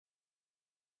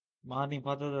Morning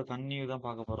பார்த்தது continue தான்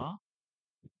பார்க்க போறோம்.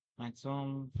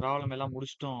 மேக்ஸிமம் ப்ராப்ளம் எல்லாம்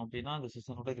முடிச்சிட்டோம் அப்படின்னா, அந்த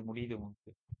செஷனோட இது முடியுது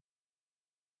உங்களுக்கு.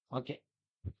 ஓகே.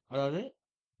 அதாவது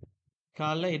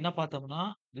காலைல என்ன பார்த்தோம்னா,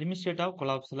 லிமிட் ஸ்டேட் ஆஃப்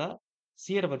கொலாப்ஸ்ல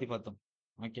சியர பத்தி பார்த்தோம்.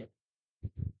 ஓகே.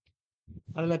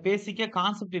 அதுல பேசிக்கா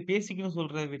கான்செப்ட் பேசிக்ன்னு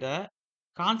சொல்றத விட,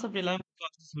 கான்செப்ட் எல்லாமே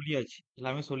சொல்லியாச்சு.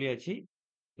 எல்லாமே சொல்லியாச்சு.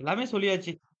 எல்லாமே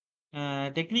சொல்லியாச்சு.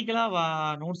 டெக்னிக்கலா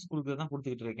நோட்ஸ் குடுக்குறது தான்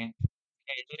குடுத்துக்கிட்டு இருக்கேன்.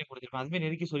 இதுவரையும் குடுத்துருப்பேன். அதுமாரி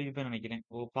நெருக்கி சொல்லியிருப்பேன்னு நெனைக்கிறேன்.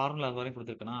 ஓ! ஃபார்முலா வரையும்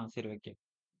குடுத்துருக்கேனா? சரி ஓகே.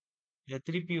 இத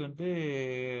திருப்பி வந்து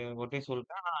ஒரு டைம்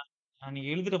சொல்ட்டேன். நான் நீங்க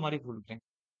எழுதுற மாரி குடுக்குறேன்.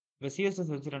 இப்ப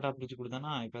சிஎஸ்எஸ் வச்சு 2ஆ பிரிச்சு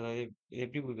குடுத்தேன்னா, இப்ப அதாவது இது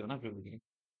எப்படி குடுக்குறேன்னா, இப்படி குடுக்குறேன்.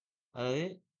 அதாவது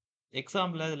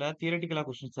எக்ஸாம்ல இதுல தியரட்டிக்கலா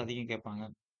கொஸ்டின்ஸ் அதிகம் கேட்பாங்க.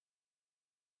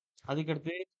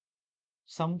 அதுக்கடுத்து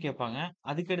சம் கேட்பாங்க.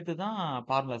 அதுக்கடுத்து தான்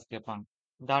ஃபார்முலாஸ் கேட்பாங்க.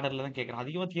 இந்த ஆர்டர்ல தான் கேட்குறாங்க.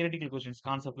 அதிகமா தியரட்டிக்கல் கொஸ்டின்ஸ்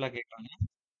கான்செப்ட்லாம் கேட்குறாங்க.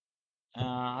 அ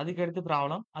அதுக்கடுத்து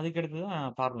ப்ராப்ளம், அதுக்கடுத்து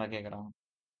தான் ஃபார்முலா கேட்குறாங்க.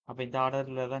 அப்ப இந்த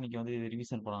ஆர்டர்ல தான் நீங்க வந்து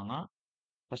ரிவிஷன் பண்ணணும்னா,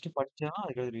 ஃபர்ஸ்ட்டு படிச்சா தான்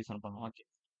அதுக்கடுத்து ரிவிஷன் பண்ணணும். ஓகே.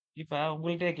 இப்ப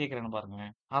உங்கள்ட்டயே கேட்கிறேன்னு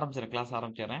பாருங்களேன். ஆரம்பிச்சுர்றேன். கிளாஸ்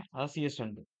ஆரம்பிச்சுர்றேன். அதாவது சிஎஸ்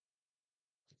ஸ்ட்ரென்த்.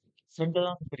 ஸ்ட்ரென்த்த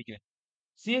தான் பிரிக்கிறேன்.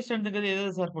 சிஎஸ் ஸ்ட்ரென்த்ங்கிறது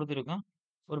எத சார் பொறுத்திருக்கும்?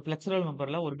 ஒரு ஃப்ளெக்சுரல்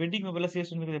மெம்பர்ல, ஒரு பெண்டிங் மெம்பர்ல சிஎஸ்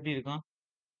ஸ்ட்ரென்த்ங்கிறது எப்படி இருக்கும்?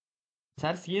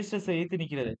 சார் சிஎஸ் ஸ்ட்ரெஸ் எதிர்த்து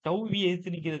நிக்கிறது. டவ் வி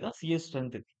எதிர்த்து நிக்கிறது தான் சிஎஸ்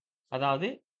ஸ்ட்ரென்த். அதாவது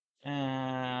ஆ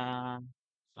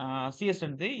ஆ சிஎஸ்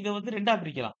ஸ்ட்ரென்த் இத வந்து 2ஆ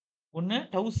பிரிக்கலாம். ஒண்ணு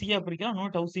டவ் சியா பிரிக்கலாம்.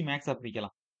 இன்னொன்னு டவ் சி மேக்ஸா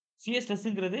பிரிக்கலாம். சிஎஸ்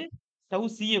ஸ்ட்ரெஸ்ங்கிறது டவ்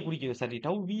சிய குறிக்குது. சாரி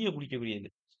டவ் விய குறிக்கக்கூடியது.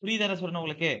 புரியுதா நான் சொல்றேன்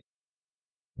உங்களுக்கு?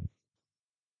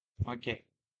 ஓகே.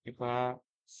 இப்ப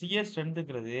சிஎஸ்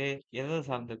ஸ்ட்ரென்த்ங்கிறது எத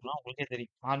சார்ந்திருக்கும்னா, உங்களுக்கே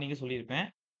தெரியும். மார்னிங்கே சொல்லியிருப்பேன்.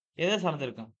 எத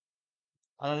சார்ந்திருக்கும்?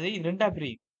 அதாவது இது 2ஆ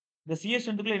பிரியும். இந்த சிஎஸ்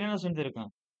ஸ்ட்ரென்த்குள்ள என்னென்ன ஸ்ட்ரென்த்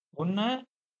இருக்கும்? ஒண்ணு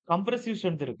கம்ப்ரசிவ்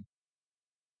ஸ்ட்ரென்த் இருக்கும்.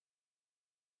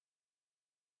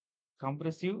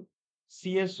 கம்ப்ரசிவ்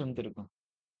சியர் ஸ்ட்ரென்த் இருக்கும்.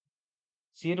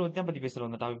 சியர் பத்தி தான் பத்தி பேசுறோம்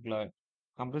அந்த டாபிக்ல.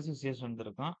 கம்ப்ரசிவ் சியர் ஸ்ட்ரென்த்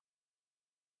இருக்கும்.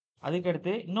 அதுக்கு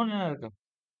அடுத்து இன்னொன்னு என்ன இருக்கு?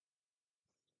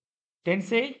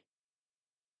 டென்சைல்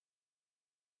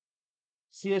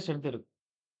சியர் ஸ்ட்ரென்த் இருக்கும்.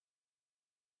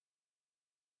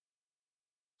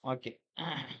 ஓகே.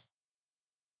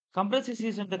 கம்ப்ரசிவ்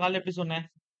சியர் ஸ்ட்ரென்த்த காலைல எப்படி சொன்னேன்?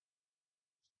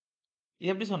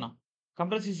 இது எப்படி சொன்னோம்?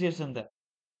 Compressive shear ஸ்ட்ரென்த்த.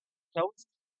 Tau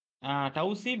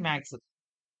tau C maths.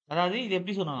 அதாவது இது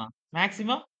எப்படி சொன்னோம்னா,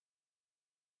 மேக்ஸிமம்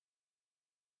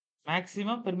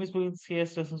மேக்ஸிமம் பெர்மிசிபிள் சியர்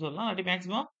ஸ்ட்ரெஸ்ன்னு சொல்லலாம். இல்லாட்டி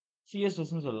மேக்ஸிமம் சியர்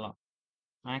ஸ்ட்ரெஸ்ன்னு சொல்லலாம்.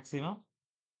 Maximum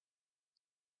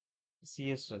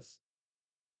shear stress.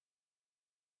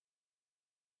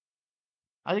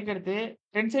 அதுக்கடுத்து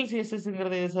டென்சைல் சியர்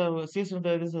ஸ்ட்ரெஸ்ங்கிறத எது சார் சியர்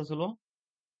ஸ்ட்ரென்த்த எது சார் சொல்லுவோம்?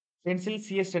 Tensile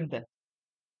shear ஸ்ட்ரென்த்த.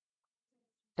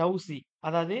 Tau C.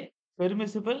 அதாவது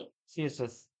permissible shear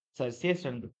stress. Sorry shear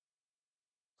strength.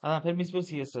 அதான் permissible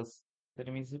shear stress.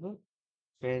 Permissible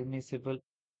permissible.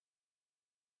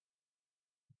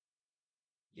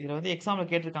 இதுல வந்து எக்ஸாம்ல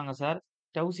கேட்டிருக்காங்க சார்.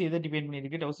 டவ் சி எத டிபெண்ட்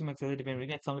பண்ணியிருக்கு? டவ் சி மேக்ஸ் எத டிபெண்ட்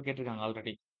பண்ணியிருக்கு? எக்ஸாம்ல கேட்டிருக்காங்க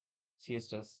ஆல்ரெடி. Shear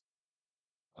stress.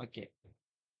 ஓகே.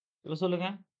 இப்ப சொல்லுங்க.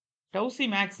 Tau C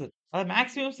maths. அதாவது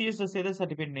மேக்ஸிமம் சியர் ஸ்ட்ரெஸ் எத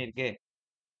சார் டிபெண்ட் பண்ணியிருக்கு?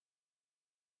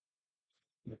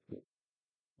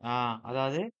 ஆ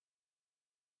அதாவது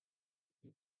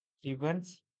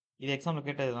டிபெண்ட்ஸ் இது எக்ஸாம்ல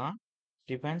கேட்டது தான்.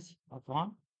 டிபெண்ட்ஸ்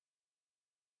அப்பான்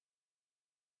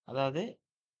அதாவது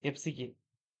எஃப்சிக்கு.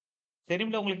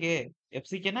 தெரியும்ல உங்களுக்கு?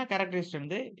 எஃப்சிக்குன்னா கேரக்டரிஸ்டிக்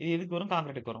வந்து இது எதுக்கு வரும்?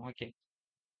 கான்கிரீட்டுக்கு வரும். ஓகே.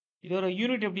 இதோட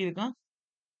யூனிட் எப்படி இருக்கும்?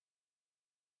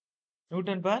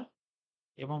 Newton per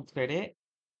MM squared.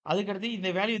 அதுக்கடுத்து இந்த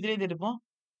வேல்யூ இதுலேருந்து எடுப்போம்.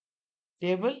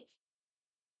 டேபிள்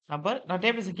நம்பர் நான்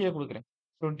டேபிள்ஸ் கீழ குடுக்குறேன்.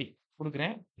 20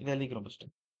 குடுக்குறேன். இத எழுதிக்கிறோம் ஃபர்ஸ்ட்டு.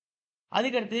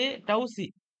 அதுக்கடுத்து டவ் சி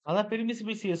அதான்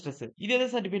பெர்மிசிபிள் சியர் ஸ்ட்ரெஸ். இது எத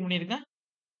சார் டிபெண்ட் பண்ணியிருக்கு?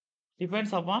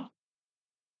 டிபெண்ட்ஸ் அப்பான்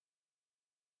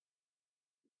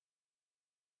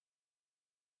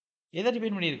எத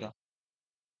டிபெண்ட் பண்ணியிருக்கு?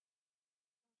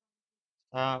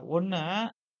 ஒண்ணு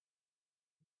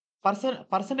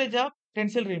percentage of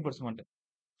tensile ரியின்போர்ஸ்மென்ட்.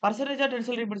 Percentage of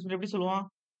tensile ரியின்போர்ஸ்மென்ட் எப்படி சொல்லுவோம்?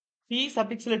 P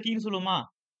சஃபிக்ஸ்ல Tன்னு சொல்லுவோமா?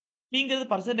 Pங்கிறது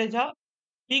பெர்சன்டேஜ் ஆஃப்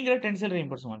Pங்கிறது டென்சைல்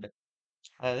ரியின்போர்ஸ்மென்ட்.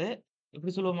 அதாவது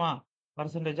இப்படி சொல்லுவோமா?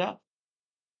 Percentage of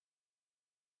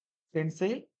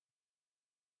tensile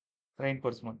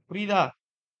ரெயின்போர்ஸ்மென்ட். புரியுதா?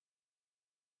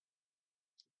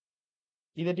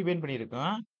 இத டிபெண்ட்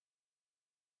பண்ணியிருக்கும்.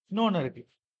 இன்னொன்னு இருக்கு.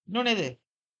 இன்னொன்னு எது?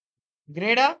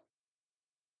 Great of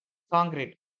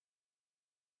concrete.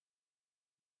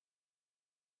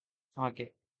 ஓகே.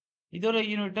 இதோட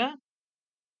unit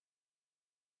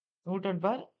Newton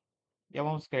per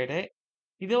MM squared.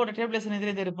 இதோட டேபிளேஷன்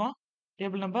எதுலேருந்து எடுப்போம்?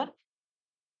 டேபிள் நம்பர்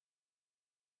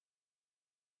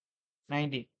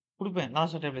 19 குடுப்பேன்.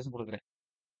 லாஸ்ட்டா டேபிளேஷன் குடுக்குறேன்.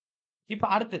 இப்ப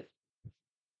அடுத்து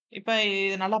இப்ப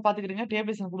இத நல்லா பார்த்துக்கிடுங்க.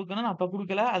 டேபிளேஷன் குடுக்கணும். நான் இப்ப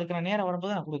குடுக்கல. அதுக்கு நான் நேரம்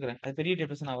வரும்போது நான் குடுக்குறேன். அது பெரிய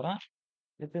டேபிளேஷனா வரும்.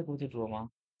 இப்பயே குடுத்துட்டுருவோமா?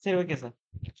 சரி ஓகே சார்.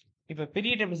 இப்ப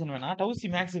பெரிய டேபிளேஷன் வேணாம். டவ் சி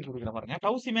மேக்ஸ்க்கு குடுக்குறேன் பாருங்க.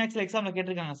 டவ் சி மேக்ஸ்ல எக்ஸாம்ல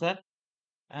கேட்டிருக்காங்க சார்.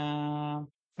 ஆ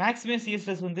மேக்ஸிமம்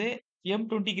சிஎஸ்எஸ் வந்து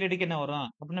M20 கிரேடுக்கு என்ன வரும்?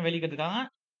 அப்படின்னு வெளிய கேட்டுருக்காங்க.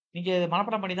 நீங்க இத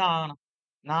மனப்பாடம் பண்ணி தான் ஆகணும்.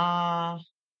 நான்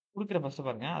குடுக்குறேன் ஃபர்ஸ்ட்டு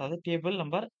பாருங்க. அதாவது டேபிள்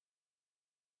நம்பர்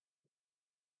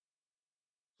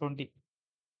 20.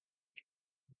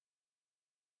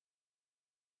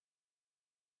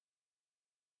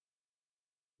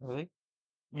 அதாவது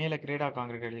மேல great of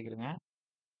concrete எழுதிக்கிறேங்க.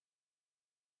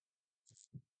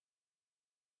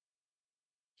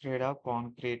 Great of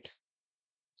concrete.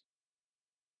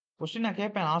 Question நான்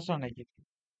கேட்பேன் லாஸ்ட்டா அன்னைக்கு.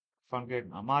 கான்கிரீட்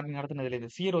மார்னிங் நடத்துனதுல இது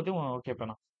CR கேட்பேன்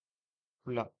நான்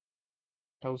ஃபுல்லா.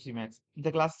 டவுசி மேக்ஸ். இந்த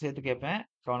கிளாஸ் சேர்த்து கேட்பேன்.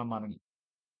 கவனமா இருங்க.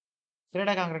 கிரேட்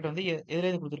ஆஃப் கான்கிரீட் வந்து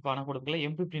எதுலேருந்து குடுத்துருப்பாங்கன்னா குடுக்கல.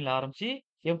 M15ல ஆரம்பிச்சு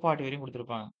M40 வரையும்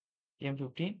குடுத்துருப்பாங்க.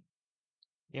 M15,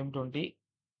 M20,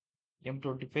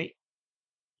 M25,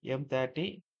 M30,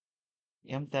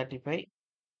 M35,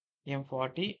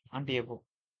 M40 and above.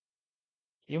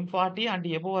 M40 and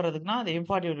above வர்றதுக்குன்னா, அந்த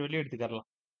M40 ஒரு வெளிய எடுத்துக்கலாம்.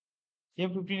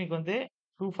 M15க்கு வந்து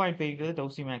 2.5ங்கிறது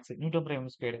டவுசி maths. Newton per M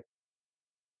squared.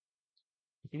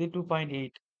 இது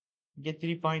 2.8. இங்க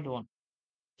 3.1,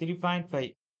 3.5,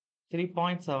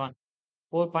 3.7,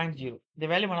 4.0. இந்த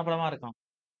வேல்யூ மனப்பாடமா இருக்கும்.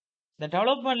 இந்த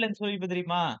டெவலப்மென்ட் லென்த் சொல்லியிருப்பேன்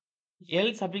தெரியுமா?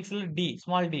 L சஃபிக்ஸ்ல D,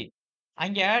 small D.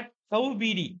 அங்க டவ்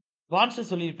பிடி, வாட்ஸ்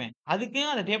சொல்லியிருப்பேன்.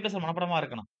 அதுக்கும் அந்த டேபிள்ஸ் மனப்பாடமா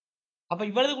இருக்கணும். அப்ப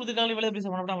இவ்வளவு குடுத்துருக்காங்க, இவ்வளவு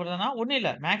எப்படி மனப்பாடம் பண்றதுன்னா, ஒண்ணும் இல்ல.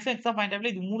 மேக்ஸிமம் எக்ஸாம் பாயிண்ட் ஆஃப்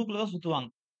வியூல இது 3க்குள்ள தான் சுத்துவாங்க.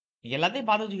 நீங்க எல்லாத்தையும்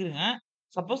பார்த்து வச்சுக்கிருங்க.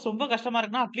 சப்போஸ் ரொம்ப கஷ்டமா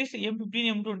இருக்குன்னா, அட்லீஸ்ட் M15,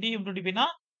 M20, M25னா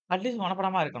அட்லீஸ்ட்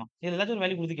மனப்பாடமா இருக்கணும். இதுல ஏதாச்சும் ஒரு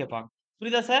வேல்யூ குடுத்து கேட்பாங்க.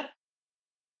 புரியுதா சார்?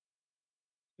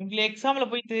 உங்க எக்ஸாம்ல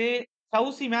போயிட்டு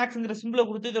டவுசி மேக்ஸ்ங்கிற சிம்பல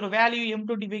குடுத்து இதோட வேல்யூ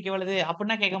M25க்கு எவ்வளவு?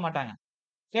 அப்டின்னா கேட்க மாட்டாங்க.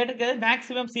 கேட்டிருக்கிறது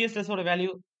மேக்ஸிமம் சிஎஸ்எஸ் ஓட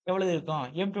வேல்யூ எவ்வளவு இருக்கும்?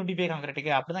 M25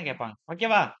 கான்கிரீட்க்கு அப்படிதான் கேட்பாங்க.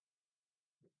 ஓகேவா?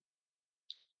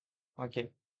 ஓகே.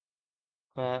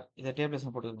 இப்ப இத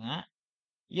டேபிள்ஸ்ல போட்டுக்கோங்க.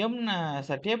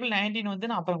 டேபிள் 19 வந்து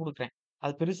நான் அப்புறம் குடுக்குறேன்.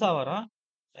 அது பெருசா வரும்.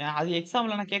 அது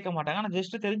எக்ஸாம்லலாம் கேட்க மாட்டாங்க. ஆனா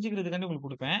ஜஸ்ட் தெரிஞ்சுக்கிறதுக்காண்டி உங்களுக்கு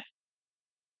குடுப்பேன்.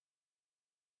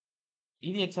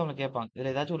 இது எக்ஸாம்ல கேட்பாங்க.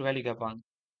 இதுல ஏதாச்சும் ஒரு வேல்யூ கேட்பாங்க.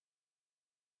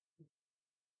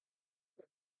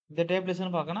 இந்த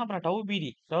டேபிள்ஸ்ன்னு பார்க்கணும். அப்புறம் டவ் பிடி.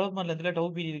 டெவலப்மென்ட் லென்த்ல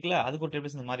டவ் பிடி இருக்குல்ல, அதுக்கு ஒரு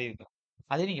டேபிள்ஸ் இந்த மாரி இருக்கும்.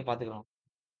 அதையும் நீங்க பார்த்துக்கணும்.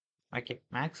 ஓகே.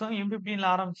 மேக்ஸிமம் M15ல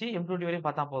ஆரம்பிச்சு M20 வரையும்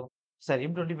பார்த்தா போதும். சாரி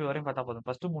M25 வரையும் பார்த்தா போதும்.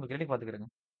 ஃபர்ஸ்ட் 3 கிரெடிட் பார்த்துக்கிடுங்க.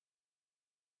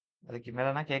 அதுக்கு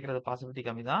மேலனா கேட்கறது பாசிபிலிட்டி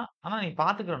கம்மி தான். ஆனா நீங்க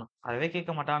பார்த்துக்கிடணும். அதுவே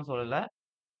கேட்க மாட்டான்னு சொல்லல.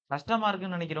 கஷ்டமா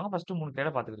இருக்குன்னு நினைக்கிறவங்க ஃபர்ஸ்ட் 3 கிரெட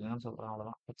பார்த்துக்கிடுங்கன்னு சொல்றேன்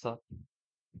அவ்வளவுதான். That's all.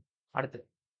 அடுத்து.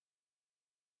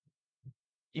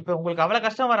 இப்ப உங்களுக்கு அவ்வளவு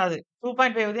கஷ்டம் வராது.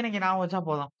 2.5 வந்து நீங்க ஞாபகம் வச்சா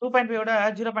போதும். 2.5 ஓட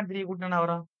 0.3 கூட்டுனா என்ன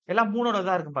வரும்? எல்லாம் 3 ஓட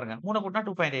தான் இருக்கும் பாருங்க. 3 கூட்டுனா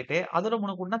 2.8 அதோட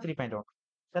 3 கூட்டுனா 3.1.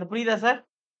 சார் புரியுதா சார்?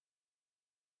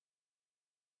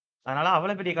 அதனால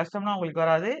அவ்வளவு பெரிய கஷ்டம்லாம் உங்களுக்கு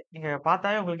வராது. நீங்க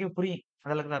பார்த்தாவே உங்களுக்கே புரியும்.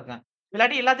 அந்த அளவுக்கு தான் இருக்கும்.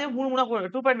 இல்லாட்டி எல்லாத்தையும் 3 3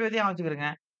 2.5 ஞாபகம் வச்சுக்கிருங்க.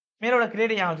 மேலோட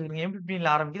கிரேட் ஞாபகம் வச்சுக்கிருங்க. M15ல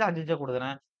ஆரம்பிக்குது 5 5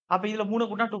 கூடுதுறேன். அப்ப இதுல 3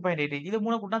 கூட்டுனா 2.8 இது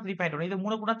 3 கூட்டுனா 3.1 இது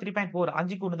 3 கூட்டுனா 3.4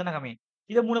 5க்கு 1 தானே கம்மி.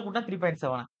 இத 3 கூட்டுனா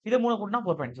 3.7 இத 3 கூட்டுனா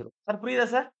 4.0. சார் புரியுதா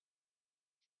சார்?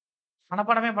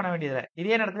 மனப்பாடமே பண்ண வேண்டியதில்ல.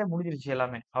 இதே நேரத்திலே முடிஞ்சிருச்சு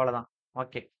எல்லாமே. அவ்வளதான்.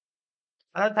 ஓகே.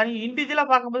 அதாவது இண்டிவிஜுவலா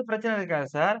பார்க்கும்போது பிரச்சனை இருக்காது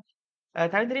சார்.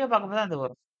 தனித்தனியா பார்க்கும்போது தான் அது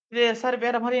வரும். இது சார்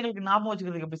வேற மாரி எங்களுக்கு ஞாபகம்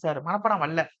வச்சுக்கிறதுக்கு எப்படி சார்? மனப்பாடம்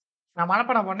வரல. நான்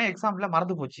மனப்பாடம் பண்ணேன் எக்ஸாம்ல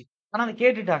மறந்து போச்சு. ஆனா அத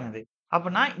கேட்டுட்டாங்க அது.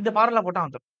 அப்பன்னா இந்த ஃபார்முலா போட்டா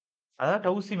வந்துரும். அதாவது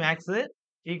tau C maths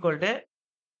equal two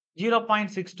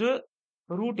 0.62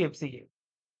 root எஃப்சிக்கு.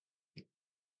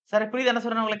 Sir புரியுதா என்ன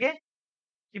சொல்றேன் உங்களுக்கு?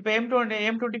 இப்ப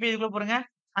M25 இதுக்குள்ள போடுங்க.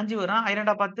 5 வரும்.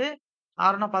 2 10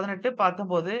 6 18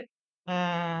 19 ஆ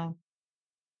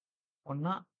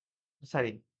 1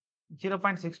 சாரி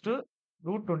 0.62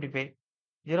 ரூட் 25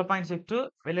 0.62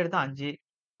 வெளிய எடுத்தா 5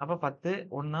 அப்ப 10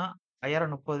 1 5000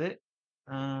 30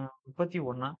 ஆ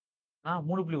 31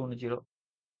 3.10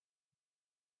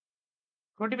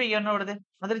 25 என்ன வருது?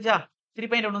 வந்துருச்சா?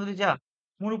 3.1 வந்துருச்சா?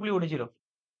 3.10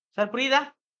 சார் புரியுதா?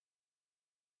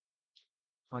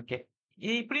 ஓகே.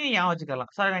 இப்படி நீங்க ஞாபகம்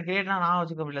வச்சுக்கலாம். சார் எனக்கு கிரேட்லாம் ஞாபகம்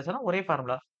வச்சுக்க முடியல சார்னா ஒரே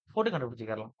ஃபார்முலா போட்டு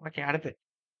கண்டுபிடிச்சுக்கலாம். ஓகே அடுத்து.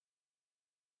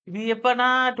 இது எப்பன்னா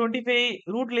 25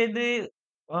 ரூட்லேருந்து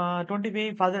 25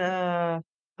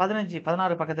 15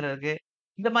 16 பக்கத்துல இருக்கு.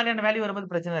 இந்த மாதிரியான வேல்யூ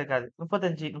வரும்போது பிரச்சனை இருக்காது.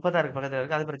 35 36 பக்கத்துல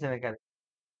இருக்கு. அது பிரச்சனை இருக்காது.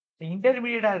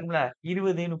 இன்டர்மீடியேட்டா இருக்கும்ல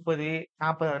 20 30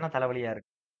 40 அதெல்லாம் தலைவலியா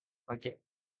இருக்கு. ஓகே.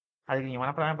 அதுக்கு நீங்க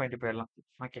மனப்பாடமே பண்ணிட்டு போயிரலாம்.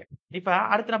 ஓகே. இப்ப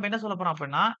அடுத்து நம்ம என்ன சொல்ல போறோம்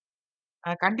அப்டின்னா,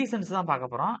 கண்டிஷன்ஸ் தான்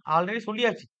பார்க்க போறோம். ஆல்ரெடி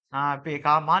சொல்லியாச்சு. நான்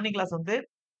இப்ப மார்னிங் கிளாஸ் வந்து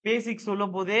பேசிக்ஸ்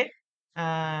சொல்லும்போதே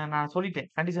நான் சொல்லிட்டேன்.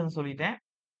 கண்டிஷன் சொல்லிட்டேன்.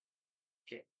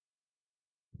 ஓகே.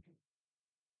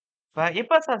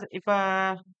 இப்ப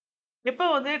எப்ப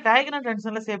வந்து டயகனல்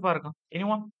டென்ஷன்ல சேஃபா இருக்கும்?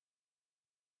 எனிஒன்?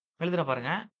 எழுதுறேன்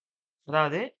பாருங்க.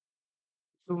 அதாவது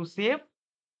two save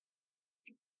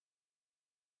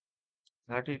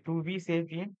two be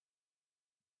safe in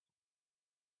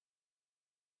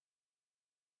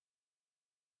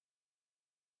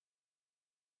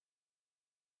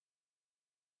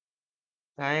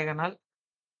diagonal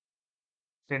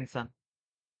tension.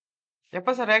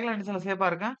 எப்ப சார் டயகனல் டென்ஷன்ல சேஃபா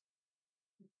இருக்கேன்?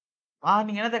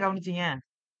 நீங்க என்னத்த கவனிச்சீங்க?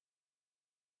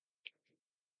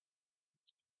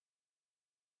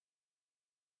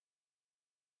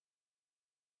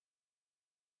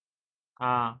 ஆ.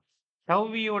 டவ்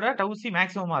வியோட டவ் சி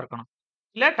மேக்ஸிமமா இருக்கணும்.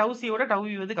 இல்ல டவ் சியோட டவ்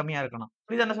வி வந்து கம்மியா இருக்கணும்.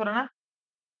 புரியுதா என்ன சொல்றேன்னு?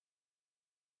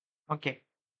 ஓகே.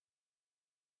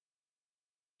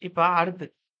 இப்ப அடுத்து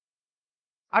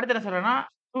என்ன சொல்றேன்னா,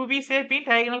 two be safe in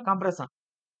diagonal compression.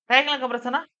 Diagonal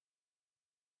கம்ப்ரஷன்னா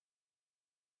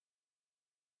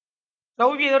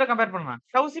tau we எதோட கம்பேர் பண்ணணும்?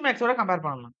 டவ் சி மேக்ஸோட கம்பேர்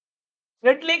பண்ணணும்.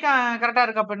 2லயும் கரெக்ட்டா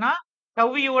இருக்கு அப்டின்னா,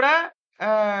 tau வியோட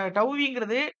tau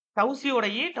விங்கிறது tau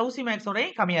சியோடயும், tau C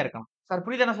மேக்ஸோடயும் கம்மியா இருக்கணும். சார்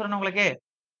புரியுதா என்ன சொல்றேன்னு உங்களுக்கு?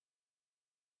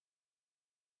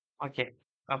 ஓகே.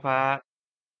 அப்ப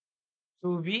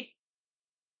two be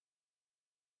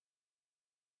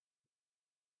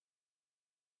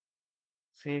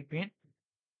safe in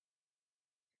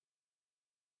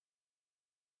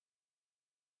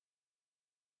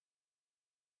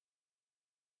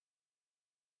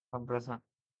compression.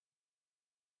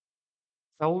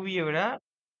 Tau விய விட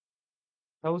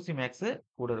டவ் சி மேக்ஸ்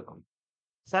கூட இருக்கணும்.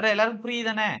 சார் எல்லாருக்கும் புரியுது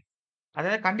தானே?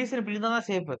 அதாவது கண்டிஷன் இப்படி இருந்தா தான்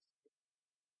சேஃப்.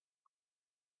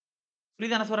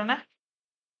 புரியுதா என்ன சொல்றேன்னு?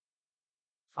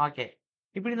 ஓகே.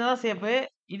 இப்படி இருந்தா தான் சேஃப்.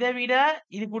 இத விட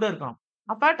இது கூட இருக்கணும்.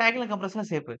 அப்ப டயகனல் கம்ப்ரஷன்ல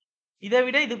சேஃப். இத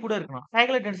விட இது கூட இருக்கணும்.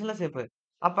 டயகனல் டென்ஷன்ல சேஃப்.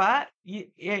 அப்ப இ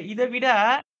எ இத விட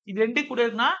இது 2 கூட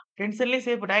இருக்குன்னா, டென்ஷன்லயும்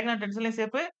safe, diagonal டென்ஷன்லயும்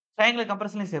safe, triangular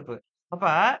கம்ப்ரஷன்லயும் safe. அப்ப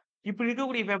இப்படி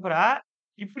இருக்கக்கூடிய பேப்பர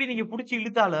இப்படி நீங்க புடிச்சு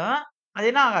இழுத்தாலும், அது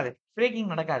என்ன ஆகாது?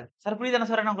 பிரேக்கிங் நடக்காது. சார் புரியுதா என்ன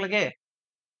சொல்றேன்னு உங்களுக்கு?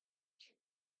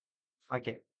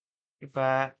 ஓகே. இப்ப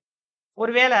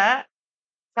ஒரு வேள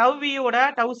டவ் வியோட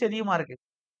டவ்ஸ் அதிகமா இருக்கு.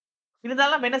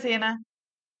 இருந்தாலும் நம்ம என்ன செய்யணும்?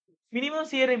 மினிமம்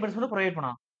சியர் ரெயின்போர்ஸ்மென்ட் புரொவைட்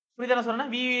பண்ணணும். புரியுதா நான் சொல்றேன்னா,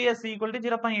 VAS =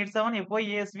 0.87 FY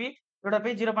ASV divided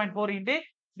by 0.4 into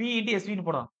B into SVன்னு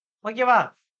போடணும். ஓகேவா?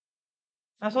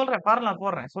 நான் சொல்றேன். ஃபார்முலா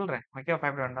போடுறேன். சொல்றேன். ஓகேவா?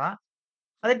 பயப்பட வேண்டாம்.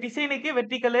 அது டிசைனுக்கு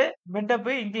வெர்டிகலு, பெண்ட் அப்,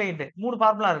 இன்க்ளைன்ட் 3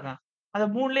 ஃபார்முலா இருக்கும். அந்த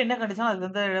 3ல என்ன கண்டிஷனோ அதுக்கு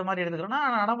தகுந்த மாரி எடுத்துக்கிறோம்னா,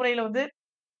 நடைமுறையில வந்து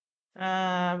அ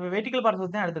வெர்டிகல் பார்ட்ஸ்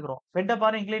வச்சு தான் எடுத்துக்கிறோம். பெண்ட் அப்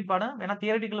பாரும், இன்க்ளைன் பாரும் வேணா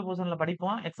தியரிட்டிக்கல் போர்ஷன்ல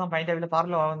படிப்போம். எக்ஸாம் பாயிண்ட் ஆஃப் வியூல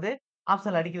ஃபார்முலா வந்து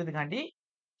ஆப்ஷன்ல அடிக்கிறதுக்காண்டி.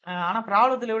 ஆனா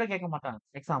ப்ராப்ளத்துல கூட கேட்க மாட்டாங்க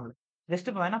எக்ஸாம்ல. ஜஸ்ட்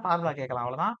இப்ப வேணா ஃபார்முலா கேட்கலாம்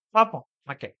அவ்வளவுதான். பார்ப்போம்.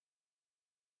 ஓகே.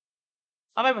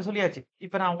 அதான் இப்ப சொல்லியாச்சு.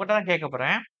 இப்ப நான் உங்கட்ட தான் கேட்க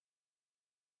போறேன்.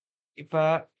 இப்ப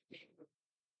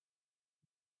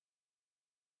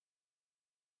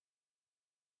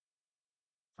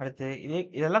அடுத்து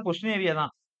இதெல்லாம் கொஸ்டின் ஏரியா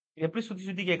தான். இது எப்படி சுத்தி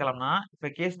சுத்தி கேட்கலாம்னா, இப்ப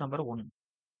கேஸ் நம்பர் 1.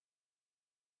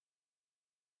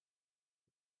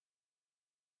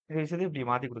 இந்த விஷயத்த இப்படி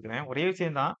மாத்தி குடுக்குறேன். ஒரே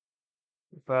விஷயம் தான்.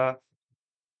 இப்ப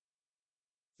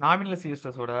நாமினல்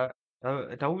சிஎஸ்எஸோட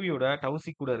டவ்வியோட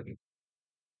டவ்சி கூட இருக்கு.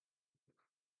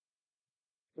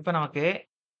 இப்ப நமக்கு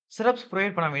சிரப்ஸ்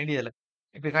புரொவைட் பண்ண வேண்டியதில்ல.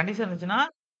 இப்ப கண்டிஷன் இருந்துச்சுன்னா,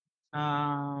 ஆ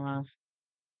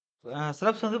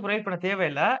சிரப்ஸ் வந்து புரொவைட் பண்ண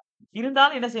தேவையில்ல.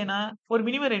 இருந்தாலும் என்ன செய்யணும்? ஒரு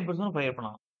மினிமம் ரெயின்போர்ஸ்மென்ட் புரொவைட்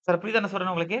பண்ணணும். சார் புரியுதா நான்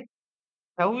சொல்றேன் உங்களுக்கு?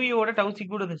 டவ்வியோட டவ்சி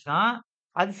கூட இருந்துச்சுன்னா,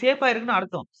 அது சேஃபா இருக்குன்னு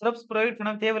அர்த்தம். சிரப்ஸ் புரொவைட்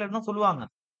பண்ண தேவையில்லன்னு தான் சொல்லுவாங்க.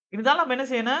 இருந்தாலும் நம்ம என்ன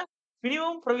செய்யணும்?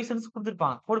 மினிமம் புரோவிஷன்ஸ்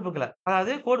குடுத்திருப்பாங்க கோட் புக்ல.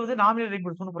 அதாவது கோட் வந்து நாமினல்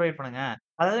ரெயின்போர்ஸ்மென்ட் புரொவைட் பண்ணுங்க.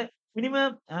 அதாவது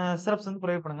மினிமம் சிரப்ஸ் வந்து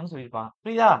புரொவைட் பண்ணுங்கன்னு சொல்லியிருப்பாங்க.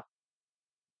 புரியுதா?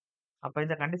 அப்ப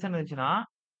இந்த கண்டிஷன் இருந்துச்சுன்னா,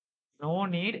 no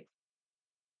need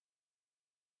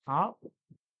of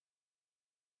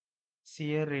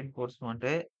shear reinforcement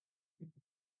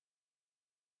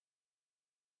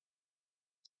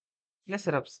இல்ல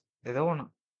சிரப்ஸ். ஏதோ ஒண்ணு.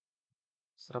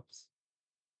 சிரப்ஸ்.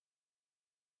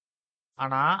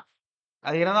 ஆனா,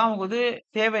 அது என்னதான் அவங்க வந்து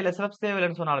தேவையில்ல, சிரப்ஸ்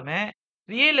தேவையில்லன்னு சொன்னாலுமே,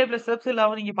 ரியல் லைஃப்ல சிரப்ஸ்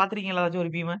இல்லாம நீங்க பார்த்திருக்கீங்களா ஏதாச்சும்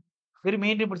ஒரு பீம? வெறும்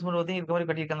மெயின் ரெயின்ஃபோர்ஸ்மென்ட் வந்து இருக்க மாரி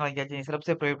கட்டியிருக்காங்களா எங்கேயாச்சும்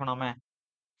சிரப்ஸே புரொவைட் பண்ணாம?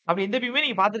 அப்படி எந்த பீமே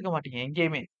நீங்க பார்த்திருக்க மாட்டீங்க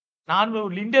எங்கேயுமே. நார்மல்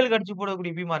ஒரு லிண்டலுக்கு அடிச்சு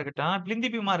போடக்கூடிய பீமா இருக்கட்டும், பிளிந்த்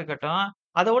பீமா இருக்கட்டும்,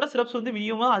 அதோட சிரப்ஸ் வந்து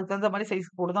மினிமமா அதுக்கு தகுந்த மாரி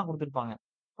சைஸ் போட்டு தான் குடுத்திருப்பாங்க.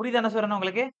 புரியுதா என்ன சொல்றேன்னு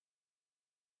உங்களுக்கு?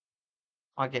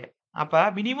 ஓகே. அப்ப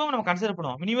மினிமம் நம்ம கன்சிடர்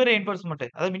பண்ணுவோம். Minimum reinforcement.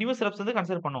 அதாவது மினிமம் ஸ்டெப்ஸ் வந்து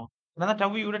கன்சிடர் பண்ணுவோம். என்னதான்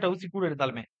டவ் விட டவ் சி கூட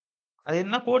எடுத்தாலுமே. அது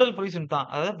என்ன கோடல் ப்ரொவிஷன் தான்.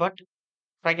 அதாவது but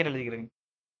bracket எழுதிக்கிறேங்க.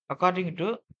 According two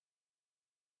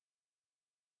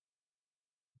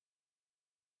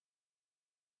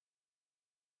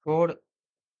code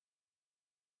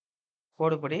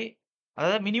கோடு படி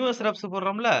அதாவது மினிமம் ஸ்டெப்ஸ்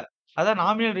போடுறோம்ல, அதான்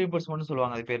நாமினல் ரெயின்ஃபோர்ஸ்மென்ட்னு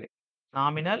சொல்லுவாங்க அது பேரு.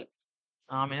 Nominal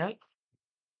nominal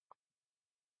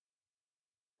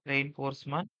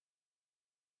reinforcement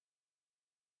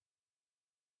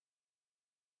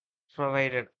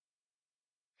provided.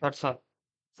 That's all.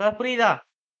 Sir புரியுதா?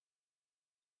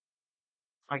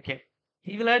 ஓகே.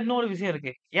 இதுல இன்னொரு விஷயம்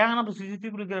இருக்கு. ஏன் நம்ம சுத்தி சுத்தி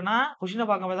குடுக்குறேன்னா, கொஸ்டின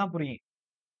பார்க்கும்போது தான் புரியும்.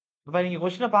 இப்ப நீங்க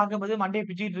கொஸ்டின பார்க்கும்போது மண்டைய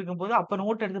பிச்சுக்கிட்டு இருக்கும்போது, அப்ப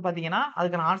நோட் எடுத்து பார்த்தீங்கன்னா,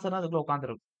 அதுக்கான ஆன்ஸர் தான் அதுக்குள்ள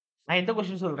உட்கார்ந்திருக்கும். நான் எந்த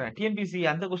கொஸ்டின் சொல்றேன். டிஎன்பிஎஸ்சி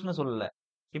அந்த கொஸ்டின சொல்லல.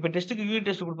 இப்ப டெஸ்ட்க்கு யூனிட்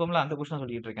டெஸ்ட் குடுப்போம்ல, அந்த கொஸ்டின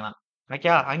சொல்லிட்டு இருக்கேன் நான்.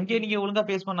 ஓகேயா? அங்கே நீங்க ஒழுங்கா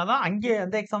பேஸ் பண்ணா தான், அங்கே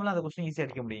அந்த எக்ஸாம்ல அந்த கொஸ்டின் ஈஸியா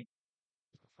அடிக்க முடியும்.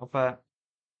 அப்ப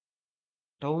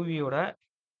டவ்வியோட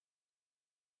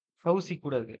டவ்சி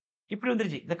கூட இருக்கு. இப்படி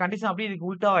வந்துருச்சு. இந்த கண்டிஷன் அப்படியே இதுக்கு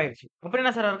உல்டாவா ஆயிருச்சு. அப்புறம்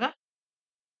என்ன சார் இருக்கும்?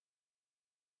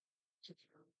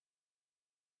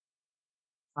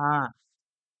 ஆ,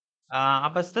 ஆ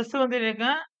அப்ப ஸ்ட்ரெஸ் வந்து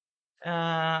இருக்கும். ஆ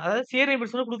அதாவது சிஆர்ஐ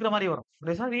பிட்ஸ்ல குடுக்குற மாரி வரும்.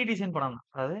 பேசாம ரீடிசைன் பண்ணணும்.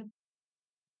 அதாவது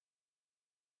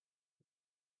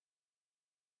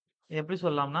எப்படி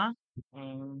சொல்லலாம்னா,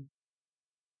 ம்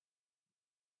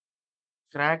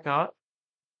கிராக் ஆர்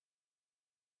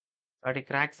இல்லாட்டி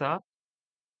கிராக்ஸ் ஆர்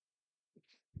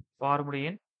ஃபார்ம்டு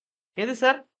இன் எது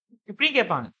சார்? இப்படியும்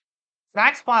கேட்பாங்க.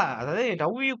 கிராக்ஸ் அதாவது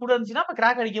டவ்யூ கூட இருந்துச்சுன்னா, அப்ப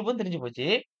கிராக் அடிக்க போதுன்னு தெரிஞ்சு போச்சு.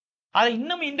 அத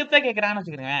இன்னும் இன் டெப்த்தா கேட்கறாங்கன்னு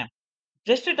வச்சுக்கங்களேன்.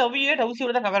 ஜஸ்ட் டவ்யூ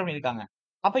டவ்சியோட தான் கம்பேர் பண்ணியிருக்காங்க.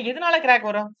 அப்ப எதனால கிராக்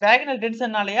வரும்? டயகனல்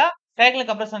டென்ஷன்னாலயா? டயகனல்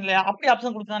கம்ப்ரஷன்லயா? அப்படி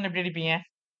ஆப்ஷன் குடுத்தா எப்படி அடிப்பீங்க?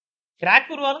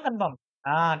 கிராக் உருவாகும் கன்ஃபார்ம்.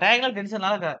 ஆ டயகனல்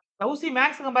டென்ஷனால டவ்சி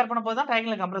மேக்ஸ் கம்பேர் பண்ணும்போது தான்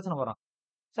டயகனல் கம்ப்ரஷன் வரும்.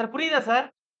 சார் புரியுதா சார்?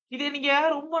 இது நீங்க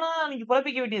ரொம்பலாம் நீங்க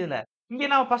குழப்பிக்க வேண்டியதில்ல. இங்க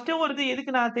நான் ஃபர்ஸ்ட்டே ஒரு இது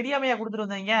எதுக்கு நான் தெரியாமயா குடுத்துட்டு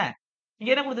வந்தேன் இங்க?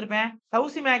 இங்க என்ன குடுத்திருப்பேன்?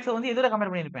 டவுசி மேக்ஸ வந்து எதோட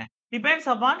கம்பேர் பண்ணியிருப்பேன்? Depends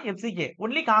upon FCK.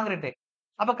 Only concrete.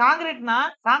 அப்ப கான்கிரீட்னா,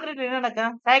 கான்கிரீட்ல என்ன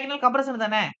நடக்கும்? டயகனல் கம்ப்ரஷன்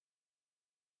தானே?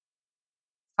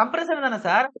 கம்ப்ரஷன் தானே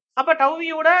சார்? அப்ப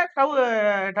டவ்வியோட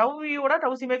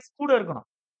டவுசி மேக்ஸ் கூட இருக்கணும்.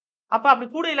 அப்ப அப்படி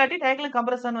கூட இல்லாட்டி டயகனல்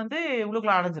கம்ப்ரஷன் வந்து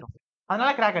உள்ளுக்குள்ள அடைஞ்சிரும்.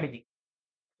 அதனால கிராக் அடிக்கும்.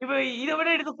 இப்ப இத விட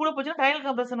இது கூட போச்சுன்னா, டயகனல்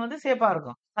கம்ப்ரஷன் வந்து சேஃப்பா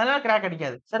இருக்கும். அதனால கிராக்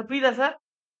அடிக்காது. சார் புரியுதா சார்?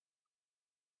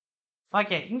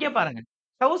 ஓகே. இங்க பாருங்க.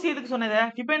 டவுஸ் எதுக்கு சொன்னது?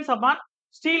 Depends upon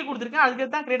steel குடுத்திருக்கேன். அதுக்கு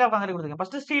தான் great of concrete குடுத்திருக்கேன்.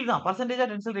 First steel தான். பெர்சென்டேஜ்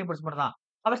ஆஃப் டென்சைல் ரெயின்போர்ஸ்மென்ட் தான்.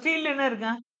 அப்ப ஸ்டீல்ல என்ன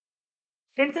இருக்கு?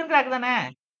 டென்ஷன் கிராக் தானே.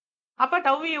 அப்ப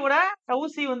டவ்வியோட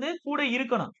டவுசி வந்து கூட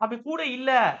இருக்கணும். அப்படி கூட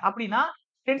இல்ல அப்படின்னா,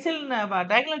 டென்ஷன்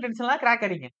டயகனல் டென்ஷன்ல கிராக்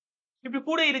அடிக்கும். இப்படி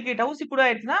கூட இருக்கு. டவுசி கூட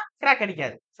ஆயிடுச்சுன்னா, கிராக்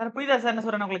அடிக்காது. சார் புரியுதா சார் என்ன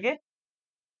சொல்றேன்னு உங்களுக்கு?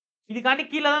 இதுக்காண்டி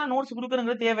கீழ தான் நோட்ஸ்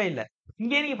குடுக்கணுங்கிறது தேவையில்ல.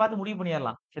 இங்கேயே நீங்க பார்த்து முடிவு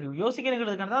பண்ணிறலாம். சரி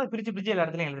யோசிக்கணுங்கிறதுக்காக தான் பிரிச்சு, பிரிச்சு எல்லா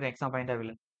இடத்துலயும் எழுதுறேன் எக்ஸாம் பாயிண்ட் ஆஃப்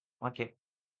வியூல. ஓகே.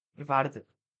 இப்ப அடுத்து.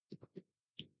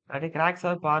 அப்படியே கிராக்ஸ்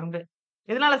ஆர் ஃபார்ம்டு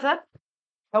எதனால சார்?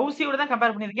 டவுசியோட தான்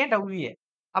கம்பேர் பண்ணியிருக்கேன் டவ்விய.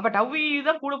 அப்ப டவ்வி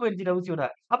தான் கூட போயிருச்சு டவுசியோட.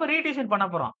 அப்ப ரீடியூஷன் பண்ண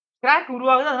போறோம். கிராக்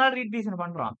உருவாகுது அதனால ரீடியூஷன்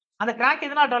பண்றோம். அந்த கிராக்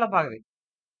எதனால டெவலப் ஆகுது?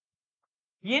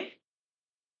 இன்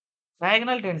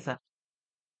டயகனல் டென்ஷன்.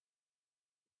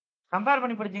 கம்பேர்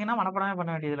பண்ணி படிச்சீங்கன்னா மனப்பாடமே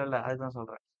பண்ண வேண்டியது இல்லல்ல. அதுதான்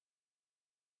சொல்றேன்.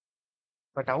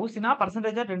 இப்ப டவுசினா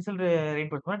பெர்சென்டேஜ் ஆஃப் டென்சில்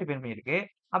ரெயின்போர்ஸ்மென்ட் டிபெண்ட் பண்ணியிருக்கு.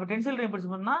 அப்ப டென்சில்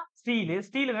ரெயின்போர்ஸ்மென்ட்னா ஸ்டீலு,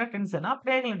 ஸ்டீல்னா டென்ஷனா,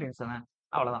 டயகனல் டென்ஷனா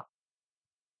அவ்வளவுதான்.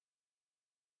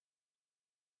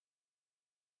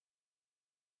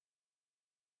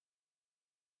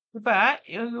 இப்ப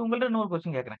உங்கள்ட்ட இன்னொரு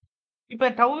கொஸ்டின் கேட்கிறேன். இப்ப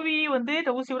டவ்வி வந்து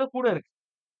டவுசியோட கூட இருக்கு.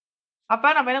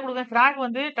 அப்ப நம்ம என்ன குடுக்கணும்? கிராக்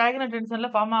வந்து டயகனல் டென்ஷன்ல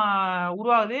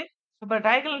உருவாகுது. இப்ப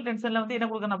டயகனல் டென்ஷன்ல வந்து என்ன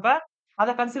குடுக்கணும் அப்ப?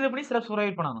 அத கன்சிடர் பண்ணி ஸ்டெப்ஸ்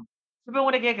புரொவைட் பண்ணணும். இப்ப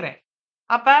உங்கட்ட கேட்கிறேன்.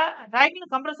 அப்ப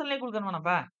டயகனல் கம்ப்ரஷன்லயே குடுக்கணுமா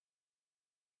நம்ப?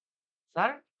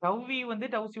 சார் டவ்வி வந்து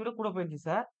டவுசியோட கூட போயிருச்சு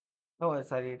சார்.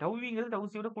 சாரி டவ்விங்கிறது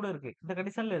டவுசியோட கூட இருக்கு. இந்த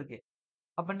கண்டிஷன்ல இருக்கு.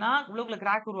 அப்பன்னா உள்ளுக்குள்ள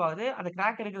கிராக் உருவாகுது. அந்த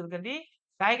கிராக் எடுக்கிறதுக்காண்டி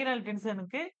டயகனல்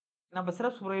டென்ஷனுக்கு நம்ம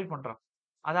ஸ்டெப்ஸ் புரொவைட் பண்றோம்.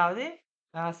 அதாவது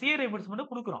சியர் ரியின்போர்ஸ்மென்ட்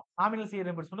குடுக்குறோம். நாமினல் சியர்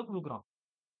ரியின்போர்ஸ்மென்ட் குடுக்குறோம்.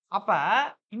 அப்ப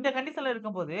இந்த கண்டிஷன்ல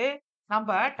இருக்கும்போது,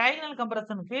 நம்ப டயகனல்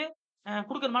கம்ப்ரஷன்க்கு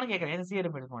குடுக்கணுமான்னு கேட்கிறேன். எது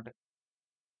சிஆர்எம் எடுக்கமாட்டேன்.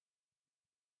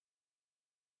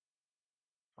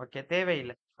 ஓகே.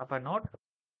 தேவையில்ல. அப்ப note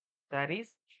there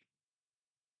is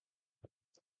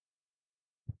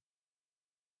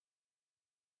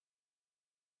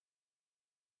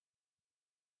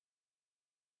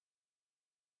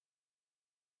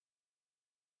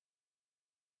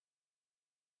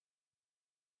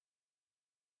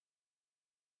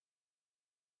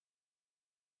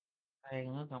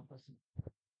diagonal compression.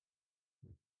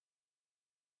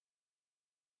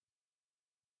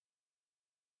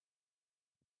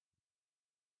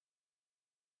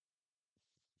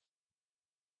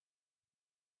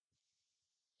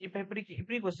 இப்ப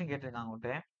இப்படி கொஸ்டின் கேட்டிருக்காங்க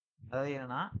உன்ட்ட. அதாவது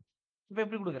என்னன்னா, இப்ப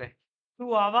எப்படி குடுக்குறேன்? Two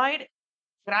avoid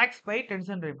cracks by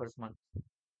tension ரெயின்போர்ஸ்மென்ட்.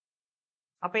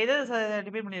 அப்ப எத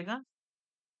டிபைன் பண்ணியிருக்கேன்?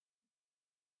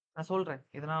 நான் சொல்றேன்.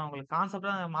 இத நான் உங்களுக்கு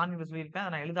கான்செப்ட்டா மார்னிங்ல சொல்லியிருப்பேன்.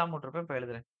 அத நான் எழுதாம விட்டுருப்பேன். இப்ப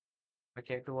எழுதுறேன்.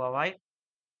 Okay. Two avoid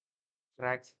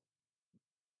cracks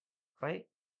by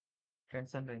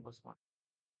tension ரெயின்போர்ஸ்மென்ட்.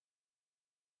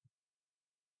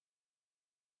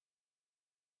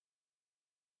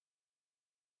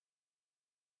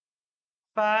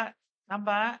 இப்ப நம்ப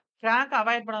கிராக்க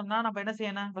அவாய்ட் பண்ணணும்னா, நம்ப என்ன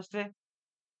செய்யணும் ஃபர்ஸ்ட்டு?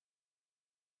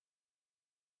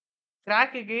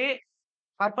 கிராக்குக்கு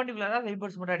பெர்பெண்டிகுலரா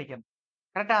ரெயின்போர்ஸ்மென்ட் அடிக்கணும்.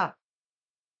 கரெக்ட்டா?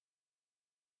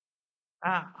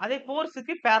 ஆ அதே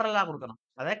ஃபோர்ஸ்க்கு பேரலலா குடுக்கணும்.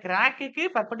 அதாவது கிராக்குக்கு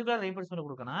பெர்பெண்டிகுலர் ரெயின்போர்ஸ்மென்ட்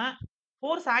குடுக்கணும்.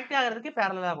 ஃபோர்ஸ் ஆக்ட் ஆகுறதுக்கு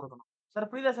பேரலலா குடுக்கணும். சார்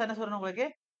புரியுதா சார் என்ன சொல்றேன்னு உங்களுக்கு?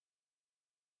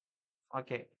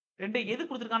 ஓகே. 2 எது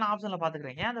குடுத்துருக்கான்னு ஆப்ஷன்ல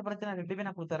பாத்துக்கிறேன். ஏன் அந்த பிரச்சனை 2மே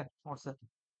நான் குடுத்துர்றேன் நோட்ஸ்.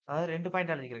 அதாவது 2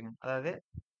 பாயிண்ட் எழுதிக்கிறேங்க. அதாவது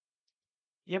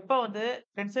எப்ப வந்து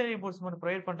டென்சைல் ரெயின்போர்ஸ்மென்ட்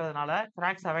புரொவைட் பண்றதுனால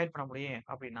கிராக்ஸ் அவாய்ட் பண்ண முடியும்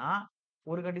அப்டின்னா,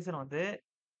 ஒரு கண்டிஷன் வந்து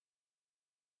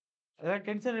அதாவது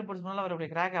டென்சைல் ரெயின்போர்ஸ்மென்ட்னால வரக்கூடிய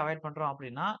கிராக்க அவாய்ட் பண்றோம்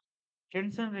அப்டின்னா,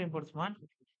 டென்சைல் ரெயின்போர்ஸ்மென்ட்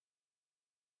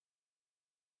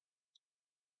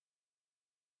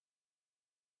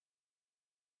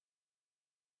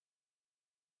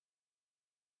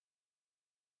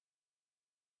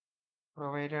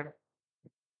புரொவைடட்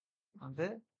வந்து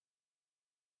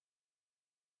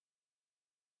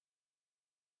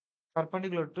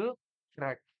பெர்பெண்டிகுலர் டூ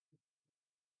கிராக்.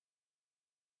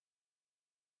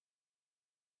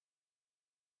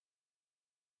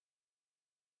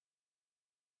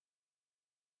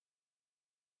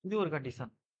 இது ஒரு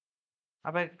கண்டிஷன்.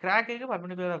 அப்ப கிராக்குக்கு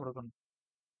பெர்பெண்டிகுலரா குடுக்கணும்.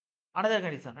 அனதர்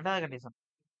கண்டிஷன் 2வது கண்டிஷன்.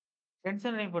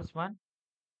 டென்சைல் ரெயின்போர்ஸ்மென்ட்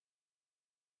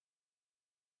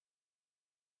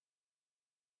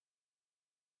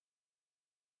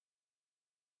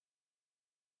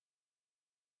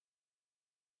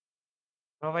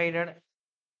புரொவைடட்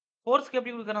ஃபோர்ஸ்க்கு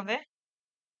எப்டி குடுக்குறது?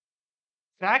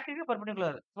 கிராக்குக்கு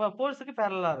பெர்பெண்டிகுலர். ஃபோர்ஸ்க்கு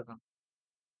பேரலலா இருக்கும்.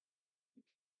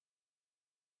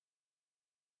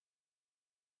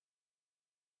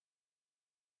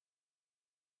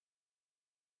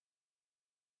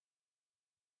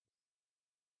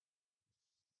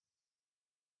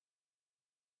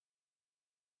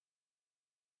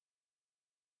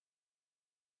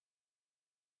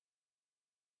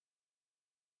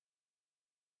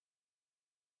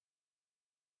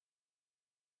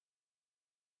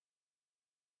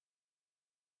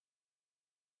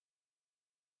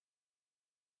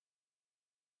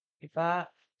 இப்ப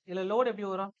இதுல லோட் எப்டி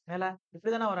வரும்? மேல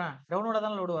இப்டி தானே வரும். டவுன்லோடா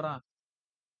தானே லோடு வரும்.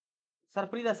 சார்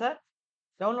புரியுதா சார்?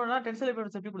 டவுன்லோட்னா டென்சைல்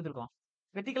ரெயின்போர்ஸ் எப்டி குடுத்துருக்கோம்?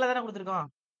 வெர்டிகலா தானே குடுத்துருக்கோம்.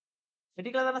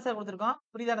 வெர்டிகலா தானே சார் குடுத்துருக்கோம்.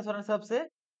 புரியுதா நான் சொல்ற ஸ்டெப்ஸ்?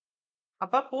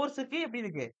 அப்ப ஃபோர்ஸ்க்கு எப்டி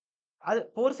இருக்கு? அது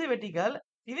ஃபோர்ஸே வெர்டிகல்,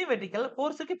 இது வெர்டிகல்,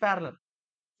 ஃபோர்ஸ்க்கு பேரலல்.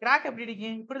 கிராக் எப்டி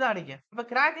அடிக்கும்? இப்டிதான் அடிக்கும். இப்ப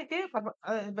கிராக்குக்கு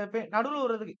இப்ப நடுவுல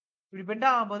வரதுக்கு இப்டி பெண்ட்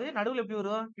ஆகும்போது நடுவுல எப்டி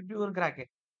வரும்? இப்டி வரும் கிராக்.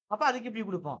 அப்ப அதுக்கு இப்டி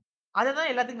குடுப்போம். அததான்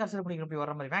எல்லாத்துக்கும் கன்சிடர் பண்ணிக்கிறோம். இப்டி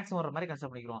வர்ற மாரி, மேக்ஸிமம் வர்ற மாரி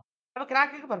கன்சிடர் பண்ணிக்கிறோம். அப்ப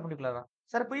கிராக்குக்கு பெர்பெண்டிகுலரா.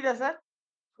 சார் புரியுதா சார்?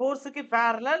 ஃபோர்ஸ்க்கு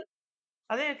பேரலல்,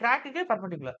 அதே கிராக்குக்கு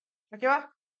பெர்பெண்டிகுலர். ஓகேவா?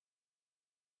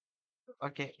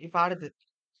 ஓகே. இப்ப அடுத்து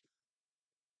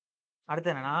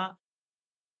என்னன்னா,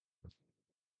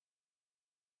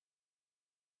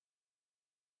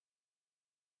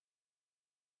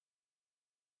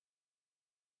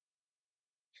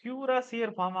 பியூரா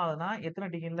சியர் ஃபார்ம் ஆகுதுன்னா, எத்தன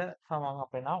டிகிரில ஃபார்ம் ஆகும்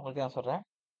அப்டின்னா, உங்களுக்கு நான் சொல்றேன்.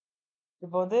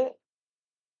 இப்ப வந்து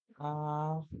ஆ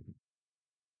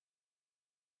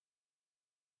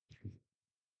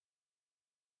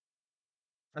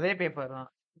அதே பேப்பர் தான்.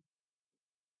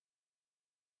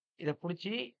 இத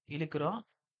புடிச்சு இழுக்குறோம்.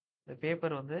 இந்த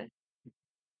பேப்பர் வந்து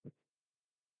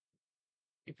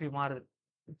இப்டி மாறுது.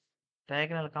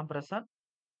 Diagonal compression,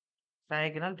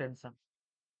 diagonal tension,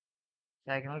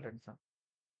 diagonal tension.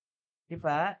 இப்ப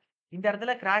இந்த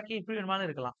இடத்துல கிராக் எப்டி வேணுமானாலும்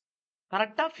இருக்கலாம்.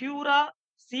 கரெக்ட்டா பியூரா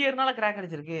சியர்னால கிராக்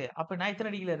அடிச்சிருக்கு. அப்டின்னா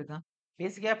எத்தன டிகிரில இருக்கும்?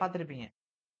 பேசிக்கா பார்த்திருப்பீங்க.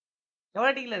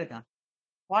 எவ்வளோ டிகிரில இருக்கும்?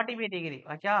 45 டிகிரி.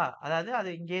 ஓகேவா? அதாவது அது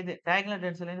இங்கேருந்து டயகனல்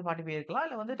டென்ஷன்லேருந்து 45 இருக்கலாம்.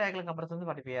 இல்ல வந்து டயகனல் கம்ப்ரஷன்லேருந்து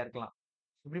 45 இருக்கலாம்.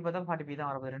 எப்டி பார்த்தாலும் 45 தான்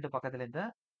வரப்போகுது 2 பக்கத்துலேருந்து.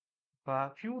 இப்ப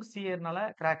பியூர் சியர்னால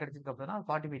கிராக் அடிச்சிருக்கு அப்டின்னா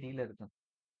 45 டிகிரில இருக்கும்.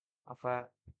 அப்ப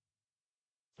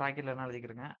பிராக்கெட்ல என்ன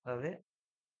எழுதிக்கிறேங்க. அதாவது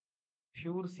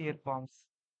pure shear forms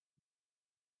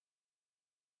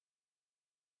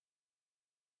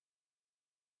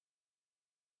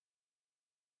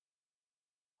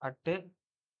at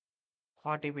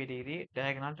 45 degree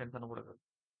diagonal tension குடுக்குது.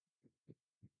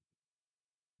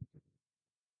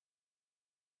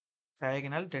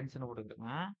 Diagonal tension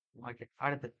குடுக்குதுங்க. ஓகே.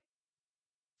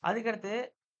 அதுக்கடுத்து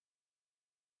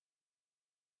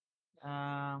ஆ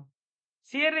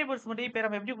சியர் ரெயின்போர்ஸ்மென்ட் இப்ப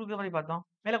நம்ம எப்படி குடுக்குற மாரி பார்த்தோம்?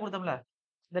 மேல குடுத்தோம்ல.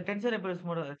 இந்த tension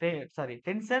ரெயின்போர்ஸ்மென்ட் sorry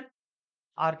tension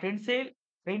R tensile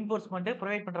ரெயின்போர்ஸ்மென்ட்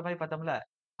provide பண்ற மாரி பார்த்தோம்ல.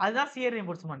 அதுதான் சியர்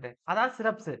ரெயின்போர்ஸ்மென்ட். அதான்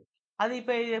சிரப்ஸ். அது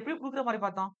இப்ப எப்படி குடுக்குற மாரி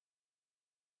பார்த்தோம்?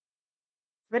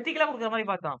 வெர்டிகலா குடுக்குற மாரி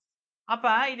பார்த்தோம். அப்ப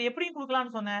இது எப்படி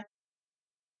குடுக்கலாம்னு சொன்னேன்?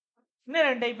 இன்னும்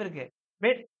 2 டைப் இருக்கு.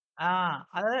 பெட் ஆ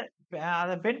அதாவது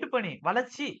அத பெண்ட் பண்ணி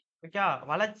வளைச்சு ஓகே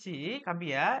வளைச்சு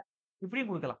கம்பிய இப்படியும்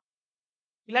குடுக்கலாம்.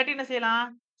 இல்லாட்டி என்ன செய்யலாம்?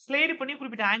 ஸ்லைடு பண்ணி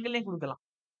குறிப்பிட்ட ஆங்கிள்லயும் குடுக்கலாம்.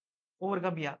 ஒவ்வொரு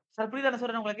கம்பியா. சார் புரியுதா நான்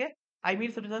சொல்றேன் உங்களுக்கு? ஐ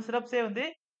மீன்ஸ் சிரப்ஸே வந்து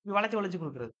இப்படி வளைச்சு வளைச்சு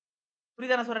குடுக்குறது.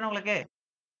 புரியுதா நான் சொல்றேன் உங்களுக்கு?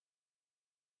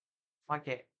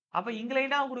 ஓகே. அப்ப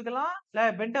இன்க்ளைன்டாவும் குடுக்கலாம். இல்ல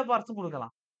பெண்ட் அப்பார்ட்ஸும்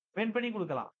குடுக்கலாம். பெண்ட் பண்ணி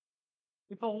குடுக்கலாம்.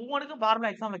 இப்ப ஒவ்வொன்னுக்கும்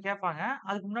ஃபார்முலா எக்ஸாம்ல கேட்பாங்க.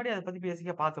 அதுக்கு முன்னாடி அத பத்தி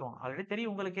பேசிக்கா பார்த்துருவோம். ஆல்ரெடி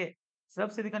தெரியும் உங்களுக்கே.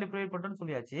 சிரப்ஸ் எதுக்காண்டி புரொவைட் பண்றோம்னு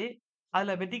சொல்லியாச்சு.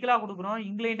 அதுல வெர்டிகலா குடுக்குறோம்,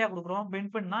 இன்க்ளைன்டா குடுக்குறோம்.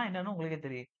 பெண்ட் பண்ணா என்னன்னு உங்களுக்கே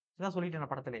தெரியும். இதான் சொல்லிட்டேன்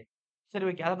நான் படத்திலேயே. சரி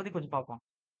ஓகே. அத பத்தி கொஞ்சம் பார்ப்போம்.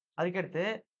 அதுக்கடுத்து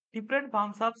டிஃபரெண்ட்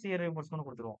ஃபார்ம்ஸ் ஆஃப் சியர் ரெயின்போர்ஸ்மென்ட்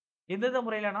குடுத்துருவோம். எந்தெந்த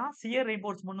முறையிலனா சியர்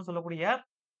ரெயின்போர்ஸ்மென்ட்னு சொல்லக்கூடிய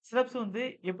ஸ்டெப்ஸ் வந்து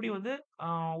எப்படி வந்து அ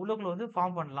உள்ளுக்குள்ள வந்து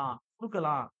ஃபார்ம் பண்ணலாம்,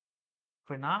 குடுக்கலாம்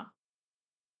அப்படின்னா,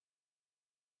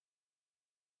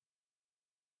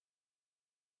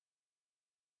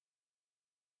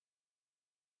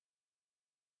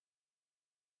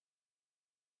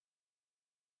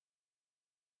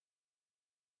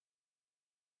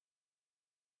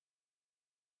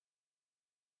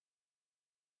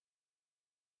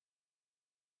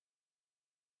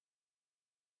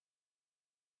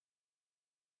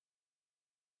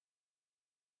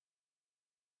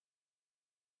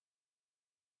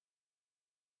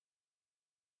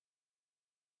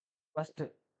 ஃபர்ஸ்ட்டு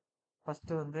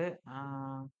ஃபர்ஸ்ட்டு வந்து ஆ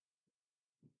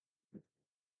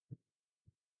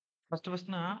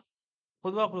ஃபர்ஸ்ட்டுனா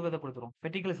பொதுவா குடுக்கறத குடுத்துருவோம்.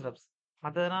 Vertical steps.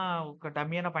 மத்ததெல்லாம்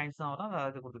டம்மியான பாயிண்ட்ஸ் தான் வரும்.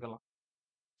 அது குடுத்துக்கலாம்.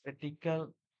 Vertical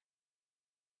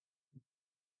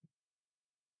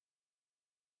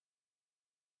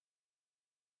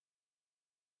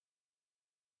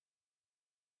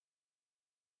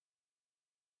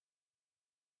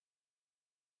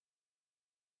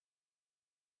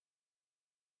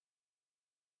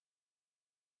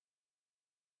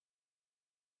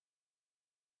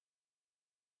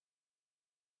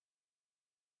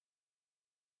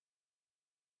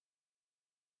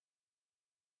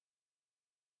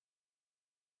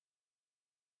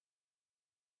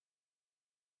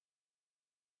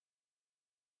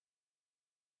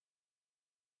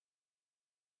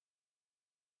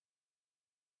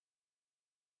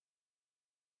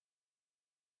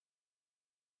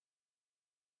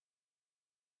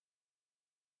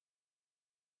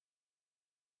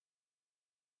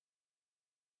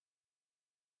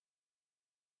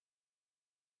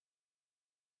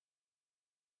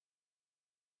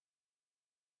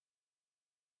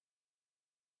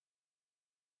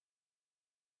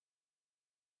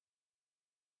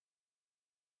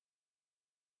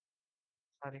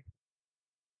sorry.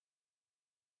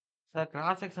 Sir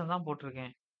cross section தான்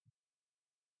போட்டிருக்கேன்.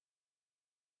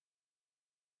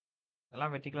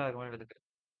 எல்லாம் வெர்டிகலா இருக்க மாரி எடுத்துக்கிறேன்.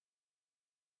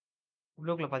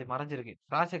 உள்ளுக்குள்ள பாதி மறைஞ்சிருக்கு.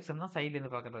 கிராஸ் செக்ஷன் தான் சைடுல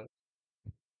இருந்து பார்க்கறது.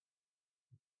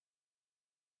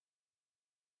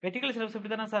 வெர்டிகல் ஸ்டெப்ஸ்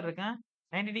இப்படி தானே சார் இருக்கேன்.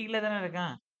 90 டிகிரில தானே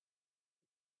இருக்கேன்.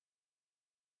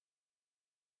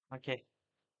 ஓகே.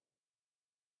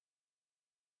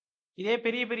 இதே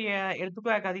பெரிய பெரிய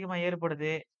எர்த்குவேக் அதிகமா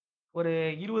ஏற்படுது. ஒரு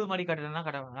 20 மாடி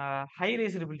கட்டடம்னா ஹை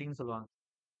ரைஸ்டு பில்டிங்ன்னு சொல்லுவாங்க.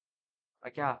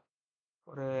 ஓகே.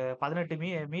 ஒரு 18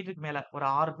 மீட்டருக்கு மேல ஒரு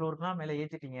 6 ஃப்ளோர்க்குனா மேல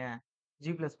ஏத்திட்டீங்க.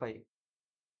 G+5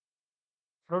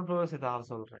 கிரவுண்ட் ஃப்ளோர் சேர்த்து 6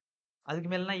 சொல்றேன். அதுக்கு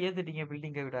மேலலாம் ஏத்திட்டீங்க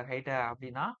பில்டிங்க விட ஹைட்ட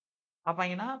அப்டின்னா, அப்ப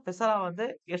ஸ்பெஷலா வந்து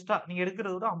எக்ஸ்ட்ரா நீங்க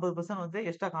எடுக்கிறத விட 50% வந்து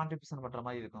எக்ஸ்ட்ரா கான்ட்ரிபியூஷன் பண்ற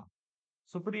மாரி இருக்கும்.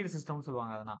 சுப்பீரியர் சிஸ்டம்னு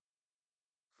சொல்லுவாங்க அதனா.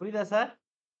 புரியுதா சார்?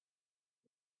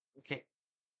 ஓகே.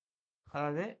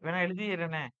 அதாவது வேணா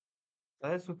எழுதிர்றேனே.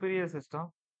 அதாவது சுப்பீரியர் சிஸ்டம்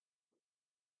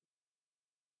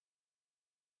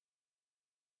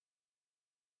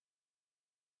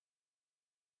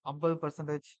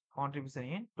 50% கான்ட்ரிபியூஷன்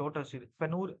இன் டோட்டல் ஸ்டீல். இப்ப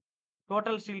 100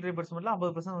 டோட்டல் ஸ்டீல் ரீஇன்போர்ஸ்மென்ட்ல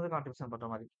 50% வந்து கான்ட்ரிபியூஷன் பண்ற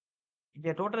மாரி. இங்க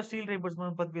டோட்டல் ஸ்டீல்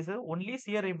ரீஇன்போர்ஸ்மென்ட் பத்தி பேசுறது ஒன்லி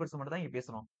சியர் ரீஇன்போர்ஸ்மென்ட் தான் இங்க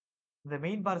பேசுறோம். இந்த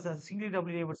மெயின் பார் சிங்கிள்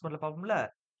டபிள்யூ ரீஇன்போர்ஸ்மென்ட்ல பார்ப்போம்ல,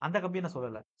 அந்த கம்பிய நான்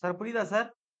சொல்லல. சார் புரியுதா சார்?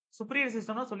 சுப்பீரியர்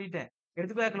சிஸ்டம்னா சொல்லிட்டேன்.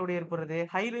 எர்த்குவேக் ஏற்படுறது,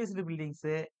 high raised buildings,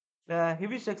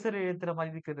 heavy structure ஏத்துற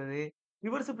மாரி இருக்கிறது,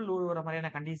 ரிவர்சிபிள் லோட் வர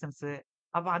மாரியான கண்டிஷன்ஸ்.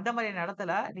 அப்ப அந்த மாரியான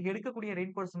இடத்துல நீங்க எடுக்கக்கூடிய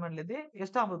ரெயின்போர்ஸ்மென்ட்ல இருந்து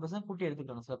எக்ஸ்ட்ரா 50% கூட்டி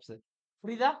எடுத்துக்கணும் ஸ்டெப்ஸ்.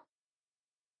 புரியுதா?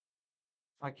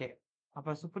 ஓகே.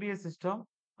 அப்ப சுப்பீரியர் சிஸ்டம்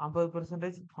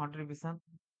 50% கான்ட்ரிபியூஷன்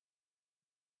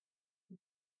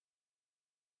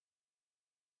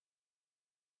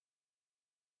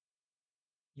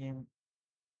இன்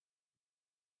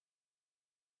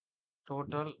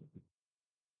டோட்டல்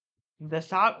இந்த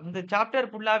சாப்டர்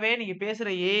ஃபுல்லாவே நீங்க பேசுற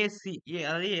ஏஎஸ்சி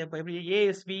அதாவது இப்ப எப்படி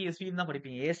ஏஎஸ்பி, எஸ்பின்னு தான்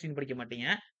படிப்பீங்க. ஏஎஸ்டின்னு படிக்க மாட்டீங்க.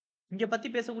 இங்க பத்தி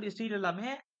பேசக்கூடிய ஸ்டீல் எல்லாமே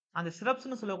அந்த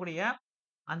சிரப்ஸ்ன்னு சொல்லக்கூடிய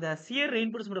அந்த சியர்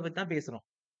ரெயின்போர்ஸ்மென்ட் பத்தி தான் பேசுறோம்.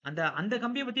 அந்த அந்த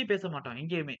கம்பிய பத்தி பேச மாட்டோம்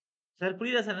எங்கேயுமே. சார்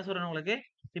புரியுதா சார் என்ன சொல்றேன் உங்களுக்கு?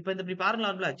 இப்ப இந்த இப்படி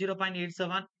ஃபார்முலால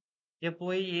 0.87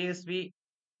 FY ASP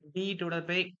D divided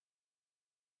by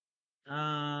ah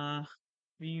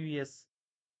வியூஎஸ்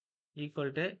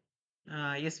equal two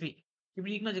SV.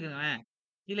 இப்படி இருக்குன்னு வச்சுக்கோங்களேன்.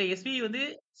 இதுல எஸ்வி வந்து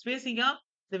spacing of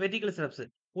the vertical steps.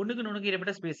 ஒண்ணுக்கு ஒண்ணுக்கு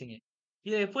இடைப்பட்ட ஸ்பேசிங்.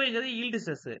 இது எஃப்ஒய்ங்கிறது யீல்டு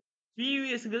ஸ்ட்ரெஸ்.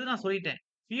 பியூஎஸ்ங்கிறது நான் சொல்லிட்டேன்.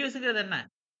 பியூஎஸ்ங்கிறது என்ன?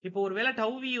 இப்போ ஒரு வேளை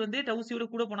டவ் வி வந்து டவ் சி விட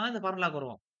கூட போனா தான் இந்த ஃபார்முலாக்கு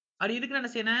வரும். அப்படி இருக்குன்னு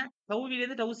என்ன செய்யணும்? டவ் வில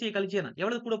இருந்து டவ் சிய கழிச்சிடணும்.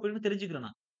 எவ்வளவு கூட போயிரும்னு தெரிஞ்சுக்கணும்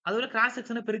நான். அதோட கிராஸ்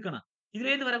செக்ஷன பெருக்கணும்.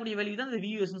 இதுல இருந்து வரக்கூடிய வேல்யூ தான் இந்த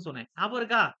வியூஎஸ்ன்னு சொன்னேன். ஞாபகம்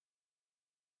இருக்கா?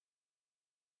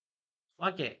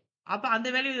 ஓகே. அப்ப அந்த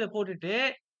வேல்யூ இதுல போட்டுட்டு,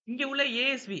 இங்க உள்ள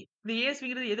ஏஎஸ்வி. இந்த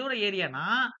ஏஎஸ்விங்கிறது எதோட ஏரியான்னா,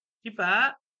 இப்ப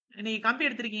நீங்க கம்பி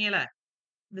எடுத்திருக்கீங்கல்ல,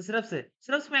 இந்த சிரப்ஸ்.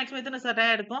 சிரப்ஸ் மேக்ஸிமம் எத்தன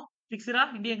டயா எடுக்கும்? பிக்ஸ்டா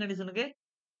இந்தியன் கண்டிஷனுக்கு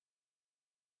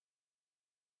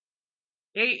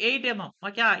 8 எம்எம்.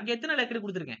 ஓகே. இங்க எத்தன லெக்டு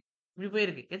குடுத்துருக்கேன்? இப்படி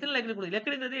போயிருக்கு. எத்தன லெக்டு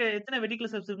லெக்டுங்கிறது எத்தன வெர்டிகல்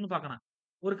ஸ்டெப்ஸ் இருக்குன்னு பார்க்கணும்.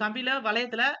 ஒரு கம்பியில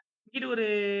வளையத்துல இங்கிட்டு ஒரு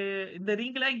இந்த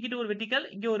ரிங்ல இங்கிட்டு ஒரு வெர்டிகல்,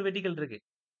 இங்க ஒரு வெர்டிகல் இருக்கு.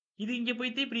 இது இங்க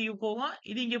போயிட்டு இப்படி போகும்.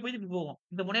 இது இங்க போயிட்டு இப்படி போகும்.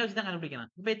 இந்த முனைய வச்சு தான் கண்டுபிடிக்கணும்.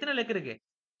 இப்ப எத்தன லெக் இருக்கு?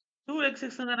 2 லெக்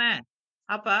சிஸ்டம் தானே?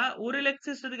 அப்ப 1 லெக்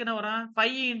சிஸ்டத்துக்கு என்ன வரும்?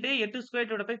 5 இன்டு 8 ஸ்கொயர்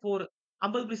டிவைடட் பை 4.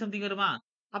 50 புள்ளி சம்திங் வருமா?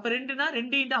 அப்ப 2ன்னா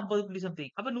 2 இன்டு 50 புள்ளி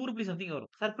சம்திங். அப்ப 100 புள்ளி சம்திங்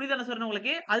வரும். சார் புரியுதா நான் சொல்றேன்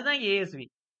உங்களுக்கு? அதுதான் ஏஎஸ்வி.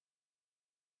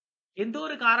 எந்த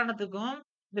ஒரு காரணத்துக்கும்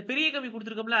இந்த பெரிய கம்பி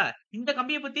குடுத்துருக்கோம்ல, இந்த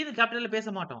கம்பிய பத்தி இந்த சாப்டர்ல பேச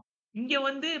மாட்டோம். இங்க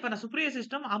வந்து இப்ப நான் superior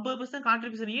system 50%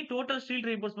 contribution total steel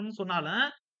ரெயின்போர்ஸ்மென்ட்னு சொன்னாலும்,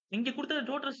 இங்க குடுத்த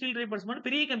டோட்டல் ஸ்டீல் ரெயின்போர்ஸ்மென்ட்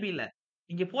பெரிய கம்பி இல்ல.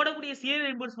 இங்க போடக்கூடிய சியர்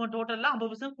ரெயின்போர்ஸ்மென்ட் டோட்டல்ல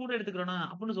 50% கூட எடுத்துக்கிறணும்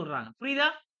அப்டின்னு சொல்றாங்க. புரியுதா?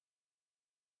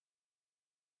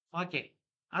 ஓகே.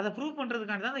 அத ப்ரூவ்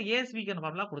பண்றதுக்காண்டி தான் அந்த ஏஎஸ்விக்கான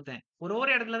ஃபார்முலா குடுத்தேன். ஒரு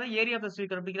இடத்துல தான் ஏரியா ஆஃப் த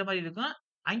ஸ்ட்ரீட் கண்டுபிடிக்கிற மாரி இருக்கும்.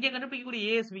 அங்கே கண்டுபிடிக்கக்கூடிய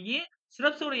ஏஎஸ்வி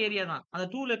ஸ்டெப்ஸோட ஏரியா தான். அந்த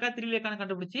 2 லேக்கா, 3 லேக்கான்னு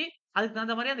கண்டுபிடிச்சு, அதுக்கு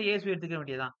தகுந்த மாரி அந்த ஏஎஸ்வி எடுத்துக்க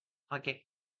வேண்டியது தான். ஓகே.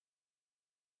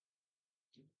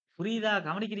 புரியுதா?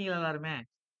 கவனிக்கிறீங்களா எல்லாருமே?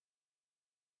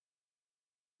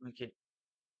 Okay.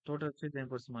 Total street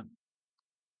ரெயின்போர்ஸ்மென்ட்.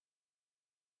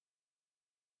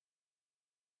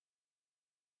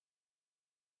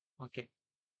 Okay.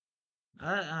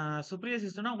 Superior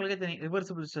சிஸ்டம்னா உங்களுக்கே தெரியும்.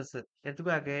 Reversible stress,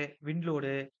 earthquake, wind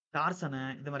load, torsion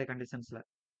இந்த மாரி கண்டிஷன்ஸ்ல.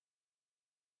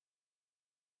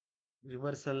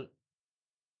 ரிவர்சல்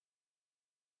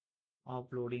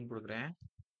ஆஃப் லோடிங் குடுக்குறேன்.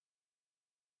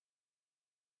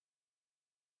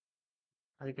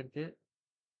 அதுக்கடுத்து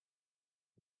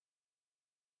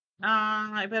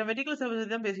இப்ப வெர்டிகல்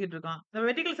சர்வீஸ் தான் பேசிட்டு இருக்கோம். இந்த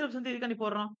வெர்டிகல் சர்வீஸ் வந்து எதுக்காண்டி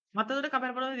போடுறோம்? மத்ததோட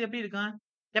கம்பேர் பண்ணும்போது இது எப்படி இருக்கும்?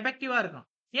 எஃபெக்டிவா இருக்கும்.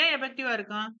 ஏன் எஃபெக்டிவா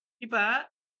இருக்கும்? இப்ப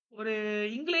ஒரு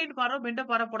இன்க்ளைன்ட் பாரோ, பெண்ட்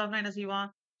பாரோ போடாம என்ன செய்வோம்?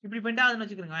 இப்படி பெண்ட் ஆகுதுன்னு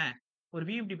வச்சுக்கோங்களேன். ஒரு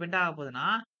பீம் இப்படி பெண்ட் ஆக போகுதுன்னா,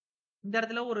 இந்த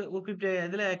இடத்துல ஒரு ஒரு குறிப்பிட்ட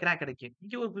இதுல கிராக் கிடைக்கும்.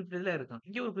 இங்க ஒரு குறிப்பிட்ட இதுல இருக்கும்.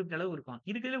 இங்க ஒரு குறிப்பிட்ட அளவு இருக்கும்.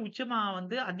 இருக்கிறதுல உச்சமா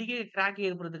வந்து அதிக கிராக்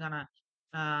ஏற்படுறதுக்கான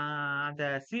ஆ அந்த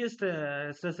சியர்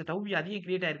ஸ்ட்ரெஸ் டவ்வி அதிகம்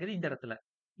கிரியேட் ஆயிருக்கிறது இந்த இடத்துல.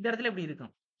 இந்த இடத்துல இப்படி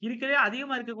இருக்கும். இருக்கிறதுலே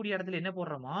அதிகமா இருக்கக்கூடிய இடத்துல என்ன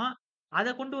போடுறோமோ, அத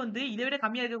கொண்டு வந்து இத விட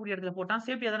கம்மியா இருக்கக்கூடிய இடத்துல போட்டா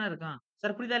சேஃப்டியா தானே இருக்கும்.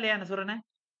 சார் புரியுதா இல்லையா நான் சொல்றேன்னு?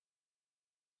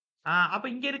 அப்ப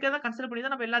இங்க இருக்கிறத கன்சிடர் பண்ணி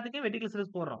தான் நம்ம எல்லாத்துக்கும் வெர்டிகல்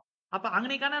ஸ்லிப்ஸ் போடுறோம். அப்ப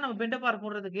அங்கனைக்கான நம்ம பெண்ட் பார்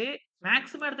போடுறதுக்கு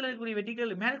மேக்ஸிமம் இடத்துல இருக்கக்கூடிய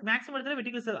மேக்ஸிமம் இடத்துல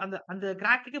வெர்டிகல் அந்த அந்த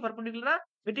கிராக்குக்கு பெர்பெண்டிகுலரா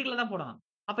வெர்டிகல்ல தான் போடணும்.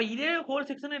 அப்ப இதே ஹோல்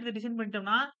செக்ஷன் எடுத்து டிசைன்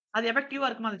பண்ணிட்டோம்னா, அது எஃபெக்டிவா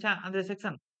இருக்குமா அந்த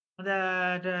செக்ஷன்? அந்த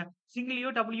ட சிங்கிள் யோ,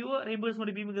 டபுள் யோ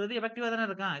ரெயின்போர்ஸ்மென்ட் பீம்ங்கிறது எஃபெக்டிவா தானே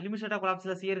இருக்கும். Limit state of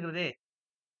கொலாப்ஸ்ல சியர்ங்கிறது.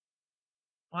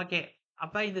 ஓகே.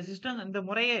 அப்ப இந்த சிஸ்டம் இந்த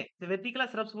முறையே இந்த வெர்டிகலா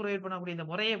ஸ்டெப்ஸ் புரொவைட் பண்ணக்கூடிய இந்த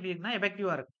முறையே எப்படி இருக்குன்னா,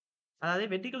 எஃபெக்டிவா இருக்கும். அதாவது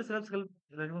vertical ஸ்டெப்ஸ்கள்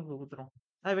 2 குடுத்துரும்.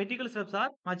 Vertical steps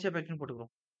are much எஃபெக்ட்ன்னு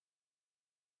போட்டுக்குறோம்.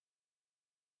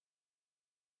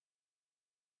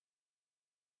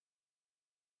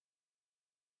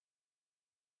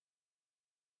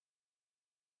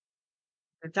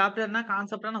 சாப்டர்னா,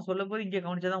 கான்செப்ட்டா நான் சொல்லும்போது இங்க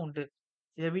கவனிச்சா தான் உண்டு.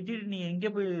 இத விட்டுட்டு நீங்க எங்க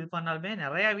போய் இது பண்ணாலுமே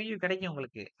நெறைய வீடியோ கிடைக்கும்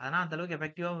உங்களுக்கு. ஆனா அந்த அளவுக்கு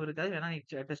எஃபெக்டிவாவும் இருக்காது. வேணா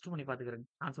நீங்க டெஸ்ட் பண்ணி பார்த்துக்கிறங்க.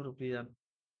 கான்செப்ட் புரியுதான்னு.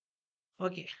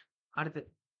 ஓகே. அடுத்து.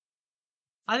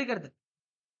 அதுக்கு அடுத்து.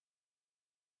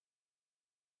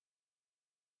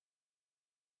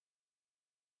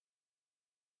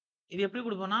 இது எப்படி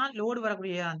குடுப்போம்னா, லோடு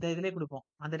வரக்கூடிய அந்த இதிலயே குடுப்போம்.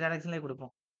 அந்த டைரக்ஷன்லயே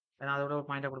குடுப்போம். ஏன்னா அதோட ஒரு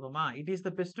பாயிண்ட்டா குடுப்போமா? It is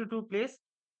the best to place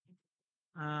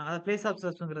அதாவது பிளேஸ் ஆஃப்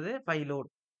ஸ்ட்ரெஸ்ங்கிறது 5 லோட்.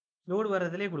 லோடு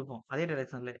வர்றதிலயே குடுப்போம். அதே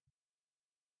டைரக்ஷன்லயே.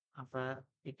 அப்ப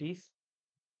it is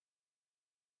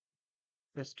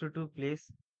best to place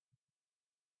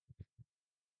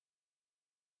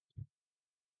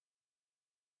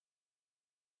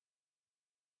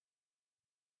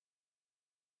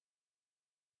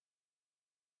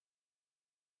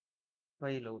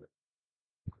 5 load.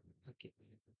 Okay.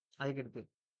 அதுக்கடுத்து.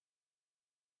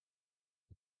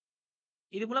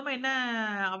 இது மூலமா என்ன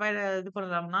இது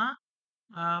பண்ணலாம்னா,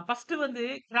 ஃபர்ஸ்ட் வந்து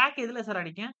கிராக் எதுல சார்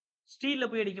அடிக்கும்? ஸ்டீல்ல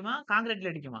போய் அடிக்குமா?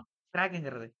 கான்கிரீட்ல அடிக்குமா?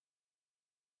 கிராக்ங்கிறது.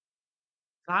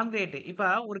 கான்கிரீட். இப்ப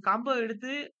ஒரு கம்ப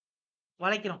எடுத்து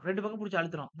வளைக்கிறோம். 2 பக்கம் புடிச்சு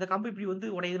அழுத்துறோம். இந்த கம்பு இப்படி வந்து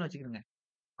உடையுதுன்னு வச்சுக்கங்க.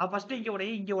 ஃபர்ஸ்ட் இங்க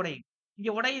உடையும், இங்க உடையும்.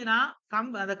 இங்க உடையுதுன்னா,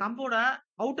 அந்த கம்போட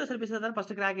அவுட்டர் சர்ஃபேஸ்ல தான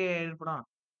ஃபர்ஸ்ட் கிராக் ஏற்படும்.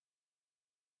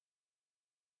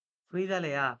 புரியுதா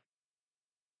இல்லையா?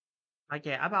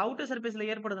 ஓகே. அப்ப அவுட்டர் சர்ஃபேஸ்ல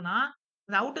ஏற்படுதுன்னா,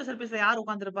 அந்த அவுட்டர் சர்ஃபேஸ்ல யார்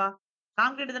உட்கார்ந்திருப்பா?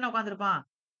 கான்கிரீட் தானே உட்கார்ந்திருப்பான்.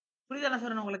 புரியுதா நான்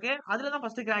சொல்றேன் உங்களுக்கு? அதுல தான்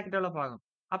ஃபர்ஸ்ட் கிராக் டெவலப் ஆகும்.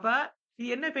 அப்ப இது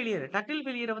என்ன ஃபெயிலியர்? டக்டில்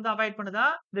ஃபெயிலியர வந்து அவாய்ட் பண்ணுதா?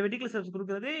 இந்த வெர்டிகல் ஸ்டெப்ஸ்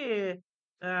குடுக்குறது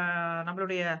ஆ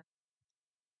நம்மளுடைய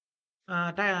அ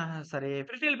ட சாரி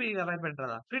பிரிட்டில் ஃபெயிலியர் அவாய்ட்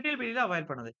பண்றதா? பிரிட்டில் ஃபெயிலியர அவாய்ட்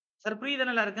பண்ணுது. சார்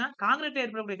புரியுதுதானே எல்லாருக்கும்? கான்கிரீட்ல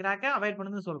ஏற்படக்கூடிய கிராக்க அவாய்ட்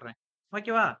பண்ணுதுன்னு சொல்றேன்.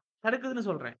 ஓகேவா? தடுக்குதுன்னு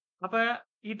சொல்றேன். அப்ப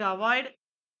it avoid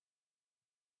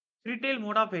retail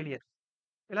mode of failure.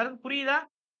 எல்லாருக்கும் புரியுதா?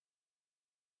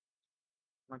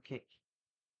 ஓகே.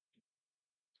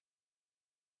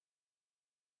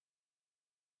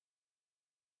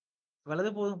 இவ்வளவு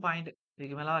போதும் பாயிண்ட்.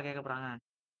 இதுக்கு மேலவா கேட்க போறாங்க?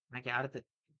 ஓகே அடுத்து.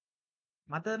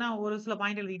 மத்ததுனா ஒரு சில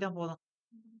பாயிண்ட் எழுதிக்கிட்டா போதும்.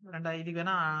 2 இதுக்கு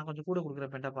வேணா கொஞ்சம் கூட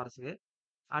குடுக்குறேன் பென்டாபார்ஸ்க்கு.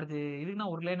 அடுத்து இதுக்குன்னா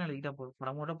ஒரு லைன் எழுதிக்கிட்டா போதும்.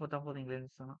 படம் மட்டும் பார்த்தா போதும்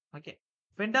இங்கிலீஷ் சொன்னா. ஓகே.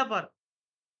 பென்டாபார்.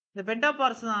 இந்த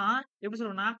பென்டாபார்ஸ் தான் எப்படி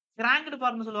சொல்லுவேன்னா, கிராங்க்டு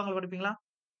பார்ன்னு சொல்லுவாங்க படிப்பீங்களா?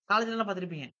 காலேஜ்லலாம்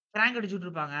பார்த்திருப்பீங்க. கிராங்க் அடிச்சு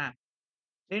விட்டுருப்பாங்க.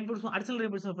 ரெயின்போர்ஸ்மென்ட் அடிஷனல்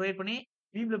ரெயின்போர்ஸ்மென்ட் ப்ரொவைட் பண்ணி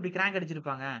பீம்ல இப்படி கிராங்க்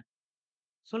அடிச்சிருப்பாங்க.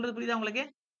 சொல்றது புரியுதா உங்களுக்கு?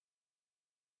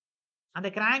 அந்த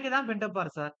கிராங்க் தான்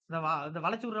பென்டாபார் சார். இந்த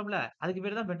வளைச்சு விடுறோம்ல, அதுக்கு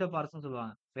பேரு தான் பென்டாபார்ஸ்ன்னு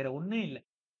சொல்லுவாங்க. வேற ஒண்ணும் இல்ல.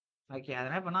 ஓகே.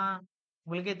 அதெல்லாம் இப்ப நான்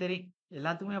உங்களுக்கே தெரியும்.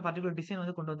 எல்லாத்துக்குமே பர்ட்டிகுலர் டிசைன்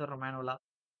வந்து கொண்டு வந்துடுறோம் மேனுவலா.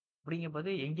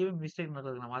 அப்படிங்கும்போது எங்கேயுமே மிஸ்டேக்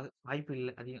நடக்கிறதுக்கு வாய்ப்பு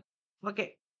இல்ல அதிகம். ஓகே.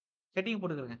 ஹெட்டிங்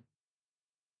போட்டுக்கங்க.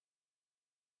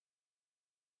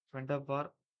 பென்டாபார்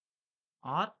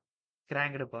ஆர்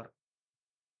கிராங்க்டு பார்.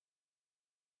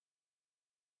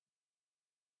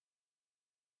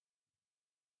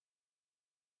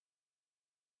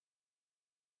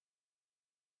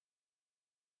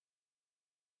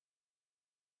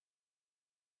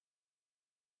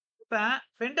 இப்ப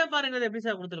பென்டாபார்ங்கிறது எப்படி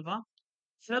சார் குடுத்திருப்பான்?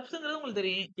 ஸ்டெப்ஸ்ங்கிறது உங்களுக்கு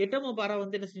தெரியும். எட்டம பாரா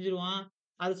வந்து என்ன செஞ்சுருவான்?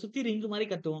 அத சுத்தி ரிங் மாரி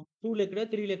கட்டுவோம். 2 லெக்டோ,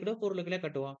 3 லெக்டோ, 4 லெக்டோ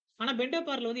கட்டுவோம். ஆனா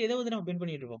பென்டாபார்ல வந்து எத வந்து நம்ம பெண்ட்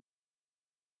பண்ணிட்டு இருப்போம்?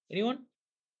 எனிஒன்?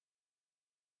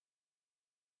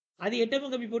 அது எட்டம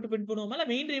கம்பி போட்டு பெண்ட் பண்ணுவோமா? இல்ல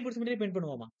மெயின் ரெயின்போர்ஸ்மென்ட்டே பெண்ட்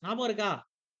பண்ணுவோமா? ஞாபகம் இருக்கா?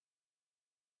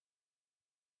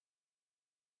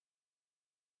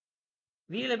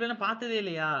 வீல் எப்படிலாம் பார்த்ததே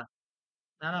இல்லையா?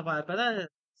 நானா இப்பதான்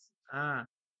ஆ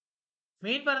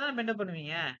மெயின் பார் தானே பெண்டப்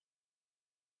பண்ணுவீங்க.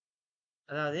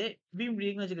 அதாவது பீம் இப்படி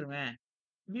இருக்குன்னு வச்சுக்கோங்க.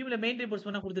 பீம்ல மெயின்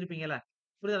ரெயின்போர்ஸ்மென்ட்லாம் குடுத்திருப்பீங்கல்ல.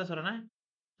 புரியுதா நான் சொல்றேன்னு?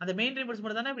 அந்த மெயின்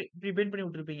ரெயின்போர்ஸ்மென்ட் தானே இப்படி இப்படி பெண்ட் பண்ணி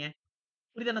விட்டுருப்பீங்க.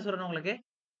 புரியுதா நான் சொல்றேன்னு உங்களுக்கு?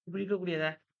 இப்படி இருக்கக்கூடியத.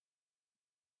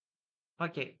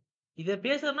 ஓகே. இத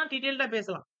பேசணும்னா டீட்டெயில்டா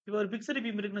பேசலாம். இப்ப ஒரு பிக்ஸ்டு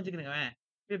பீம் இருக்குன்னு வச்சுக்கங்களேன்.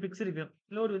 இப்ப பிக்ஸ்டு பீம்.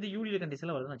 லோட் வந்து யூடிஎல்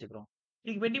கண்டிஷன்ல வருதுன்னு வச்சுக்கிறோம்.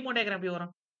 இதுக்கு பெண்டிங் மோட் டயகிராம் எப்படி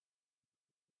வரும்?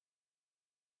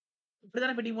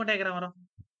 இப்படித்தானே பெண்டிங் மோட் டயகிராம் வரும்.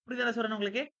 புரியுதா நான் சொல்றேன்னு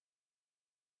உங்களுக்கு?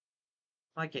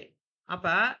 ஓகே. அப்ப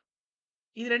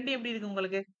இது 2 எப்படி இருக்கு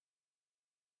உங்களுக்கு?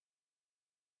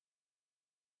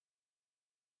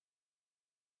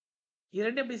 இது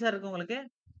 2 எப்படி சார் இருக்கு உங்களுக்கு?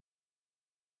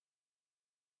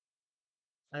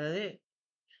 அதாவது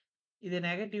இது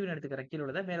நெகட்டிவ்ன்னு எடுத்துக்கிறேன். கீழ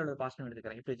உள்ளத, மேல உள்ளத பாசிட்டிவ்னு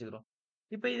எடுத்துக்கிறேன். இப்படி வச்சுக்கிறோம்.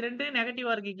 இப்ப இது 2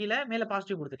 நெகட்டிவா இருக்கு கீழ, மேல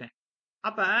பாசிட்டிவ் குடுத்துட்டேன்.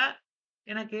 அப்ப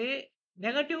எனக்கு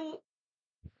நெகட்டிவ்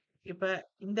இப்ப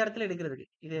இந்த இடத்துல எடுக்கிறதுக்கு,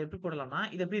 இத எப்படி போடலாம்னா,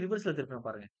 இத எப்படி ரிவர்ஸ்ல திருப்புறேன்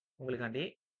பாருங்க. உங்களுக்காண்டி.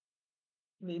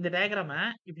 இந்த டயகிராம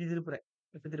இப்படி திருப்புறேன்.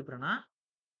 எப்படி திருப்புறேன்னா,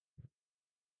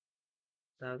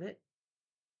 அதாவது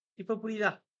இப்ப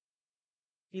புரியுதா?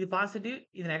 இது பாசிட்டிவ்,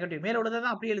 இது நெகட்டிவ். மேல உள்ளத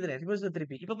தான் அப்படியே எழுதுறேன். ரிவர்ஸ்ல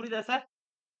திருப்பி. இப்ப புரியுதா சார்?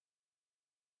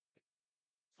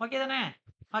 ஓகே தானே?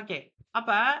 ஓகே.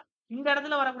 அப்ப இந்த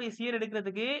இடத்துல வரக்கூடிய சியர்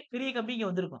எடுக்கிறதுக்கு பெரிய கம்பி இங்க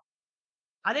வந்திருக்கும்.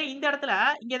 அதே இந்த இடத்துல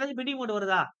இங்க ஏதாச்சும் பெண்டிங் மோட்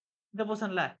வருதா? இந்த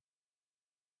பொசிஷன்ல.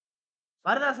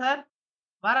 வருதா சார்?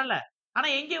 வரல. ஆனா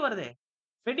எங்கே வருது?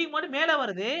 பெண்டிங் மோட் மேல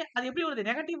வருது. அது எப்படி வருது?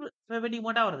 நெகட்டிவ் பெண்டிங்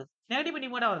மோட்டா வருது. நெகட்டிவ்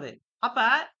பெண்டிங் மோட்டா வருது. அப்ப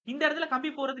இந்த இடத்துல கம்பி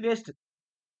போடுறது வேஸ்ட்.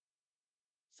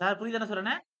 சார் புரியுதா நான்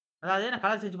சொல்றேன்னு? அதாவது நான்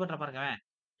கலர் சேஞ்ச் பண்றேன் பாருங்க.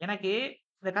 எனக்கு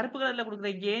இந்த கருப்பு கலர்ல குடுக்குற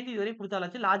இங்கேருந்து இதுவரையும்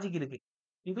குடுத்தாலாச்சும் லாஜிக் இருக்கு.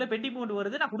 இதுக்குள்ள பெண்டிங் மோட்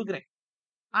வருது நான் குடுக்குறேன்.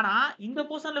 ஆனா இந்த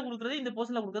போர்ஷன்ல குடுக்குறது, இந்த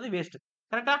போர்ஷன்ல குடுக்குறது வேஸ்ட்.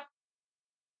 கரெக்ட்டா?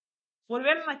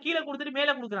 ஒருவேள நான் கீழ குடுத்துட்டு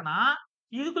மேல குடுக்குறேன்னா,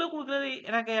 இதுக்குள்ள குடுக்குறது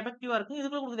எனக்கு எஃபெக்டிவா இருக்கும்.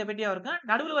 இதுக்குள்ள குடுக்குறது எஃபெக்டிவா இருக்கும்.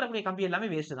 நடுவுல வரக்கூடிய கம்பி எல்லாமே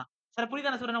வேஸ்ட் தான். சார்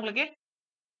புரியுதா நான் சொல்றேன் உங்களுக்கு?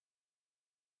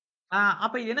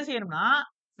 அப்ப இது என்ன செய்யணும்னா,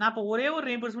 நான் இப்ப ஒரே ஒரு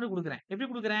ரெயின்போர்ஸ்மென்ட் குடுக்குறேன். எப்படி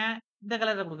குடுக்குறேன்? இந்த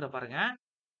கலர்ல குடுக்குறேன் பாருங்க.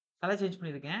 கலர் சேஞ்ச்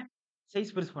பண்ணியிருக்கேன்.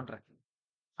 சைஸ் பெருசு பண்றேன்.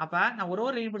 அப்ப நான் ஒரு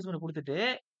ரெயின்போர்ஸ்மென்ட் குடுத்துட்டு,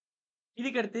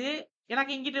 இதுக்கு அடுத்து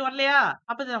எனக்கு இங்கிட்டு வரலையா?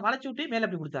 அப்ப இத நான் வளைச்சு விட்டு மேல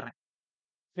அப்படி குடுத்துர்றேன்.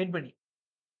 பெண்ட் பண்ணி.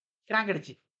 கிராங்க்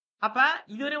அடிச்சு. அப்ப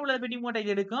இதுவரை உள்ள பெண்டிங் மோட்ட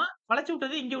இது எடுக்கும். வளைச்சு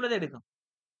விட்டது இங்க உள்ளத எடுக்கும்.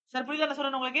 சார் புரியுதா நான்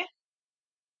சொல்றேன் உங்களுக்கு?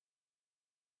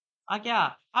 ஓகேயா?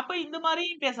 அப்ப இந்த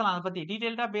மாரியும் பேசலாம். அத பத்தி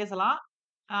டீட்டெயில்டா பேசலாம்.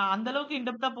 அந்த அளவுக்கு இன்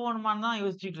டெப்த்தா போகணுமான்னு தான்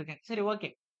யோசிச்சுட்டு இருக்கேன். சரி ஓகே.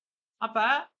 அப்ப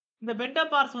இந்த பெண்ட்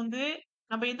ஆஃப் பார்ஸ் வந்து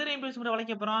நம்ம எந்த ரீஇன்போர்ஸ்மென்ட்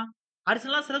வளைக்க போறோம்?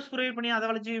 அடிஷனலா ஸ்டெப்ஸ் புரொவைட் பண்ணி அத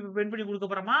வளைச்சு பெண்ட் பண்ணி குடுக்க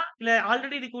போறோமா? இல்ல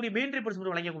ஆல்ரெடி இருக்கக்கூடிய மெயின்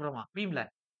ரீஇன்போர்ஸ்மென்ட் வளைக்க போறோமா? பீம்ல.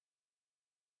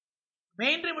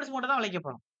 மெயின் ரீஇன்போர்ஸ்மென்ட்ட தான் வளைக்க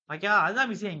போறோம். ஓகேவா?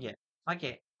 அதுதான் விஷயம் இங்க.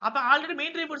 ஓகே. அப்ப ஆல்ரெடி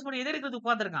மெயின் ரீஇன்போர்ஸ்மென்ட் எத எடுக்கிறதுக்கு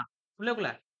உட்கார்ந்திருக்கான்?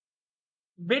 உள்ளுக்குள்ள.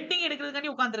 பெண்டிங்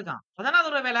எடுக்கிறதுக்காண்டி உட்கார்ந்திருக்கான். அதானே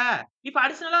அதோட வேல. இப்ப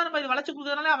அடிஷனலா நம்ம இத வளைச்சு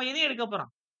குடுக்கறதுனால அவன் எதையும் எடுக்க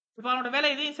போறான். இப்ப அவனோட வேலை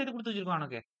இதையும் சேர்த்து குடுத்து வச்சிருக்கோம்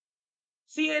அவனுக்கு.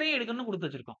 சிஆரையும் எடுக்கணும்னு குடுத்து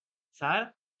வச்சிருக்கோம். சார்,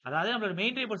 அதாவது நம்மளோட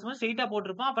மெயின் ரீஇன்போர்ஸ்மென்ட் ஸ்ட்ரெய்ட்டா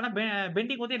போட்டிருப்போம். அப்பன்னா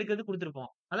பெண்டிங் வந்து எடுக்கிறதுக்கு குடுத்திருப்போம்.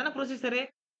 அதானே ப்ரொசீஜரு?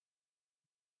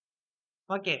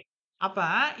 ஓகே. அப்ப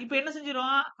இப்ப என்ன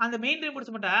செஞ்சுர்றோம்? அந்த மெயின்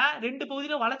ரீஇன்போர்ஸ்மென்ட்ட 2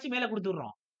 பகுதியில வளைச்சு மேல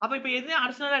குடுத்துடுறோம். அப்ப இப்ப எது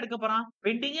அடிஷனலா எடுக்க போறான்?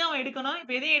 பெண்டிங்கும் அவன் எடுக்கணும்.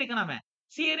 இப்ப எதையும் எடுக்கணும் அவன்.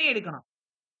 சிஆரையும் எடுக்கணும்.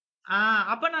 ஆ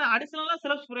அப்ப நான் அடிஷனலா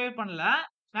சிலபஸ் புரொவைட் பண்ணல.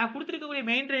 நான் குடுத்திருக்கக்கூடிய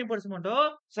main ரெயின்போர்ஸ்மென்ட்டோ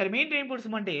main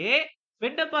ரெயின்போர்ஸ்மென்ட்டே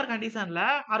bend up or கண்டிஷன்ல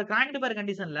ஆர் கிராங்க்டு பார்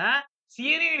கண்டிஷன்ல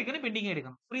சிஆரையும் எடுக்கணும், பெண்டிங்கும்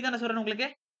எடுக்கணும். புரியுதா நான் சொல்றேன் உங்களுக்கு?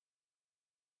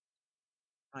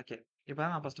 ஓகே. இப்ப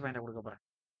தான் நான் ஃபர்ஸ்ட் பாயிண்ட்ட குடுக்க போறேன்.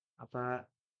 அப்ப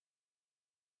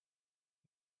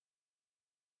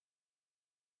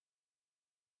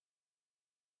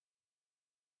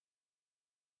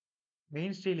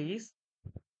main steel is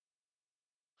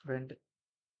bent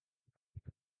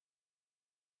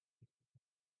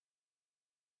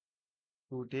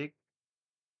to take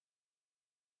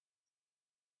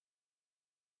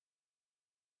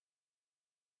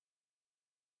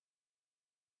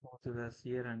both the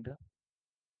shear and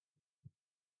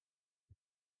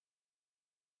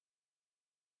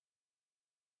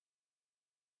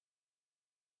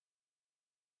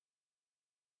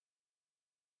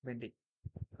bending.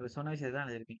 அது சொன்ன விஷயத்த தான்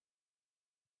எழுதியிருக்கேன்.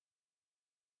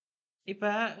 இப்ப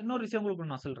இன்னொரு விஷயம்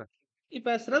உங்களுக்கு நான் சொல்றேன்.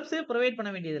 இப்ப ஸ்ரப்ஸ் புரொவைட் பண்ண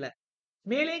வேண்டியதில்ல.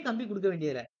 மேலேயும் கம்பி குடுக்க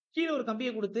வேண்டியதில்ல. கீழ ஒரு கம்பிய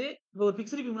குடுத்து இப்ப ஒரு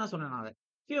பிக்ஸ்டு பீம் தான் சொன்னேன் நான் அத.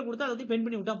 கீழ குடுத்து அத வந்து பெண்ட்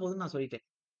பண்ணி விட்டா போதும்ன்னு நான் சொல்லிட்டேன்.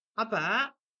 அப்ப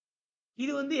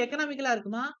இது வந்து எக்கனாமிக்கலா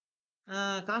இருக்குமா? ஆ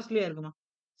காஸ்ட்லியா இருக்குமா?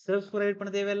 ஸ்ரப்ஸ் புரொவைட்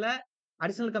பண்ண தேவையில்ல.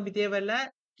 அடிஷனல் கம்பி தேவையில்ல.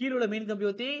 கீழ உள்ள மெயின்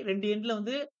கம்பிய ஊத்தி 2 எண்ட்ல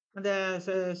வந்து அந்த ச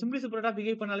சிம்பிளி சூப்பரேட்டா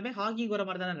பிஹேவ் பண்ணாலுமே ஹாக்கிக்கு வர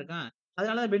மாரி தானே இருக்கும்.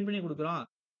 அதனால தான் பெண்ட் பண்ணி குடுக்குறோம்.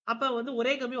 அப்ப வந்து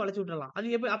ஒரே கம்பிய உடைச்சு விட்டுறலாம். அது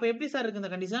அப்ப எப்படி சார் இருக்கு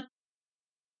இந்த கண்டிஷன்?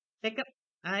 எக்க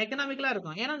எக்கனாமிக்கலா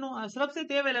இருக்கும். ஏன்னா ஸ்ரப்ஸே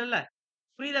தேவையில்லல்ல.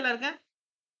 புரியுதால இருக்க?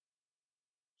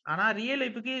 ஆனா ரியல்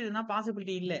லைஃப்க்கு இதுனா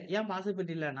பாசிபிலிட்டி இல்ல. ஏன்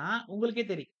பாசிபிலிட்டி இல்லன்னா, உங்களுக்கே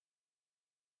தெரியும்.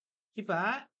 இப்ப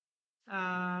ஆ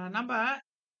நம்ப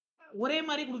ஒரே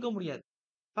மாரி குடுக்க முடியாது.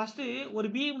 ஃபர்ஸ்ட்டு ஒரு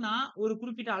பீம்னா, ஒரு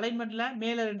குறிப்பிட்ட அலைன்மென்ட்ல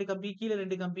மேல 2 கம்பி, கீழ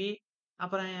 2 கம்பி,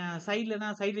 அப்புறம் சைட்லனா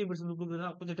சைட் லைபிள்ஸ்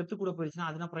குடுக்குறதுனா கொஞ்சம் டெப்த் கூட போயிருச்சுனா,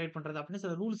 அதுனா புரொவைட் பண்றது அப்படின்னு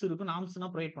சில ரூல்ஸ் இருக்கும்.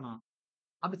 நார்ம்ஸ்லாம் புரொவைட் பண்ணணும்.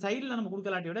 அப்படி சைடுல நம்ம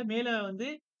குடுக்கலாட்டி விட, மேல வந்து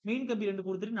மெயின் கம்பி 2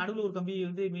 குடுத்துட்டு, நடுவுல ஒரு கம்பி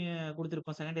வந்து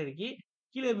குடுத்திருப்போம் செகண்டரிக்கு.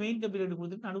 கீழ மெயின் கம்பி 2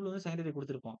 குடுத்துட்டு, நடுவுல வந்து செகண்டரி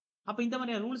குடுத்திருப்போம். அப்ப இந்த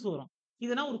மாரியான ரூல்ஸ் வரும்.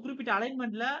 இதெல்லாம் ஒரு குறிப்பிட்ட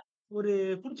அலைன்மென்ட்ல ஒரு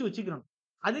புடிச்சு வச்சுக்கணும்.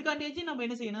 அதுக்காண்டியாச்சும் நம்ம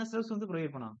என்ன செய்யணும்? ஸ்ட்ரெஸ் வந்து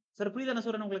புரொவைட் பண்ணணும். சார் புரியுதா நான்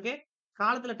சொல்றேன் உங்களுக்கு?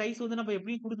 காலத்துல டைல்ஸ் வந்து நம்ம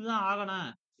எப்படியும் குடுத்து தான் ஆகணும்.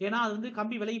 ஏன்னா, அது வந்து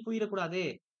கம்பி விலகி போயிறக்கூடாது.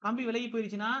 கம்பி விலகி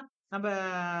போயிருச்சுன்னா, நம்ப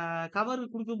கவர்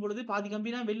குடுக்கும் பொழுது பாதி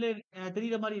கம்பி தான் வெளில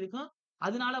தெரியிற மாரி இருக்கும்.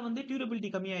 அதனால வந்து டியூரபிலிட்டி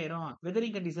கம்மியாயிரும்.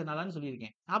 வெதரிங் கண்டிஷன்னாலன்னு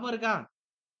சொல்லியிருக்கேன். ஞாபகம் இருக்கா?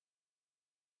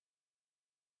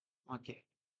 ஓகே.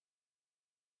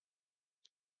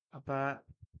 அப்ப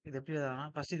இது எப்படி எழுதலாம்னா,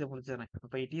 ஃபர்ஸ்ட் இத முடிச்சிடுறேன்.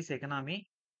 அப்ப இட் இஸ் எக்கனாமி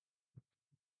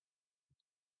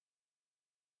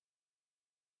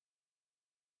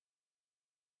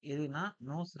எதுனா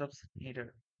நோ ஸ்ரப்ஸ்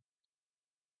நீடட்.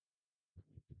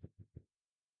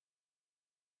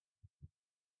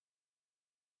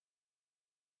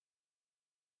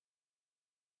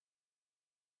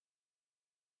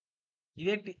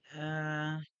 இதே ஆ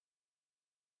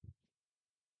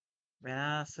வேணா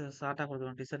ஷார்ட்டா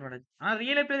குடுக்குறோம் டிஸ்அட்வான்டேஜ். ஆனா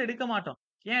ரியல் லைஃப்ல எடுக்க மாட்டோம்.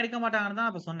 ஏன் எடுக்க மாட்டாங்கன்னு தான்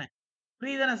அப்ப சொன்னேன்.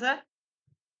 புரியுதுதானே சார்?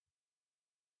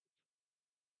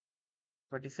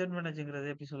 இப்ப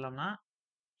டிஸ்அட்வான்டேஜ்ங்கிறது எப்படி சொல்லலாம்னா,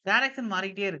 டைரக்ஷன்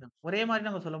மாறிக்கிட்டே இருக்கும். ஒரே மாரி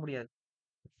நம்ம சொல்ல முடியாது.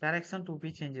 Direction two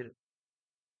B changed.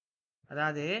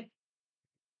 அதாவது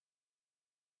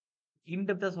இன்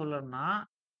டெப்த்தா சொல்லணும்னா,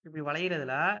 இப்படி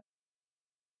வளையிறதுல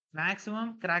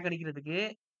மேக்ஸிமம் கிராக் அடிக்கிறதுக்கு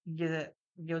இங்க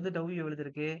இங்க வந்து டபிள்யூ எவ்வளவு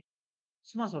இருக்கு?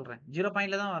 சும்மா சொல்றேன். 0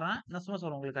 பாயிண்ட்ல தான் வரான். நான் சும்மா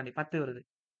சொல்றேன் உங்களுக்காண்டி 10 வருது.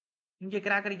 இங்க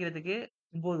கிராக் அடிக்கிறதுக்கு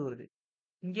 9 வருது.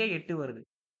 இங்கே 8 வருது.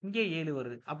 இங்கே 7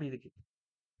 வருது. அப்படி இருக்கு.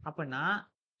 அப்பன்னா,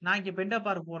 நான் இங்க பெண்டா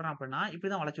பார் போடுறேன் அப்பன்னா,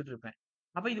 இப்படிதான் வளைச்சுட்டு இருப்பேன்.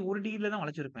 அப்ப இது 1 டிகிரில தான்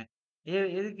வளைச்சிருப்பேன்.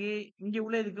 எதுக்கு? இங்க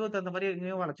உள்ள இதுக்கோ தகுந்த மாரி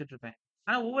எங்கேயோ வளைச்சுட்டு இருப்பேன்.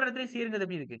 ஆனா ஒவ்வொரு இடத்துலயும் சீருங்கிறது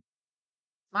எப்படி இருக்கு?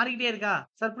 மாறிக்கிட்டே இருக்கா?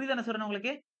 சார் புரியுதா நான் சொல்றேன்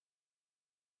உங்களுக்கு?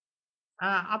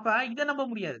 அப்ப இத நம்ப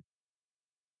முடியாது.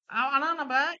 ஆனா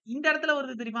நம்ப இந்த இடத்துல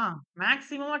வருது தெரியுமா?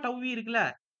 மேக்ஸிமமா டவ் வி இருக்குல்ல.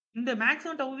 இந்த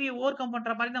மேக்ஸிமம் டவ் விய ஓவர் கம்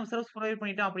பண்ற மாரி நம்ம சர்வீஸ் புரொவைட்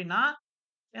பண்ணிட்டோம் அப்படின்னா,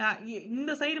 அ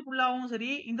இந்த சைடு ஃபுல்லாவும்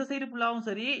சரி, இந்த சைடு ஃபுல்லாவும்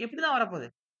சரி, எப்படிதான் வரப்போது?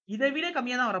 இத விட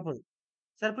கம்மியா தான் வரப்போது.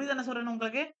 சார் புரியுதா என்ன சொல்றேன்னு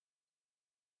உங்களுக்கு?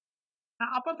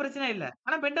 அப்ப பிரச்சனை இல்ல.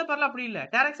 ஆனா பெண்டர் பார்ல அப்படி இல்ல.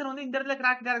 டைரக்ஷன் வந்து இந்த இடத்துல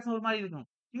கிராக் டைரக்ஷன் ஒரு மாரி இருக்கும்.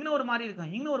 இன்னும் ஒரு மாரி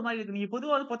இருக்கும். இன்னும் ஒரு மாரி இருக்கும். நீங்க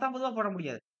பொதுவா வந்து பொத்தாம் பொதுவா போட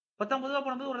முடியாது. பொத்தாம் பொதுவா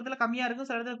போடும்போது ஒரு இடத்துல கம்மியா இருக்கும்.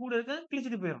 சில இடத்துல கூட இருக்கும்.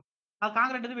 கிழிச்சிட்டு போயிரும்.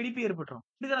 கான்கிரீட் வந்து வெடிப்பு ஏற்பட்டுரும்.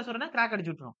 புரியுதா நான் சொல்றேன்னா? கிராக்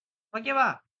அடிச்சு விட்டுரும். ஓகேவா?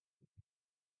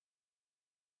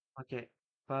 ஓகே.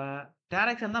 இப்ப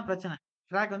டைரக்ஷன் தான் பிரச்சனை.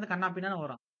 கிராக் வந்து கன்னா பின்னான்னு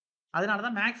வரும். அதனால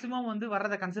தான் மேக்ஸிமம் வந்து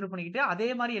வர்றத கன்சிடர் பண்ணிக்கிட்டு, அதே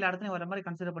மாரி எல்லா இடத்துலயும் வர்ற மாரி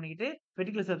கன்சிடர் பண்ணிக்கிட்டு,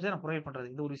 வெர்டிகல் ஸ்டெப்ஸ நான் புரொவைட்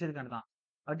பண்றது. இந்த ஒரு விஷயத்துக்காண்டி தான்.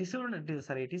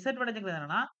 டிஸ்அட்வான்டேஜ்ங்கிறது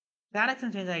என்னன்னா,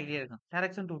 டைரக்ஷன் சேஞ்ச் ஆகிட்டே இருக்கும்.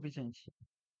 Direction two be change.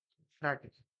 Crack.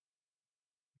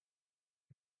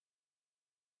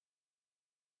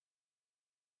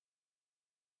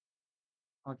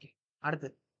 Okay. அடுத்து.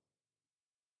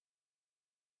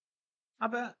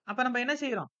 அப்ப அப்ப நம்ம என்ன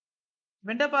செய்றோம்?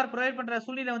 வெண்டர் பார் புரொவைட் பண்ற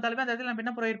சூழ்நிலை வந்தாலுமே அந்த இடத்துல நம்ம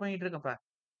என்ன புரொவைட் பண்ணிட்டு இருக்கோம் இப்ப?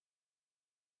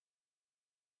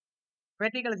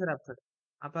 Vertical xerox.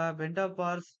 அப்ப vendor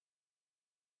parse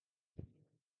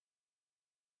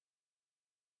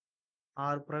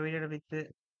R provided with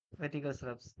vertical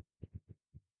xerox.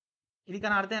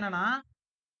 இதுக்கான அர்த்தம் என்னன்னா,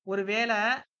 ஒரு வேள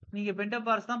நீங்க வெண்டர்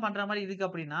பார்ஸ் தான் பண்ற மாரி இருக்கு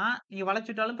அப்படின்னா, நீங்க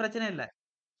வளைச்சு விட்டாலும் பிரச்சனை இல்ல.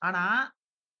 ஆனா,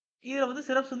 இதுல வந்து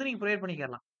சிரப்ஸ் வந்து நீங்க புரொவைட்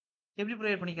பண்ணிக்கலாம். எப்படி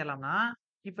புரொவைட் பண்ணிக்கலாம்னா,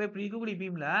 இப்ப இப்படி இருக்கக்கூடிய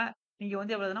பீம்ல நீங்க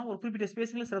வந்து எவ்வளவுன்னா, ஒரு குறிப்பிட்ட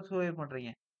ஸ்பேசிங்ல சிரப்ஸ் புரொவைட்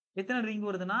பண்றீங்க. எத்தன ரிங்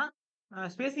வருதுன்னா,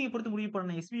 ஸ்பேசிங்க பொறுத்து முடிவு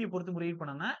பண்ணணும். எஸ்பிய பொறுத்து முடிவு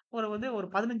பண்ணோம்னா, ஒரு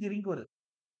 15 ரிங் வருது.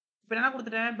 இப்ப நான் என்ன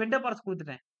குடுத்துட்டேன்? பெண்டர் பார்ஸ்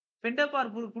குடுத்துட்டேன். பெண்டர்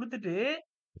பார் குடுத்துட்டு,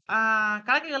 ஆ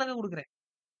கலக்க கலக்க குடுக்குறேன்.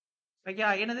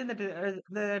 ஓகேவா? என்னது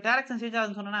இந்த டைரக்ஷன் சேஞ்ச்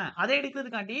ஆகுதுன்னு சொன்னேனா, அத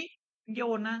எடுக்கிறதுக்காண்டி இங்க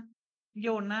 1, இங்க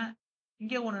 1,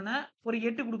 இங்க 1ன்னு ஒரு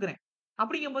 8 குடுக்குறேன்.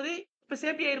 அப்படிங்கும்போது, இப்ப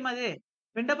சேஃப்டி ஆயிருமா இது?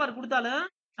 பெண்டர் பார் குடுத்தாலும்,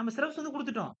 நம்ம சிரப்ஸ் வந்து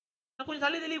குடுத்துட்டோம். கொஞ்சம்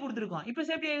தள்ளி தள்ளி குடுத்துருக்கோம். இப்ப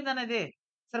சேஃப்டி ஆயிரும் தானே இது?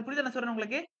 சார் புரியுதா நான் சொல்றேன்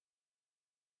உங்களுக்கு?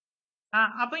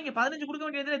 அப்ப இங்க 15 குடுக்க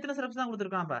வேண்டியதுல எத்தன சிரப்ஸ் தான்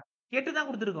குடுத்துருக்கோம் அப்ப? 8 தான்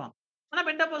குடுத்துருக்கோம். ஆனா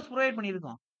பென்டா பாஸ் புரொவைட்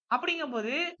பண்ணியிருக்கோம்.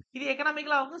 அப்படிங்கும்போது, இது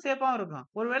எக்கனாமிக்கலாவும், சேஃபாவும் இருக்கும்.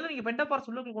 ஒருவேள நீங்க பென்டா பார்ஸ்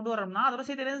உள்ளுக்குள்ள கொண்டு வரணும்னா, அதோட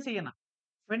சேர்த்து என்னது செய்யணும்?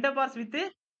 பென்டா பார்ஸ் வித்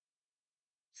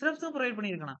சிரப்ஸும் புரொவைட்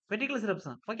பண்ணியிருக்கணும். வெர்டிகல்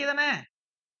சிரப்ஸும். ஓகே தானே?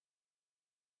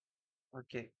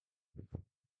 Okay,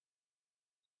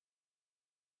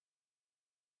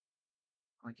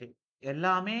 okay.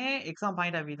 எல்லாமே எக்ஸாம்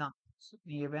பாயிண்ட் ஆஃப் வியூ தான்.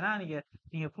 நீங்க வேணா நீங்க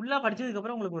நீங்க ஃபுல்லா படிச்சதுக்கு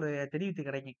அப்புறம் உங்களுக்கு ஒரு தெளிவு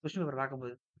கிடைக்கும். கொஸ்டின் பேப்பர்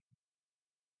பார்க்கும்போது.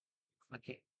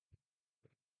 ஓகே.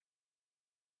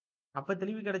 அப்ப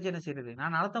தெளிவு கிடைச்சு என்ன செய்றது?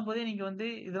 நான் நடத்தும்போதே நீங்க வந்து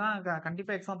இதெல்லாம்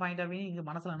கண்டிப்பா எக்ஸாம் பாயிண்ட் ஆஃப் வியூ நீங்க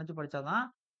மனசுல நெனச்சு படிச்சா தான்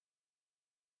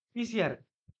ஈஸியா இருக்கு.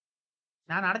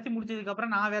 நான் நடத்தி முடிச்சதுக்கு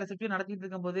அப்புறம் நான் வேற ஷிஃப்ட் நடத்திட்டு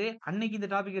இருக்கும்போது, அன்னைக்கு இந்த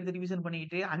டாபிக் எடுத்து ரிவிஷன்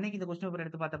பண்ணிக்கிட்டு, அன்னைக்கு இந்த கொஸ்டின் பேப்பர்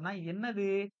எடுத்து பார்த்தோம்னா, என்னது?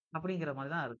 அப்படிங்கிற மாரி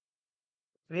தான் இருக்கும்.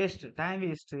 வேஸ்ட். Time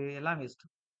waste. எல்லாம் வேஸ்ட்.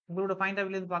 உங்களோட பாயிண்ட் ஆஃப்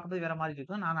வியூல இருந்து பார்க்கும்போது வேற மாரி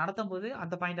இருக்கும். நான் நடத்தும்போது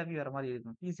அந்த பாயிண்ட் ஆஃப் வியூ வேற மாரி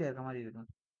இருக்கும். ஈஸியா இருக்க மாரி இருக்கும்.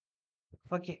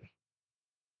 ஓகே.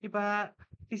 இப்ப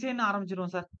டிசைன்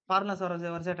ஆரம்பிச்சுருவோம் சார். ஃபார்முலாஸ்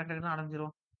வரிசையா டக்கு டக்குன்னு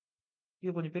ஆரம்பிச்சுருவோம்.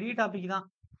 இது கொஞ்சம் பெரிய டாபிக் தான்.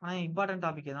 ஆனா இம்பார்ட்டன்ட்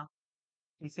டாபிக் தான்.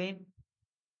 Design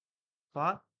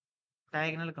for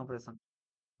diagonal compression.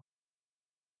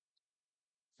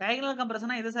 Diagonal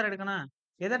கம்ப்ரஷன்னா எத சார் எடுக்கணும்?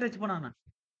 எத டச் பண்ணணும்?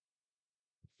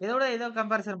 எதோட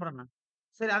கம்பேரிசன் பண்ணணும்?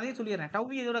 சரி அதையும் சொல்லிர்றேன்.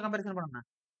 டவ் எதோட கம்பேரிசன் பண்ணணும்?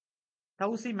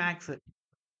 Tau C maths.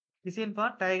 Design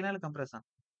for diagonal compression.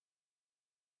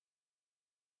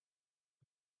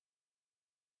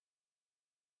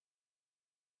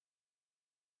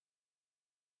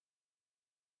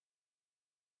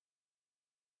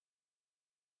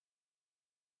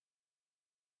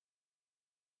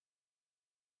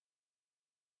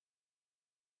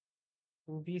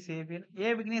 2B sapien.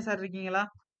 Vignesh sir இருக்கீங்களா?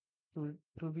 2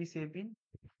 2B sapien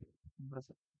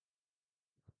compression.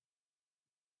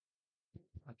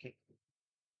 Okay.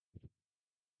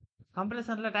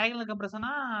 கம்ப்ரஷன்ல diagonal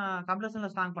கம்ப்ரஷன்னா கம்ப்ரஷன்ல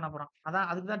strong பண்ண போறோம். அதான்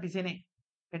அதுக்கு தான் டிசைனே.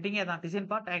 ஹெட்டிங்கே அதான். Design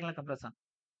for diagonal compression.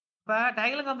 இப்ப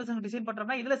டயகனல் கம்ப்ரஷன் டிசைன்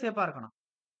பண்றோம்னா இதுல சேஃபா இருக்கணும்.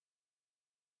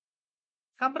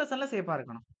 கம்ப்ரஷன்ல சேஃபா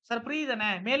இருக்கணும். சார் புரியுது தானே?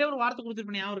 மேலே ஒரு வார்த்தை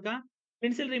குடுத்திருப்பேன் ஞாபகம் இருக்கா?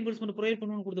 பென்சில் ரீஇன்போர்ஸ்மென்ட் புரொவைட்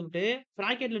பண்ணணும்னு குடுத்துப்புட்டு,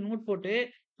 பிராக்கெட்ல நோட் போட்டு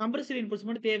கம்ப்ரசிவ்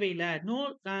ரீஇன்போர்ஸ்மென்ட் தேவையில்ல. No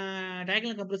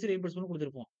diagonal compressive ரீஇன்போர்ஸ்மென்ட்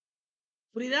குடுத்திருப்போம்.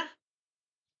 புரியுதா?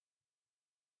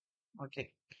 ஓகே.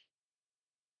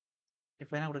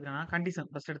 இப்ப என்ன குடுக்குறேன்னா, கண்டிஷன்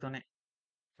ஃபர்ஸ்ட் எடுத்தோனே.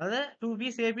 அதாவது 2B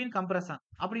சேபின் கம்ப்ரஷன்.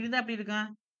 அப்படி இருந்தா எப்படி இருக்கும்?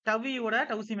 டவ்வியோட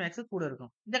டவ் சி மேக்ஸ் கூட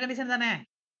இருக்கும். இந்த கண்டிஷன் தானே?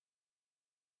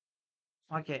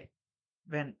 ஓகே.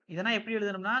 வென் இதெல்லாம் எப்படி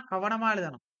எழுதணும்னா, கவனமா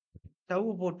எழுதணும். டவ்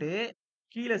போட்டு,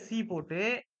 கீழ சி போட்டு,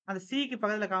 அந்த சிக்கு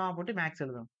பக்கத்துல காமா போட்டு மேக்ஸ்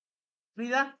எழுதணும்.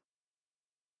 புரியுதா?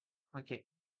 ஓகே.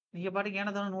 நீங்க பாட்டுக்கு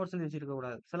ஏனோ தானோன்னு நோட்ஸ் எழுதி வச்சிருக்க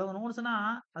கூடாது. சில நோட்ஸ்னா,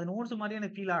 அது நோட்ஸ் மாரியே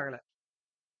எனக்கு ஃபீல் ஆகல.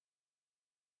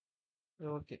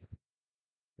 ஓகே.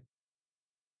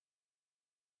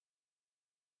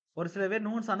 ஒரு சில பேர்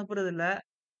நோட்ஸ் அனுப்புறதில்ல.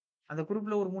 அந்த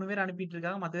குரூப்ல ஒரு 3 பேர் அனுப்பிட்டு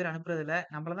இருக்காங்க. மத்த பேர் அனுப்புறதில்ல.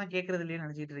 நம்மள தான் கேட்கறது இல்லையேன்னு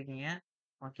நெனச்சுட்டு இருக்கீங்க.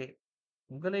 ஓகே.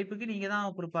 உங்க லைஃப்க்கு நீங்க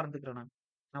தான் பொறுப்பா இருந்துக்கணும் நான்.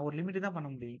 நான் ஒரு லிமிட் தான் பண்ண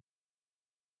முடியும்.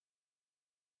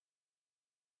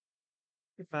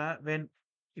 இப்ப வென்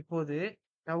இப்போது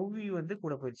டவ் வந்து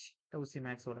கூட போயிருச்சு. Tau C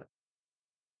மேக்ஸோட.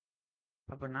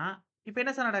 அப்பன்னா, இப்ப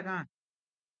என்ன சார் நடக்கும்?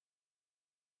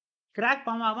 கிராக்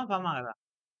ஃபார்ம் ஆகுமா? ஃபார்ம் ஆகாதா?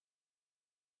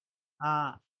 ஆ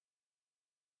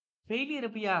ஃபெயிலியர்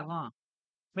எப்பயா ஆகும்?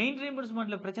 மெயின்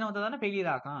ரீஇன்போர்ஸ்மென்ட்ல பிரச்சனை வந்தா தானே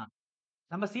ஃபெயிலியர் ஆகும்.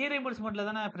 நம்ம சி ரீஇன்போர்ஸ்மென்ட்ல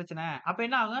தானே பிரச்சனை. அப்ப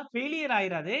என்ன ஆகும்? ஃபெயிலியர்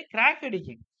ஆயிராது. கிராக்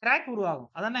அடிக்கும். கிராக்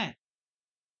உருவாகும். அதானே?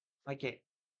 ஓகே.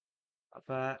 அப்ப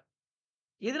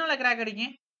எதனால கிராக்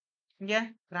அடிக்கும்? இங்க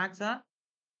கிராக்ஸா?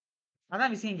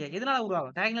 அதான் விஷயம் இங்க. எதனால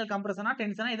உருவாகும்? டயகனல் கம்ப்ரஷனா?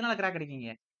 டென்ஷனா? எதனால கிராக் அடிக்கும்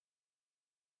இங்க?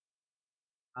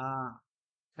 ஆ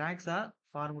cracks are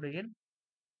formed in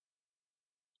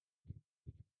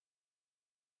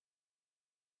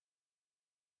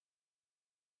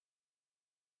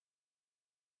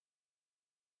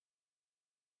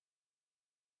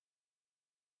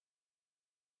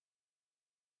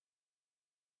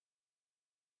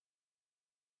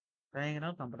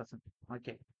diagonal compression.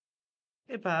 Okay.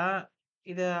 இப்ப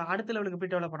இத அடுத்த லெவலுக்கு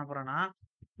எப்படி டெவலப் பண்ண போறேன்னா,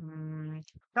 ம்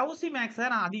டவுசி மேக்ஸ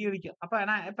நான் அதிகரிக்க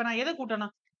இப்ப நான் எத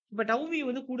கூட்டணும்? இப்ப டவ் வி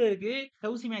வந்து கூட இருக்கு.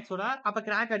 டவுசி மேக்ஸோட அப்ப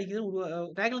கிராக் அடிக்குது.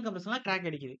 டயகனல் கம்ப்ரஷன்ல கிராக்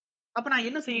அடிக்குது. அப்ப நான்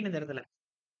என்ன செய்யணும் இந்த இடத்துல?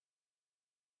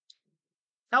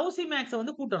 டவுசி மேக்ஸ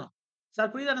வந்து கூட்டணும்.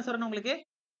 சார் புரியுதா என்ன சொல்றேன்னு உங்களுக்கு?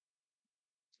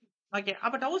 ஓகே.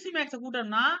 அப்ப டவுசி மேக்ஸ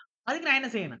கூட்டணும்னா, அதுக்கு நான் என்ன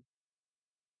செய்யணும்?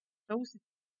 டவுசி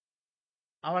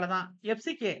அவ்வளதான்.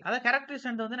 எஃப்சிகே அதாவது கேரக்டர்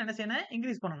ஸ்ட்ரென்த் வந்து நான் என்ன செய்யணும்?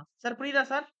 இன்கிரீஸ் பண்ணணும். சார் புரியுதா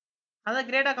சார்? அதான்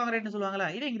கிரேட்டா கான்கிரீட்ன்னு சொல்லுவாங்கல்ல.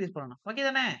 இத இன்கிரீஸ் பண்ணணும். ஓகே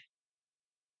தானே?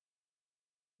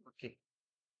 ஓகே.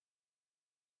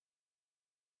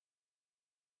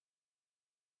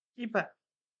 இப்ப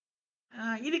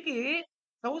இதுக்கு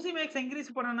டவுசி மேக்ஸ்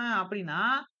இன்கிரீஸ் பண்ணணும் அப்டின்னா,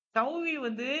 டவ்வி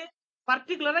வந்து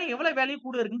பர்ட்டிகுலரா எவ்வளவு வேல்யூ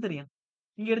கூட இருக்குன்னு தெரியும்.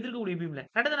 நீங்க எடுத்திருக்கக்கூடிய பீம்ல.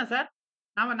 கரெக்ட் தானே சார்?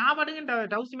 நான் பாட்டுக்கு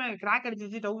டவுசி கிராக்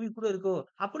அடிச்சிருச்சு டவ்வி கூட இருக்கோ!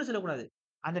 அப்டின்னு சொல்லக்கூடாது.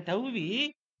 அந்த டவ்வி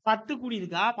 10 கூடி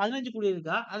இருக்கா? 15 கூடி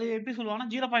இருக்கா? அது எப்படி சொல்லுவாங்கன்னா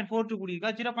 0.42 கூடி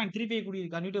இருக்கா? 0.35 கூடி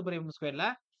இருக்கா? நியூட்டன் பெர் மீட்டர் ஸ்கொயர்ல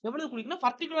எவ்வளவு கூடிருக்குன்னா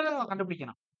பர்ட்டிகுலரா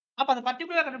கண்டுபிடிக்கணும். அப்ப அந்த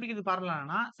பர்ட்டிகுலரா கண்டுபிடிக்கிறது ஃபார்முலா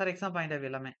என்னன்னா, sir exam point of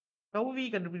view எல்லாமே. டவ்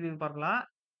கண்டுபிடிக்கிறது formula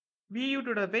Vu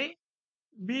divided by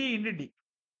B into D.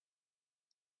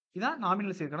 இதான்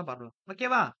நாமினல் சீர்க்கான ஃபார்முலா.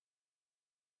 ஓகேவா?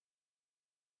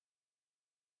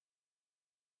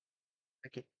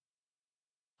 ஓகே.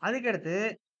 அதுக்கடுத்து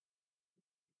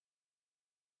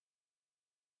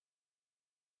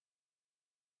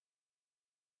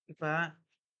இப்ப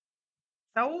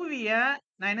டவ்விய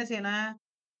நான் என்ன செய்யணும்?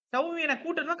 டவ்விய நான்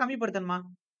கூட்டணுமா? கம்மிப்படுத்தணுமா?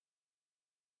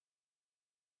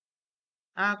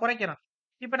 குறைக்கிறோம்.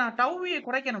 இப்ப நான் டவ்விய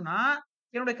குறைக்கணும்னா,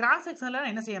 என்னுடைய கிராஸ் செக்ஷன்ல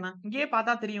நான் என்ன செய்யணும்? இங்கேயே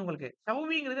பார்த்தா தெரியும் உங்களுக்கு.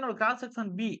 டவ்விங்கிறது என்னோட cross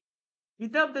section B.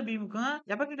 Width of the பீமுக்கும்,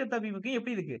 effective depth of பீமுக்கும்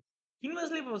எப்படி இருக்கு?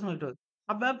 Inversely proportional two.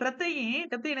 அப்ப டெப்த்தையும்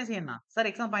என்ன செய்யணும்? Sir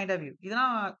exam point of view.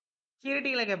 இதெல்லாம்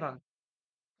தியரிட்டிக்கலா கேட்பாங்க.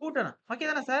 கூட்டணும். ஓகே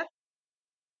தானே சார்?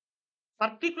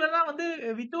 பர்ட்டிகுலரா வந்து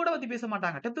வித்தோட பத்தி பேச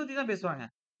மாட்டாங்க. டெப்த் பத்தி தான் பேசுவாங்க.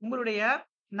 உங்களுடைய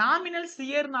நாமினல்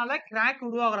சியர்னால கிராக்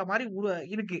உருவாகுற மாரி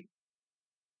இருக்கு.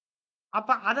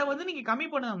 அப்ப அத வந்து நீங்க கம்மி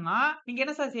பண்ணணும்னா, நீங்க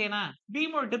என்ன சார் செய்யணும்?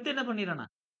 பீமோட டெப்த் என்ன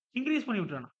பண்ணிறணும்? இன்கிரீஸ் பண்ணி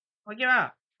விட்டுறணும். ஓகேவா?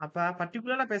 அப்ப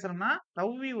பர்ட்டிகுலரா பேசுறோம்னா,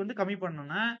 டவ் வந்து கம்மி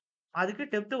பண்ணணும்னா, அதுக்கு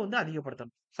டெப்த்த வந்து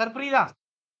அதிகப்படுத்தணும். சார் புரியுதா?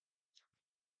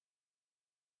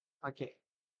 ஓகே.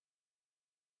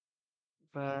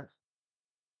 இப்ப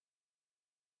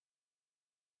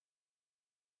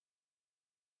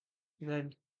இத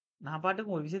நான்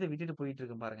பாட்டுக்கு ஒரு விஷயத்த விட்டுட்டு போயிட்டு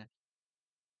இருக்கேன் பாருங்க.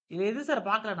 இத எது சார்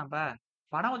பார்க்கல நம்ப?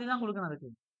 படம் வச்சு தான் குடுக்கணும் அதுக்கு.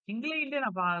 இங்கிலீஷ்லயே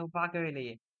நான் பார்க்கவே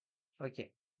இல்லையே! ஓகே.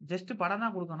 ஜஸ்ட் படம்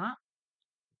தான் குடுக்கணும்.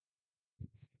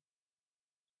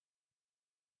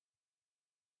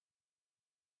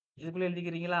 இதுக்குள்ள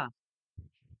எழுதிக்கிறீங்களா?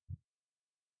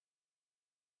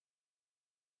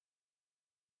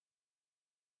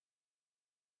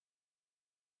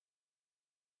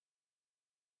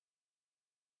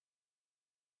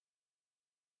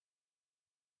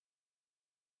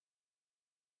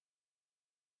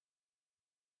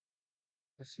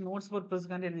 Just notes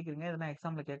பர்ப்பஸ்க்காண்டி எழுதிக்கிறீங்க. இத நான்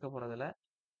எக்ஸாம்ல கேட்க போறதில்ல.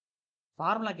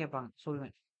 ஃபார்முலா கேட்பாங்க.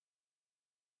 சொல்லுவேன்.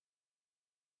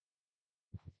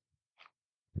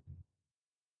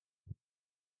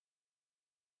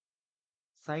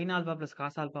 Sign alpha plus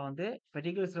cos alpha வந்து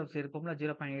பெர்டிகுலர் ஸ்டெப்ஸ் இருக்கும்ல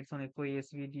 0.87 FO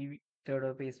SV TV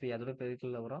third by SV அதோட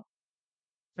பெருக்கல்ல வரும்.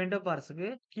 ஃபெண்டோபார்ஸ்க்கு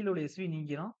கீழ உள்ள எஸ்வி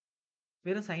நீங்கிரும்.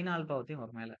 வெறும் சைன் ஆல்பாவத்தையும்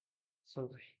வரும் மேல.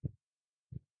 சொல்றேன்.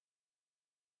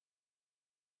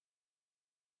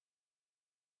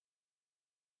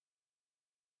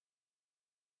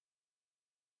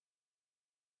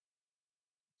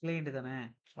 கிளையன்ட் தானே.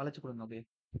 வளைச்சு குடுங்க அப்படியே.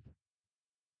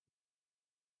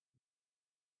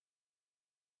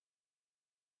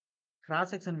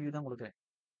 கிராஸ் செக்ஷன் வியூ தான் குடுக்குறேன்.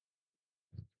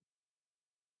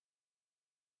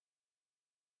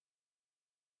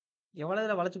 எவ்வளவு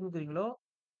இதுல வளைச்சு குடுக்குறீங்களோ,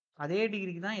 அதே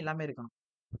டிகிரிக்கு தான் எல்லாமே இருக்கணும்.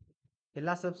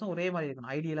 எல்லா ஸ்டெப்ஸும் ஒரே மாரி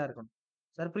இருக்கணும். ஐடியலா இருக்கணும்.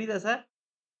 சார் புரியுதா சார்?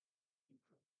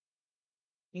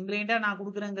 இன்கிளையன்ட்டா நான்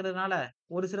குடுக்குறேங்கிறதுனால,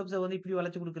 ஒரு சிறப்ஸ வந்து இப்படி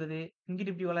வளைச்சு குடுக்குறது,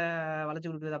 இங்கிட்டு இப்படி வளைச்சு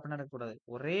குடுக்குறது அப்படிலாம் இருக்கக்கூடாது.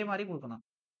 ஒரே மாரி குடுக்கணும்.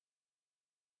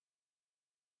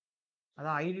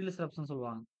 அதான் ஐடியல் சிறப்ஸ்ன்னு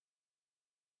சொல்லுவாங்க.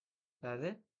 அதாவது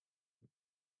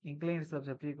இன்க்ளைன்ட்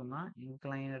சிறப்ஸ் எப்படி இருக்கும்னா,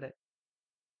 இன்க்ளைன்டு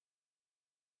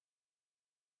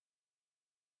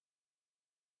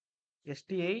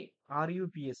எஸ்டிஐ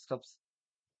ஆர்யூபிஎஸ் ஸ்டெப்ஸ்.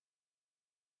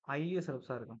 ஐடியல்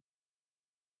சிறப்ஸா இருக்கும்.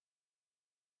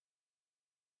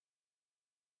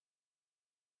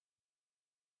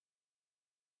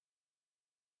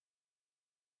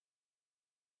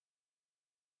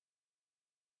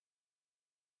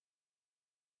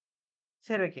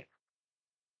 சரி ஓகே.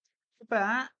 இப்ப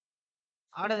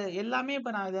எல்லாமே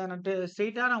இப்ப நான் இத நட்டு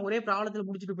ஸ்ட்ரெய்ட்டா நான் ஒரே ப்ராப்ளத்துல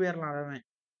முடிச்சுட்டு போயிரலாம் எல்லாமே.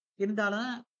 இருந்தாலும்,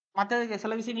 மத்த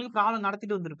சில விஷயங்களுக்கு ப்ராப்ளம்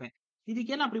நடத்திட்டு வந்திருப்பேன்.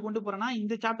 இதுக்கு ஏன் நான் அப்படி கொண்டு போறேன்னா,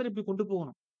 இந்த சாப்டர் இப்படி கொண்டு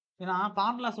போகணும். ஏன்னா,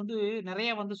 ஃபார்முலாஸ் வந்து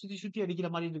நெறைய வந்து சுத்தி, சுத்தி அடிக்கிற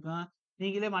மாரி இருக்கும்.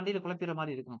 நீங்களே மண்டையில குழப்பிற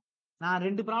மாரி இருக்கும். நான்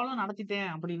 2 ப்ராப்ளம் நடத்திட்டேன்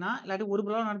அப்படின்னா, இல்லாட்டி 1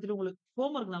 ப்ராப்ளம் நடத்திட்டு உங்களுக்கு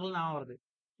ஹோம் ஒர்க் நல்லா ஞாபகம் வருது.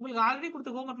 உங்களுக்கு ஆல்ரெடி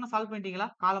குடுத்த ஹோம் ஒர்க்லாம் சால்வ் பண்ணிட்டீங்களா?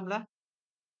 காலம்ல?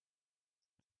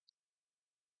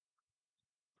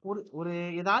 ஒரு ஒரு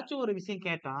ஏதாச்சும் ஒரு விஷயம்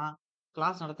கேட்டா,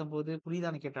 கிளாஸ் நடத்தும்போது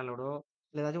புரியுதான்னு கேட்டாலோடோ,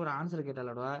 இல்ல ஏதாச்சும் ஒரு ஆன்ஸர்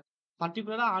கேட்டாலோட,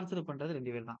 பர்ட்டிகுலரா ஆன்ஸர் பண்றது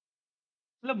 2 பேர் தான்.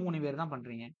 இல்ல 3 பேர் தான்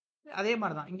பண்றீங்க. அதே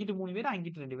மாரி தான். இங்கிட்டு 3 பேரு,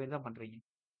 அங்கிட்டு 2 பேர் தான் பண்றீங்க.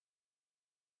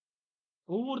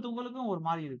 ஒவ்வொருத்தவங்களுக்கும் ஒரு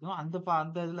மாரி இருக்கும். அந்த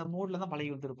இதுல மோட்ல தான்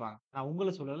பழகி வந்திருப்பாங்க. நான்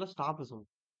உங்கள சொல்லல, ஸ்டாஃப்ப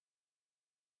சொல்றேன்.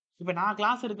 இப்ப நான்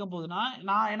கிளாஸ் எடுக்கும்போதுனா,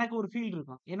 எனக்கு ஒரு ஃபீல்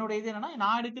இருக்கும். என்னோட இது என்னன்னா,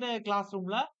 நான் எடுக்கிற கிளாஸ்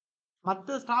ரூம்ல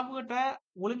மத்த ஸ்டாஃப் கிட்ட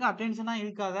ஒழுங்கா அட்டென்ஷனா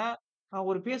இருக்காத,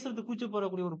 ஒரு பேசுறதுக்கு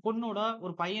கூச்சப்படக்கூடிய ஒரு பொண்ணோட,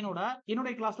 ஒரு பையனோட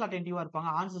என்னுடைய கிளாஸ்ல அட்டென்டிவா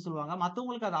இருப்பாங்க. ஆன்ஸர் சொல்லுவாங்க.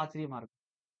 மத்தவங்களுக்கு அது ஆச்சரியமா இருக்கும்.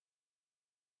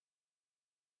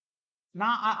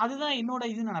 நான் அதுதான் என்னோட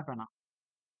இதுன்னு நெனப்பேன் நான்.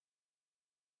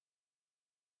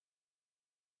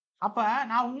 அப்ப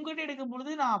நான் உங்ககிட்ட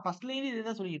எடுக்கும்பொழுது நான் ஃபர்ஸ்ட்லேருந்து இத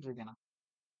தான் சொல்லிட்டு இருக்கேன் நான்.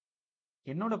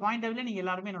 என்னோட பாயிண்ட் ஆஃப் வியூல நீங்க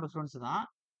எல்லாருமே என்னோட ஸ்டூடண்ட்ஸ் தான்.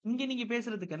 இங்க நீங்க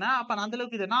பேசுறதுக்குன்னா, அப்ப நான் அந்த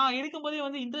அளவுக்கு நான் எடுக்கும்போதே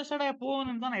வந்து இன்ட்ரஸ்டடா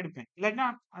போகணும்னு தான் நான் எடுப்பேன். இல்லாட்டினா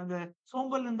அந்த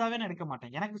சோம்பல் இருந்தாவே நான் எடுக்க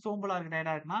மாட்டேன். எனக்கு சோம்பலா இருக்கு,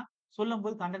 டயர்டா இருக்குன்னா,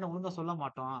 சொல்லும்போது கன்டென்ட் ஒழுங்கா சொல்ல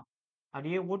மாட்டோம்.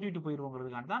 அப்படியே ஓட்டிட்டு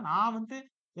போயிருவோங்கிறதுக்காக தான் நான் வந்து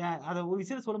அத ஒரு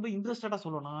விஷயத்த சொல்லும்போது இன்ட்ரஸ்டடா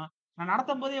சொல்லணும். நான்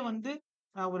நடத்தும்போதே வந்து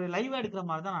ஒரு லைவ்வா எடுக்கிற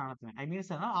மாரி தான் நான் நடத்துவேன். ஐ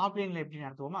மீன்ஸ் ஆஃப்லைன்ல எப்படி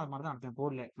நடத்துவோமோ, அது மாரி தான் நடத்துவேன்.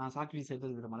 போர்ட்ல நான் ஷார்ட் வீடியோஸ் எடுத்து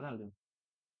எழுதுற மாரி தான் எழுதுவேன்.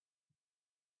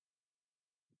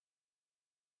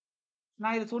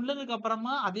 நான் இத சொன்னதுக்கு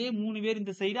அப்புறமா அதே 3 பேர்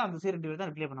இந்த சைடு, அந்த சைடு 2 பேர்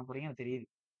தான் ரிப்ளை பண்ண போறீங்கன்னு எனக்கு தெரியுது.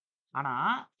 ஆனா,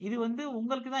 இது வந்து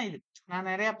உங்களுக்கு தான் இது. நான்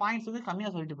நெறைய பாயிண்ட்ஸ் வந்து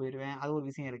கம்மியா சொல்லிட்டு போயிருவேன். அது ஒரு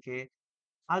விஷயம் இருக்கு.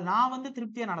 அது நான் வந்து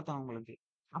திருப்தியா நடத்தணும் உங்களுக்கு.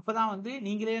 அப்பதான் வந்து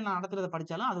நீங்களே நான் நடத்துறத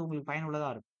படிச்சாலும் அது உங்களுக்கு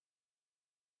பயனுள்ளதா இருக்கும்.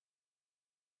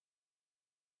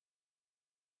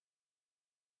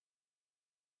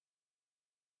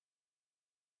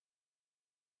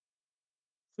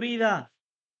 புரியுதா?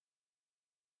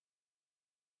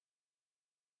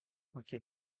 ஓகே.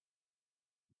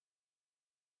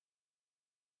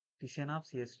 Design of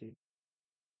CST.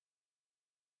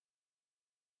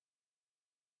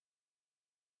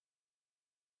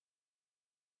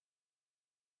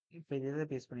 இப்ப இது எத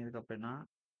பேஸ் பண்ணியிருக்கு அப்டின்னா,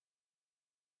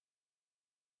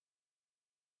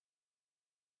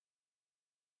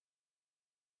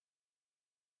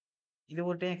 இது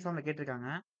ஒரு டைம் எக்ஸாம்ல கேட்டிருக்காங்க.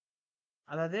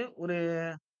 அதாவது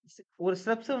ஒரு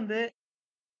ஸ்டெப்ஸ் வந்து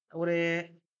ஒரு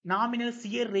நாமினல்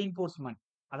சியர் ரெயின்போர்ஸ்மென்ட்.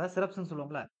 அதாவது ஸ்டெப்ஸ்ன்னு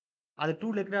சொல்லுவோம்ல. அது 2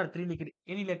 லெக்டு ஆர் 3 லெக்டு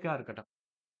எனி லெக்கா இருக்கட்டும்.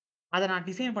 அத நான்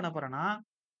டிசைன் பண்ண போறேன்னா,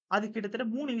 அது கிட்டத்தட்ட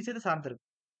 3 விஷயத்த சார்ந்திருக்கு.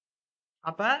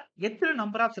 அப்ப எத்தன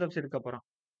நம்பர் ஆஃப் ஸ்டெப்ஸ் எடுக்க போறோம்?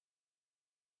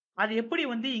 அது எப்படி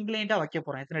வந்து இன்க்ளைன்டா வைக்க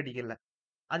போறோம்? எத்தன டிகிரில?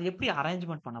 அது எப்படி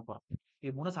அரேஞ்ச்மென்ட் பண்ண போறோம்?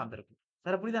 இது 3ம் சார்ந்திருக்கு.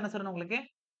 சார் புரியுதா என்ன சொல்றேன் உங்களுக்கு?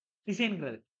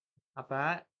 டிசைன்ங்கிறது. அப்ப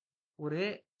ஒரு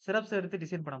சிரப்ஸ் எடுத்து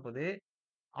டிசைன் பண்ணும்போது,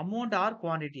 அமௌண்ட் ஆர்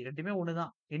குவான்டிட்டி 2மே ஒண்ணு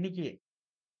தான். எண்ணிக்கையே.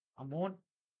 Amount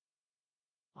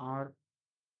R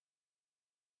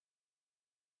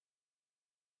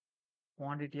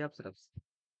quantity of syrups.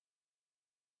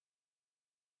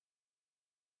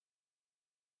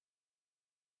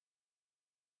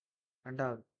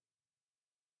 2வது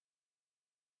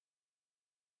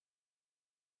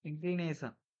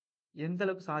இன்க்ளினேஷன். எந்த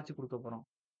அளவுக்கு சாய்ச்சு குடுக்க போறோம்?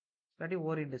 இல்லாட்டி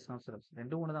ஓரியன்டேஷன் ஆஃப் சிரப்ஸ்.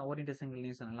 2ம் ஒண்ணு தான். ஓரியன்டேஷன்,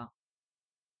 இன்க்ளினேஷன் எல்லாம்.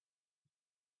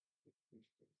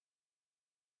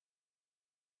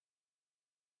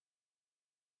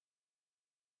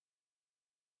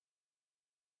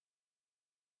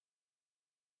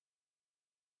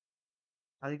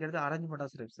 அதுக்கடுத்து arrangement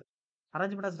of steps.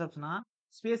 Arrangement of ஸ்டெப்ஸ்னா,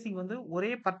 spacing வந்து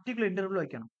ஒரே பர்ட்டிகுலர் இன்டர்வல்ல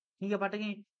வைக்கணும். நீங்க பாட்டுக்கு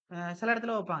சில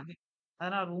இடத்துல வைப்பாங்க.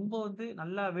 அதனால ரொம்ப வந்து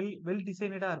நல்லா வெல் வெல்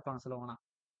டிசைன்டா இருப்பாங்க சொல்லப்போனா.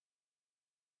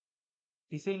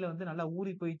 டிசைன்ல வந்து நல்லா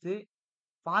ஊறி போயிட்டு,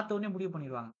 பார்த்த உடனே முடிவு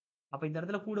பண்ணிருவாங்க. அப்ப இந்த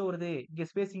இடத்துல கூட வருது. இங்க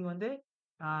ஸ்பேசிங் வந்து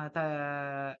ஆ த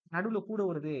நடுவுல கூட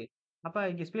வருது. அப்ப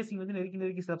இங்க ஸ்பேசிங் வந்து நெருக்கி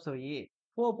நெருக்கி ஸ்டெப்ஸ் வையி.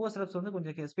 போக போக ஸ்டெப்ஸ் வந்து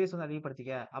கொஞ்சம் ஸ்பேஸ் வந்து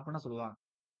அதிகப்படுத்திக்க அப்டின்னு சொல்லுவாங்க.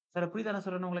 சார் புரியுதா நான்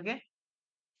சொல்றேன்னு உங்களுக்கு?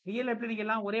 ரியல் லைஃப்ல நீங்க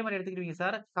எல்லாம் ஒரே மாரி எடுத்துக்கிருவீங்க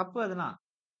சார். தப்பு அதெல்லாம்.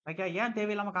 ஓகே. ஏன்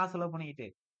தேவையில்லாம காசு செலவு பண்ணிக்கிட்டு?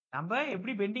 நம்ப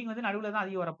எப்படி பெண்டிங் வந்து நடுவுல தான்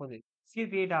அதிகம் வரப்போது.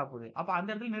 கிரியேட் ஆகப்போது. அப்ப அந்த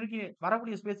இடத்துல நெருக்கி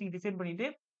வரக்கூடிய ஸ்பேசிங் டிசைன் பண்ணிட்டு,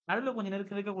 நடுவுல கொஞ்சம்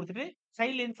நெருக்க நெருக்க குடுத்துட்டு,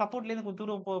 சைட்லேருந்து சப்போர்ட்லேருந்து கொஞ்சம்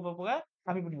தூரம் போக போக போக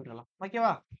கம்மி பண்ணி விட்டுறலாம்.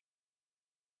 ஓகேவா?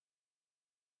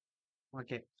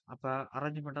 ஓகே. அப்ப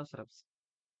அரேஞ்ச்மென்ட் ஆஃப் ஸ்டெப்ஸ்.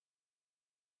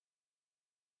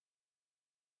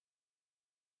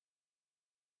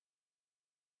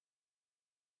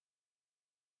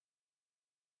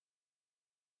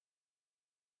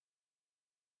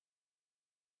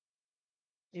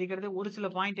 இதுக்கடுத்து ஒரு சில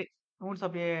பாயிண்ட் நோட்ஸ்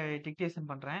அப்படியே டிக்டேஷன்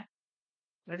பண்றேன்.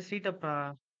 இல்லாட்டி ஸ்ட்ரெய்ட்டா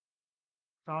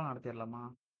ப்ராப்ளம் நடத்திரலாமா?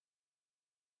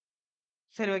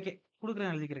 சரி ஓகே.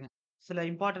 குடுக்குறேன் எழுதிக்கிறேங்க. சில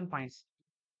இம்பார்ட்டன்ட் பாயிண்ட்ஸ்.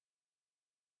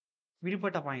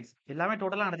 விடுபட்ட பாயிண்ட்ஸ். எல்லாமே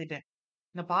டோட்டலா நடத்திட்டேன்.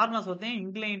 இந்த ஃபார்முலாஸ் வந்து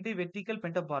இன்க்ளைன்ட், வெர்டிகல்,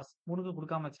 பென்டபார்ஸ் 3க்கும்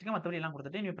குடுக்காம வச்சுருக்கேன். மத்தபடி எல்லாம்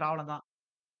குடுத்துட்டேன். இனி ப்ராப்ளம் தான்.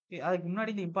 அதுக்கு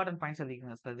முன்னாடி இந்த இம்பார்டன்ட் பாயிண்ட்ஸ்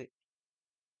எழுதிக்கங்க சிலது.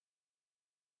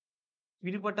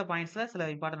 விடுபட்ட பாயிண்ட்ஸ்ல சில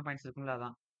இம்பார்டன்ட் பாயிண்ட்ஸ் இருக்கும்ல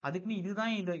அதான். அதுக்குன்னு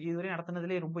இதுதான் இதுவரை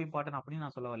நடத்துனதுலயே ரொம்ப இம்பார்டன்ட் அப்படின்னு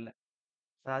நான் சொல்ல வரல.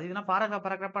 அது இதுனா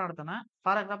பாராகிராஃபா நடத்துனேன்.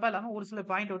 பாராகிராஃபா இல்லாம ஒரு சில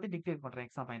பாயிண்ட் வந்து டிக்டேட் பண்றேன்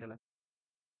எக்ஸாம் பாயிண்ட்ல.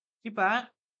 இப்ப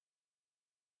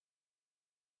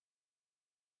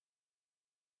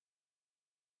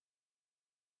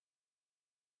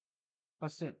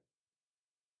ஃபர்ஸ்ட்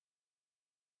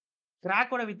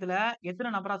கிராக்கோட விட்த்ல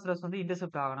எத்தன நம்பர் ஆஃப் ஸ்டெப்ஸ் வந்து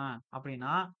இன்டர்செப்ட் ஆகணும்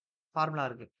அப்படின்னா, ஃபார்முலா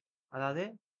இருக்கு. அதாவது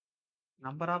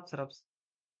number of steps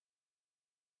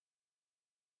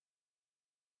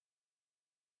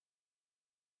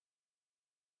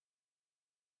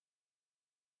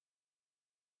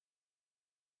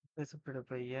intercepted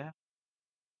by a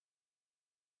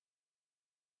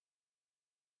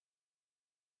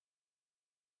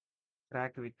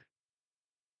crack width.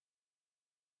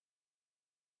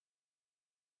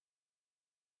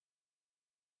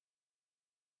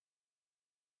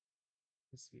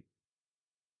 SV.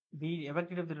 The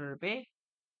effective divided by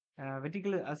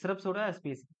vertical ஸ்டெப்ஸோட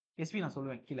space. SV நான்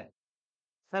சொல்லுவேன் கீழ.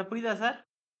 சார் புரியுதா சார்?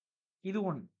 இது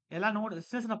ஒண்ணு. எல்லாம் நோட்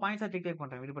சின்ன சின்ன பாயிண்ட்ஸா டிக்டேட்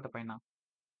பண்றேன் விடுபட்ட பாயிண்ட்னா.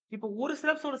 இப்போ ஒரு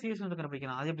ஸ்டெப்ஸோட சிஎஸ் வந்து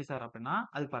கண்டுபிடிக்கலாம். அது எப்படி சார் அப்படின்னா,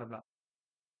 அதுக்கு formula.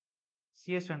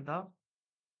 CS strength of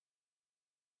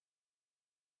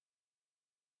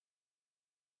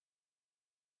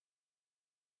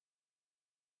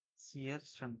shear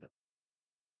strength.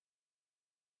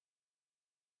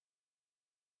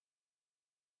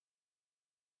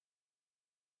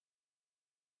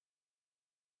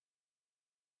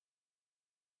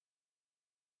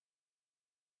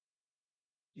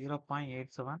 Zero point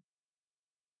eight seven.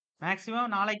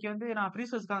 Maximum நாளைக்கு வந்து நான் ஃப்ரீ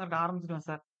சோர்ஸ் கான்செப்ட் ஆரம்பிச்சுடுவேன்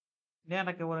சார். ஏன்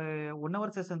எனக்கு ஒரு 1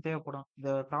 ஹவர் செஷன் தேவைப்படும். இந்த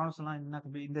ப்ராப்ளம்ஸ் எல்லாம்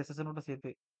இந்த செஷனோட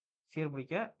சேர்த்து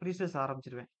முடிக்க ஃப்ரீ சோர்ஸ்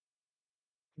ஆரம்பிச்சுடுவேன்.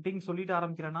 ஃபிட்டிங் சொல்லிட்டு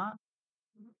ஆரம்பிக்கிறேன்னா,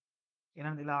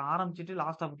 என்னன்னு இல்ல ஆரம்பிச்சுட்டு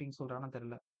லாஸ்ட்டா ஃபிட்டிங் சொல்றானான்னு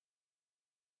தெரியல.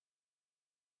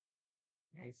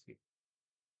 ஐ.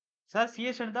 Sir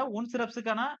CS strength of 1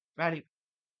 ஸ்டெப்ஸ்க்கான value.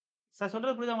 Sir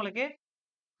சொல்றது புரியுதா உங்களுக்கு?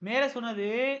 மேல சொன்னது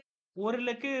 1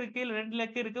 லெக் இருக்கு, இல்ல 2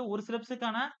 லெக் இருக்கு. ஒரு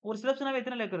ஸ்டெப்ஸ்னாவே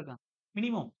எத்தன லெக் இருக்கும்?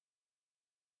 மினிமம்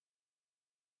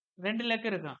 2 லெக்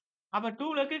இருக்கும். அப்ப 2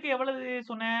 லெக்குக்கு எவ்வளவு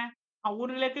சொன்னேன்?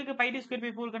 1 லெக்குக்கு π d ஸ்கொயர்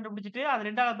பை 4 கண்டுபிடிச்சுட்டு, அத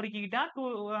 2ஆல பெருக்கிக்கிட்டா,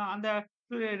 அந்த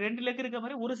 2 லெக் இருக்க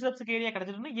மாரி ஒரு ஸ்டெப்ஸ்க்கு ஏரியா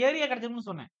கிடைச்சிரும்னு ஏரியா கிடைச்சிரும்னு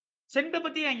சொன்னேன். ஸ்ட்ரென்த்த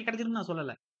பத்தி அங்க கிடைச்சிரும்னு நான்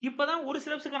சொல்லல. இப்ப தான் ஒரு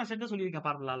ஸ்டெப்ஸ்க்கான ஸ்ட்ரென்த்த சொல்லியிருக்கேன்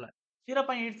ஃபார்முலால.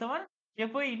 0.87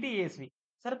 FY இன்டு ASV.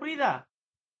 சார் புரியுதா?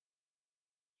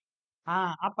 ஆ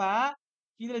அப்ப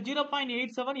இதுல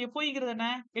 0.87 FOIங்கிறது என்ன?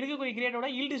 எடுக்கக்கூடிய கிரேடோட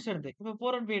யீல்டு ஸ்ட்ரென்த். இப்ப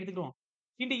 415 எடுத்துக்குவோம்.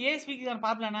 இன்டு ASVக்கான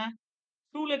ஃபார்முலா என்ன?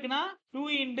 2 லெக்னா 2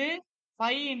 into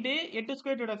 5 into 8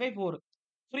 square divided by 4.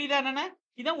 புரியுதா என்னன்னு?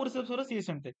 இதான் ஒரு ஸ்டெப்ஸோட சி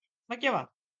ஸ்ட்ரென்த். ஓகேவா?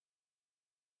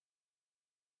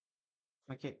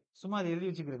 ஓகே. சும்மா அத எழுதி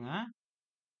வச்சுக்கிடுங்க.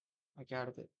 ஓகே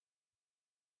அடுத்து.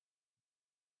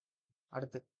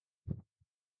 அடுத்து.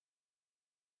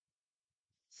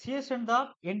 C strength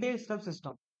of entire step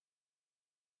system.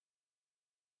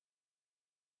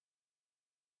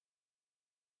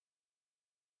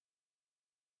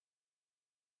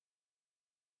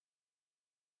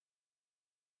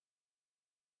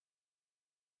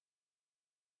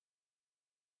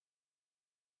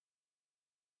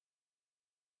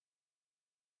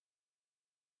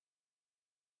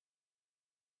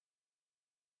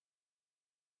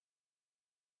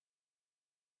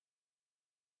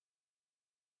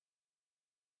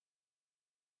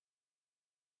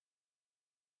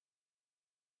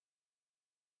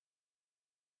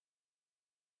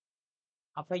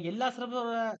 அப்ப எல்லா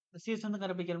ஸ்டெப்போட சி ஸ்ட்ரென்த்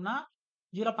கண்டுபிடிக்கணும்னா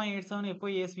 0.87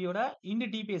 FOASV யோட இன்டு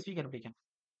DPSV கண்டுபிடிக்கணும்.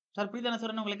 சார் புரியுதா நான்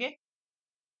சொல்றேன் உங்களுக்கு?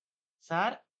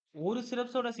 சார் ஒரு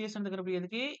ஸ்டெப்ஸோட சி ஸ்ட்ரென்த்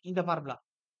கண்டுபிடிக்கிறதுக்கு இந்த ஃபார்முலா.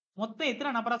 மொத்தம்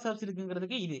எத்தன நம்பர் ஆஃப் ஸ்டெப்ஸ்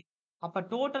இருக்குங்கிறதுக்கு இது. அப்ப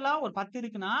டோட்டலா ஒரு 10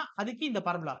 இருக்குன்னா, அதுக்கு இந்த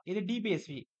ஃபார்முலா. இது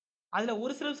DPSV. அதுல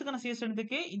ஒரு ஸ்டெப்ஸ்க்கான சி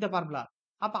ஸ்ட்ரென்த்க்கு இந்த ஃபார்முலா.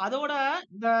 அப்ப அதோட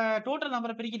இந்த டோட்டல்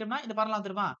நம்பர பெருக்கிட்டோம்னா இந்த ஃபார்முலா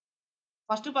வந்துருமா?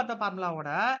 ஃபர்ஸ்ட் பார்த்த ஃபார்முலாவோட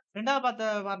 2வது பார்த்த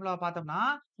ஃபார்முலாவ பார்த்தோம்னா,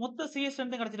 மொத்த சி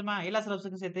ஸ்ட்ரென்த்தும் கிடைச்சிருமா? எல்லா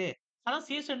ஸ்டெப்ஸ்க்கும் சேர்த்து. அதான்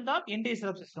C strength of entire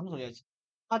step சிஸ்டம்னு சொல்லியாச்சு.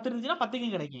 10 இருந்துச்சுன்னா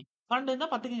 10க்கும் கிடைக்கும். 12 இருந்தா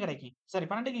 10க்கும் கிடைக்கும். சாரி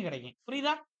 12க்கும் கிடைக்கும்.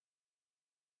 புரியுதா?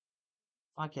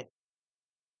 ஓகே.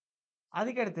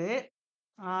 அதுக்கடுத்து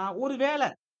ஆ ஒரு வேள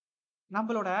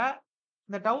நம்பளோட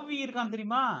இந்த டவ் இருக்கான்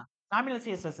தெரியுமா? Nominal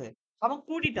CSS. அவன்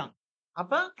கூட்டிட்டான்.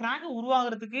 அப்ப கிராக்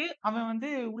உருவாகுறதுக்கு அவன் வந்து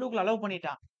உள்ளுக்குள்ள அலோவ்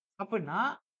பண்ணிட்டான். அப்டின்னா,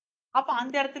 அப்ப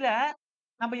அந்த இடத்துல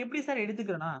நம்ம எப்படி சார்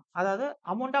எடுத்துக்கிறோம்னா, அதாவது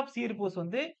அமௌண்ட் ஆஃப் சியர் ஃபோர்ஸ்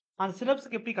வந்து அந்த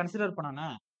சிலப்ஸ்க்கு எப்படி கன்சிடர்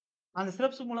பண்ணணும்? அந்த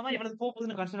சிலப்ஸ் மூலமா எவ்வளவு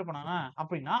போகுதுன்னு கன்சிடர் பண்ணணும்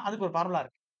அப்டின்னா, அதுக்கு ஒரு ஃபார்முலா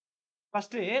இருக்கு.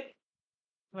 ஃபர்ஸ்ட்டு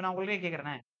இப்ப நான் உங்கள்ட்டயே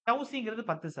கேட்கிறேனே, டவ் சிங்கிறது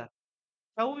 10 சார்.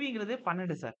 டவ்விங்கிறது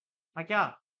 12 சார். ஓகேவா?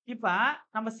 இப்ப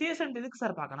நம்ம சிஎஸ்என்ட் எதுக்கு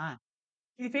சார் பார்க்கணும்?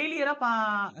 இது ஃபெயிலியரா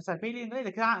சார் ஃபெயிலியர்ங்கிறது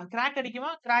இது கிராக்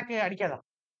அடிக்குமா? கிராக் அடிக்காதா?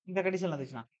 இந்த கண்டிஷன்ல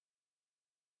இருந்துச்சுன்னா.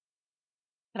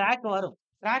 கிராக் வரும்.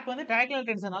 கிராக் வந்து ட்ரையாங்குலர்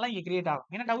டென்ஷனால இங்க கிரியேட் ஆகும்.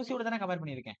 ஏன்னா டவுசியோட தானே கம்பேர்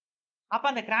பண்ணியிருக்கேன். அப்ப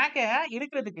அந்த கிராக்க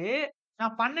எடுக்கிறதுக்கு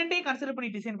நான் 12யும் கன்சிடர் பண்ணி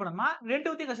டிசைன் பண்ணணுமா?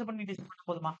 2த்தையும் கன்சிடர் பண்ணி டிசைன் பண்ணா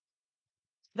போதுமா?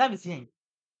 இதான் விஷயம்.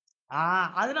 ஆ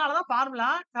அதனால தான் formula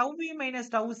tau V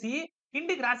minus tau C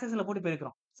into cross எக்ஸ்ல போட்டு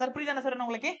பெருக்குறோம். சார் புரியுதானே சார்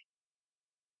உங்களுக்கு?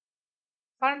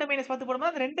 12 மைனஸ் 10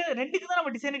 போடும்போது அந்த 2க்கு தான்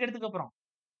நம்ம டிசைனுக்கு எடுத்துக்க போறோம்.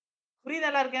 புரியுதா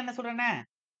எல்லாருக்கும் என்ன சொல்றேன்னு?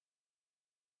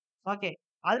 ஓகே.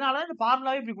 அதனால தான் இந்த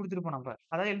ஃபார்முலாவே இப்படி குடுத்திருப்போம் நம்ப.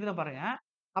 அதாவது எழுதுறேன் பாருங்க.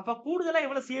 அப்ப கூடுதலா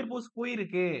எவ்வளவு சியர் ஃபோர்ஸ்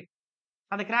போயிருக்கு?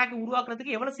 அந்த கிராக்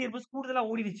உருவாக்குறதுக்கு எவ்வளவு சியர் ஃபோர்ஸ் கூடுதலா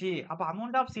ஓடிடுச்சு? அப்ப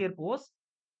amount of shear force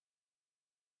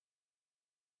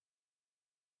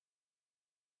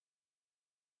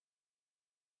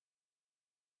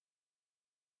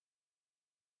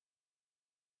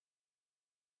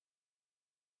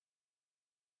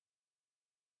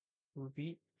to be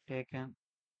taken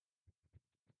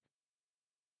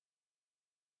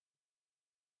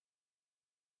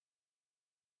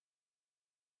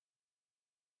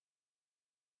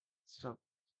step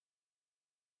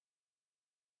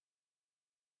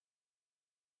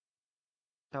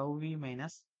tau V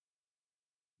minus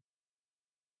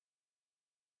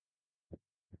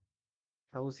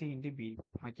tau C into B.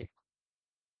 Okay.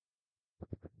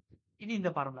 இது இந்த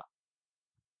ஃபார்முலா.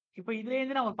 இப்ப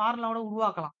இதுலேருந்து நம்ம ஃபார்முலாவோட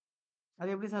உருவாக்கலாம்.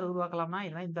 அது எப்படி சார் உருவாக்கலாம்னா,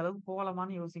 இதெல்லாம் இந்த அளவுக்கு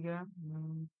போகலாமான்னு யோசிக்கிறேன்.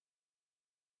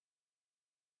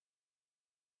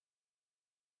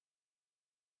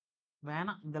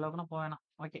 வேணாம். இந்த அளவுக்குலாம் வேணாம்.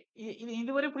 ஓகே. இது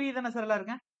இதுவரை புரியுது தானே சார்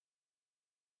எல்லாருக்கும்?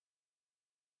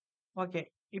 ஓகே.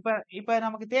 இப்ப இப்ப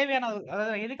நமக்கு தேவையான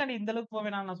அதாவது எதுக்காண்டி இந்த அளவுக்கு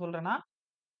வேணாம்னு நான் சொல்றேன்னா,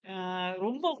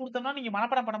 ரொம்ப குடுத்தோம்னா நீங்க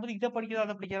மனப்பாடம் பண்ணும்போது இத படிக்கிறதா,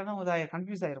 அத படிக்கிறதான்னு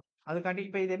கன்ஃப்யூஸ் ஆயிரும். அதுக்காண்டி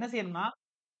இப்ப இது என்ன செய்யணும்னா,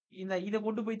 இத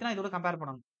கொண்டு போய் தான் இதோட கம்பேர்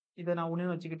பண்ணணும். இத நான்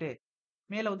 1ன்னு வச்சுக்கிட்டு,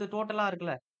 மேல வந்து டோட்டலா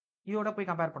இருக்குல்ல, இதோட போய்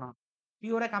கம்பேர் பண்ணணும்.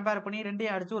 இதோட கம்பேர் பண்ணி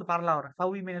 2யும் அடிச்சு ஒரு ஃபார்முலா வரும்.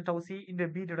 Tau V minus tau C into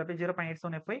B divided by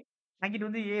 0.87 F அங்கிட்டு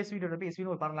வந்து ஏஎஸ்வி டிவைடட் பை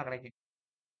எஸ்வின்னு ஒரு ஃபார்முலா கிடைக்கும்.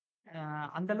 அ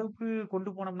அந்த அளவுக்கு கொண்டு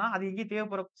போனோம்னா, அது எங்கேயும்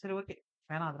தேவைப்படும். சரி ஓகே.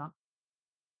 வேணாம் அதெல்லாம்.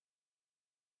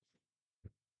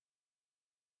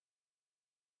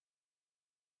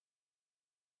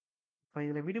 இப்ப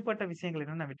இதுல விடுபட்ட விஷயங்கள்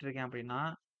என்னென்ன விட்டுருக்கேன் அப்டின்னா,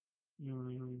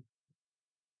 ம்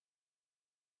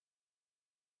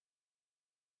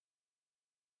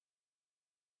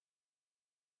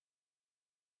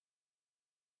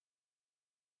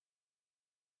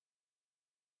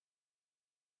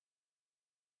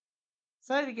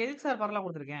சார் இதுக்கு எதுக்கு சார் ஃபார்முலா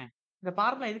குடுத்துருக்கேன்? இந்த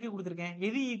ஃபார்முலா எதுக்கு குடுத்துருக்கேன்?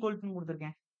 எது ஈக்குவல் டூன்னு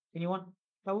குடுத்துருக்கேன்? Any one?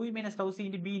 Tau E minus tau C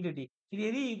into B into D. இது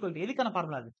எது ஈக்குவல் டூ? எதுக்கான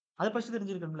ஃபார்முலா அது? அத ஃபர்ஸ்ட்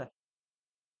தெரிஞ்சிருக்கணும்ல.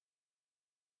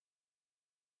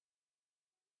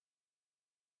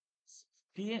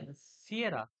 Shear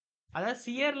Sierra? அதாவது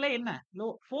சியர்ல என்ன?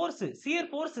 ஃபோர்ஸ். சியர்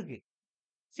ஃபோர்ஸ்க்கு.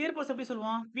 சியர் ஃபோர்ஸ் எப்படி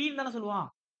சொல்லுவோம்? Vன்னு தானே சொல்லுவோம்.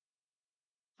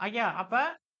 ஐயா அப்ப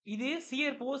இது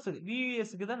சியர் ஃபோர்ஸ்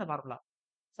VUSக்கு தான் இந்த ஃபார்முலா.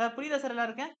 சார் புரியுதா சார்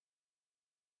எல்லாருக்கும்?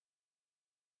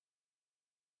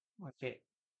 ஓகே.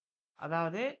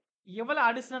 அதாவது எவ்வளவு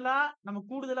அடிஷனலா நம்ம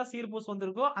கூடுதலா சியர் ஃபோர்ஸ்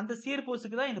வந்திருக்கோ, அந்த சியர்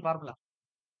ஃபோர்ஸ்க்கு தான் இந்த ஃபார்முலா.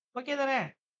 ஓகே தானே?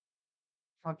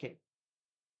 ஓகே.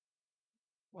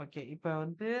 ஓகே. இப்ப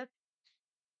வந்து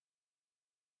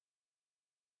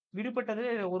விடுபட்டது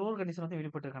ஒரு கண்டிஷன் வந்து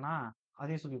விடுபட்டிருக்கனா,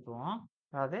 அதையும் சொல்லிட்டுருவோம்.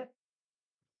 அதாவது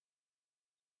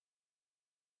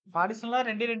அடிஷனலா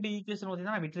 2 ஈக்குவேஷன் வந்து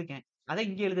தான் நான் விட்டுருக்கேன். அத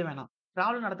இங்க எழுத வேணாம்.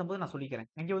 ப்ராப்ளம் நடத்தும்போது நான் சொல்லிக்கிறேன்.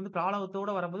 இங்க வந்து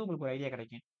ப்ராப்ளத்தோட வரும்போது உங்களுக்கு ஒரு ஐடியா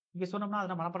கிடைக்கும். இங்க சொன்னோம்னா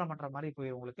அதெல்லாம் மனப்பாடம் பண்ற மாரி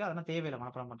போயிரும் உங்களுக்கு. அதெல்லாம் தேவையில்ல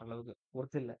மனப்பாடம் பண்ற அளவுக்கு.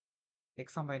 ஒர்த் இல்ல.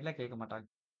 எக்ஸாம் பாயிண்ட்ல கேட்க மாட்டாங்க.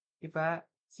 இப்ப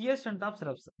சியர் ஸ்ட்ரென்த் ஆஃப்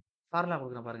ஸ்லப்ஸ். ஃபார்முலா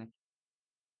குடுக்குறேன் பாருங்க.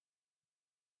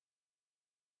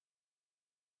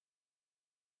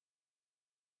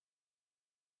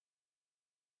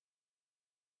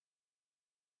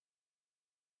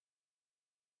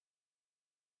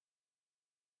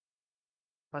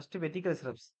 First vertical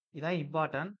ஸ்லப்ஸ். இதான்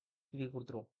இம்பார்ட்டன்ட். இது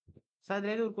குடுத்துருவோம். சார்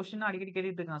இதுல ஒரு கொஸ்டின் அடிக்கடி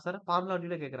கேட்டுட்டு இருக்காங்க சார். ஃபார்முலா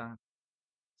வடிவில கேட்கறாங்க.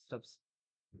 ஸ்டெப்ஸ்.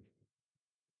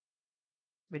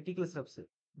 Vertical steps.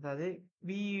 அதாவது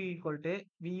V ஈக்குவல் டு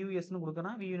VUSன்னு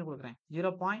குடுக்கணும். VUன்னு குடுக்குறேன்.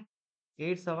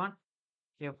 0.87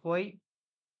 FY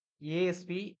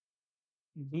ASP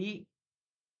D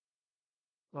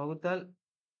வகுத்தல்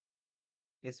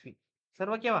SV.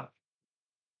 சார் ஓகேவா?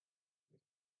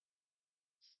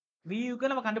 VUக்கு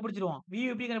நம்ம கண்டுபிடிச்சிருவோம். VU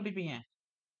எப்படி கண்டுபிடிப்பீங்க?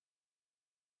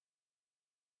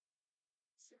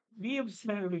 VU எப்படி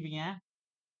sir கண்டுபிடிப்பீங்க?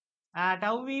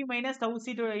 Tau V minus tau C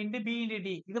into B into D.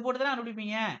 இத போட்டு தானே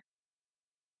கண்டுபிடிப்பீங்க.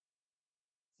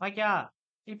 ஓகேவா?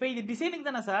 இப்ப இது டிசைனுக்கு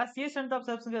தானே sir. Shear strength of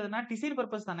சப்ஸ்ங்கிறதுனா design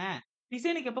purpose தானே.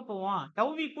 டிசைனுக்கு எப்ப போவோம்?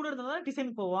 டவ் V கூட இருந்தா தான்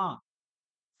டிசைனுக்கு போவோம்.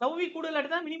 டவ் கூட இல்லாட்டி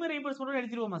தான் மினிமம் ரீஇன்போர்ஸ்மென்ட்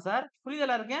எழுதிருவோமா சார்? புரியுதா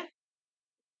எல்லாருக்கும்?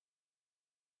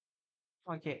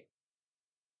 ஓகே.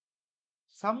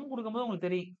 சம் குடுக்கும்போது உங்களுக்கு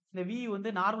தெரியும். இந்த V வந்து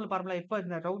நார்மல் ஃபார்முலா எப்ப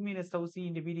இந்த tau minus tau C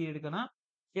into BD எடுக்கணும்.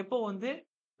 எப்போ வந்து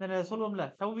இந்த சொல்லுவோம்ல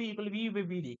tau V equal V by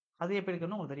BD அது எப்ப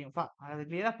எடுக்கணும்னு உங்களுக்கு தெரியும். அது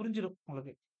கிளியரா புரிஞ்சிரும்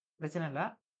உங்களுக்கு. பிரச்சனை இல்ல.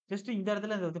 ஜஸ்ட் இந்த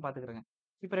இடத்துல இத வந்து பாத்துக்கிறங்க.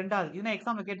 இப்ப 2வது இதுனா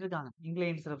எக்ஸாம்ல கேட்டிருக்காங்க.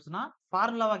 இன்க்ளைன்ட் ஸ்டெப்ஸ்னா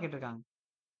ஃபார்முலாவா கேட்டிருக்காங்க.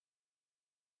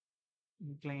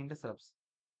 Inclined steps.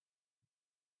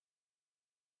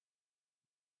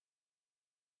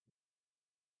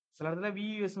 சில இடத்துல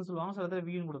VUSன்னு சொல்லுவாங்க. சில இடத்துல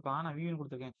VUன்னு குடுப்பாங்க. நான் VUன்னு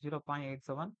குடுத்துருக்கேன்.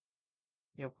 0.87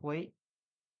 FY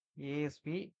ASP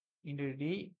into D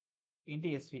into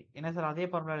SV. என்ன சார் அதே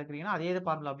ஃபார்முலா எடுக்கிறீங்கன்னா, அதே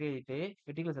ஃபார்முலா அப்படியே எழுதிட்டு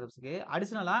vertical ஸ்டெப்ஸ்க்கு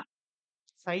அடிஷனலா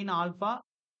sin alpha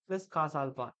plus cos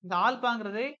alpha. இந்த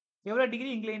ஆல்பாங்கிறது எவ்வளவு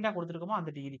டிகிரி இன்க்ளைன்டா கொடுத்துருக்கோமோ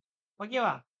அந்த டிகிரி.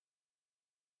 ஓகேவா?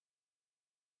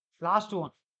 Last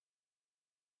one.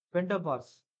 Bento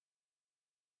parse.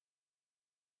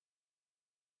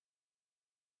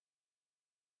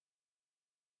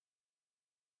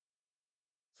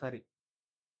 சரி.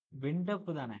 பெண்ட் அப்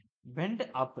தானே. பெண்ட்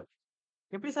அப்.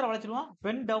 எப்படி சார் வளைச்சிருவோம்?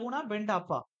 பெண்ட் டவுனா பெண்ட்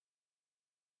அப்பா?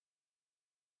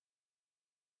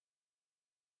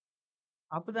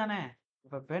 அப் தானே.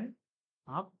 இப்ப பெண்ட்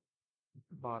அப்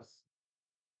பார்ஸ்.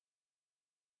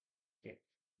 ஓகே.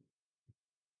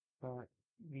 இப்ப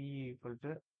V equal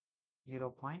to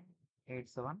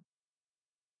 0.87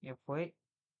 FY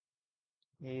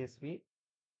ASV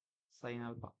sin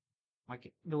alpha. Okay.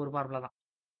 இது ஒரு ஃபார்முலா தான்.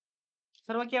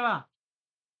 சரி ஓகேவா?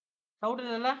 டவுட்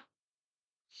இல்லல்ல?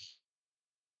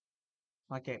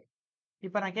 ஓகே.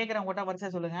 இப்ப நான் கேட்கிறேன் உங்கள்ட்ட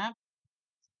வரிசையா சொல்லுங்க.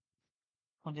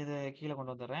 கொஞ்சம் இத கீழ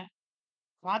கொண்டு வந்துடுறேன்.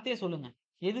 பார்த்தே சொல்லுங்க.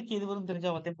 எதுக்கு எது வரும்னு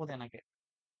தெரிஞ்சா பார்த்தே போதும் எனக்கு.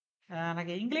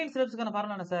 எனக்கு இங்கிலீஷ் சிலபஸ்க்கான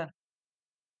ஃபார்முலா என்ன சார்?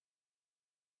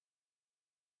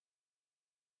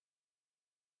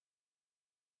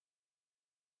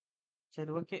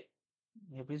 சரி ஓகே.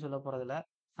 எப்படியும் சொல்லப் போறதில்ல.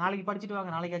 நாளைக்கு படிச்சுட்டு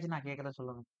வாங்க. நாளைக்காச்சும் நான் கேட்கிறேன்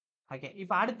சொல்லுங்க. ஓகே.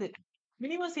 இப்ப அடுத்து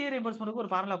மினிமம் சியர் ரீஇன்போர்ஸ்மென்ட்க்கு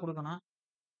ஒரு ஃபார்முலா குடுக்கணும்.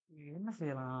 என்ன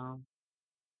செய்யலாம்?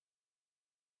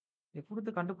 இத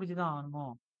குடுத்து கண்டுபிடிச்சு தான் ஆகணுமோ?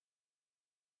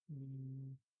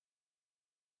 ம்.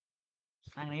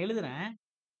 நான் எழுதுறேன்.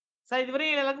 சார்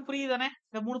இதுவரையும் எல்லாருக்கும் புரியுது தானே?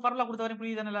 இந்த 3 ஃபார்முலா குடுத்த வரையும்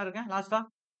புரியுது தானே எல்லாருக்கும்? லாஸ்ட்டா?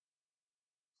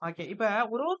 ஓகே. இப்ப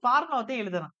ஒரு ஒரு ஃபார்முலாவத்தையும்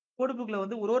எழுதணும். கோட் புக்ல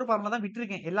வந்து ஒரு ஒரு ஃபார்முலா தான்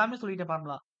விட்டுருக்கேன். எல்லாமே சொல்லிட்டேன்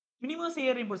ஃபார்முலா. மினிமம்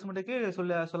சியர் ரீஇன்போர்ஸ்மென்ட்க்கு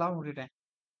சொல்லாம விட்டுட்டேன்.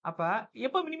 அப்ப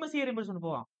எப்ப மினிமம் சியர் ரீஇன்போர்ஸ்மென்ட்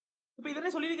போவோம்? இப்ப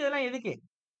இதெல்லாம் சொல்லியிருக்கிறதெல்லாம் எதுக்கு?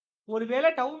 ஒருவேளை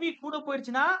டவ் வி கூட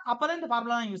போயிருச்சுன்னா, அப்பதான் இந்த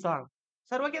ஃபார்முலா யூஸ் ஆகும்.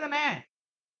 சார் ஓகே தானே?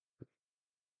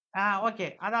 ஓகே.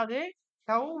 அதாவது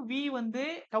டவ் வி வந்து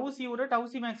டவ் சி ஓட டவ்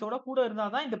சி மேக்ஸ் ஓட கூட இருந்தா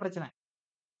தான் இந்த பிரச்சனை.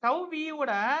 டவ் வி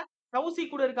ஓட டவ் சி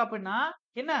கூட இருக்கு அப்படின்னா,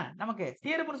 என்ன நமக்கு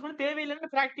தியரி ரெயின்போர்ஸ்மென்ட் தேவையில்லைன்னு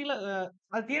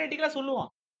அது தியரட்டிக்கலா சொல்லுவோம்.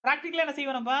 பிராக்டிகலா என்ன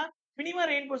செய்வோம் நம்ம? மினிமம்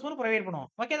ரெயின்போர்ஸ்மென்ட் புரொவைட்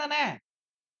பண்ணுவோம். ஓகே தானே?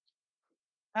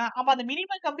 அப்ப அந்த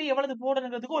மினிமம் கம்பி எவ்வளவு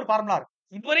போடணுங்கிறதுக்கு ஒரு ஃபார்முலா இருக்கு.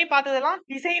 இதுவரையும் பார்த்ததெல்லாம்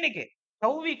டிசைனுக்கு.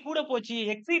 டவ் வி கூட போச்சு,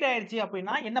 எக்ஸீட் ஆயிருச்சு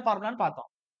அப்படின்னா என்ன ஃபார்முலான்னு பார்த்தோம்.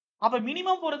 அப்ப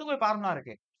மினிமம் போறதுக்கு ஒரு ஃபார்முலா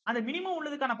இருக்கு. அந்த மினிமம்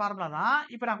உள்ளதுக்கான ஃபார்முலா தான்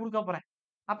இப்ப நான் குடுக்க போறேன்.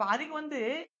 அப்ப அதுக்கு வந்து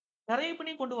டெரைவ்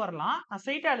பண்ணி கொண்டு வரலாம். நான்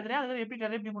ஸ்ட்ரெய்ட்டா எழுதுறேன். அதுல எப்படி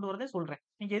டெரைவ் பண்ணி கொண்டு வரதுன்னு சொல்றேன்.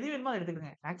 நீங்க எது வேணுமோ அத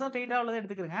எடுத்துக்கங்க. மேக்ஸிமம் ஸ்ட்ரெய்ட்டா உள்ளத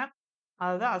எடுத்துக்கிறங்க.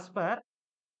 அதுதான் அஸ் பெர்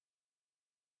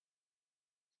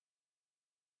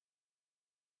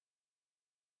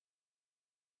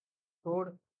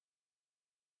கோட்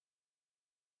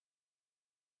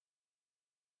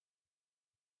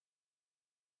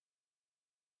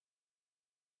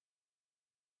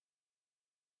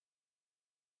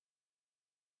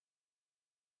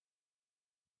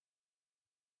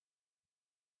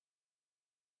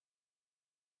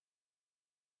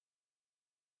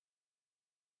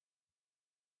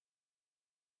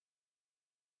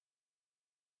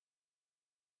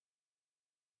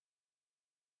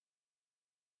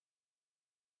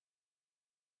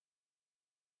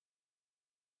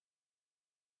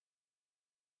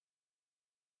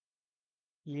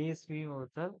ஏஎஸ்வி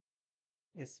வகுத்தல்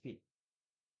SV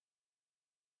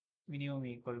minimum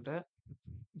equal to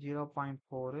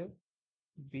 0.4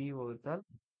 B வகுத்தல்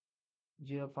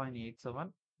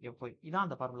 0.87 எஃப்ஒய். இதான்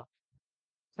அந்த ஃபார்முலா.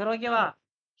 சரி ஓகேவா?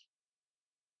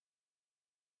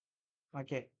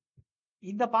 ஓகே.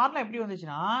 இந்த ஃபார்முலா எப்படி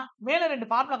வந்துச்சுன்னா, மேல 2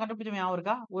 ஃபார்முலா கண்டுபிடிச்சோம் ஞாபகம்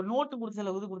இருக்கா? ஒரு நோட் குடுத்து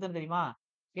சில இது குடுத்தேன் தெரியுமா?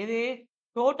 எது?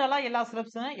 டோட்டலா எல்லா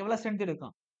ஸ்டெப்ஸும் எவ்வளவு ஸ்ட்ரென்த்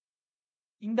எடுக்கும்?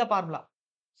 இந்த ஃபார்முலா.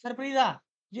 சார் புரியுதா?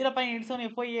 0.87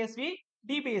 FYASV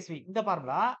DPSV இந்த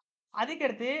ஃபார்முலா.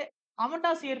 அதுக்கடுத்து amount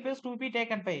of shear force two be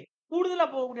taken by கூடுதலா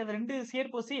போகக்கூடிய அந்த 2 ஷியர்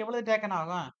ஃபோர்ஸ் எவ்வளவு டேக்கன்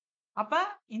ஆகும்? அப்ப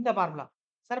இந்த ஃபார்முலா.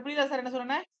 சார் புரியுதா சார் என்ன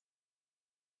சொன்னேன்னு?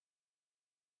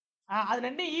 அது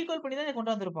 2யும் ஈக்குவல் பண்ணி தான் இத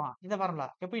கொண்டு வந்திருப்போம். இந்த ஃபார்முலா.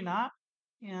 எப்படின்னா,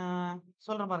 அ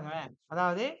சொல்றேன் பாருங்களேன்.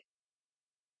 அதாவது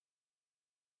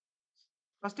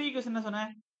ஃபர்ஸ்ட் ஈக்குவேஷன் என்ன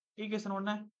சொன்னேன்? ஈக்குவேஷன்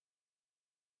 1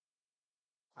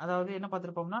 அதாவது என்ன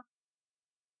பார்த்திருப்போம்னா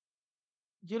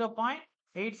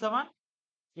 0.87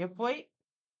 FY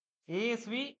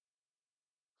ASV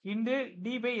into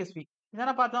D by SV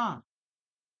இதானே பார்த்தோம்.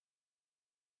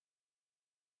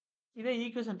 இதை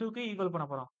ஈக்குவேஷன் 2க்கு ஈக்குவல் பண்ண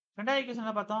போறோம். ரெண்டாவது ஈக்குவேஷன்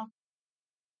என்ன பார்த்தோம்?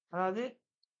 அதாவது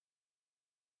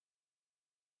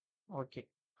ஓகே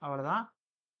அவ்வளவுதான்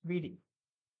BD.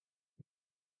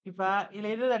 இப்ப இதுல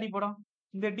எது அடிப்படும்?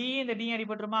 இந்த D இந்த D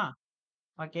அடிபட்டுருமா?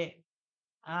 ஓகே.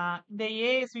 இந்த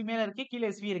ASV மேல இருக்கு, கீழே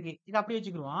SV இருக்கு. இதை அப்படியே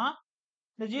வச்சுக்கிருவோம்.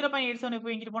 இந்த 0.87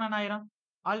 இப்போ இங்கிட்டு போனா என்ன ஆயிரும்?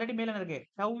 ஆல்ரெடி மேல என்ன இருக்கு?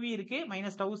 டவ் V இருக்கு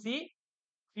minus tau C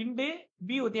into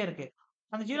B ஒத்தியா இருக்கு.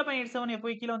 அந்த 0.87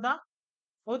 எப்போ கீழே வந்தா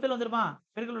வகுத்தல் வந்துருமா?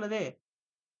 பெருக்கல் உள்ளது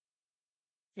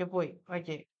எப்போ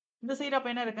ஓகே. இந்த சைடு அப்ப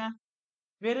என்ன இருக்கு?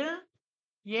 வெறும்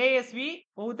ASV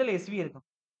வகுத்தல் SV இருக்கும்.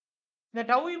 இந்த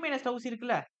tau V minus tau C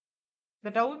இருக்குல்ல,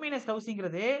 இந்த டவ் மைனஸ் டவ்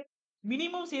சிங்கிறது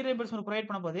மினிமம் சீர் ரீஇம்பர்ஸ்மென்ட் ப்ரொவைட்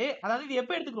பண்ணும்போது, அதாவது இது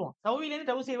எப்ப எடுத்துக்குறோம்? டவ் V ல இருந்து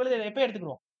டவ் C எவ்வளவு எப்ப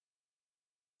எடுத்துக்குறோம்?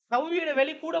 டவ் V யோட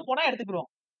வேல்யூ கூட போனா எடுத்துக்குறோம்.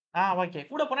 ஓகே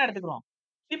கூட போனா எடுத்துக்குறோம்.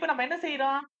 இப்ப நம்ம என்ன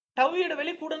செய்றோம்? டவ் யோட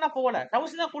வேல்யூ கூடனா போகல. டவ்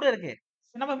C தான் கூட இருக்கு.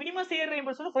 நம்ம மினிமம் சீர்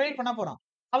ரீஇம்பர்ஸ்மென்ட் ப்ரொவைட் பண்ண போறோம்.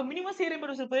 அப்ப மினிமம் சீர்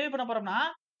ரீஇம்பர்ஸ்மென்ட் ப்ரொவைட் பண்ண போறோம்னா,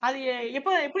 அது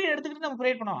எப்படி எடுத்துக்கிட்டு நம்ம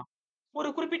ப்ரொவைட் பண்ணுவோம்? ஒரு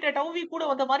குறிப்பிட்ட டவ் V கூட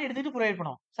வந்த மாதிரி எடுத்துட்டு ப்ரொவைட்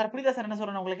பண்ணுவோம். சார் புரியுதா சார் என்ன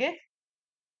சொல்றேன் உங்களுக்கு?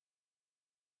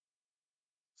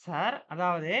 சார்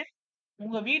அதாவது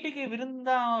உங்க வீட்டுக்கு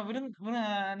விருந்தா விருந் விரு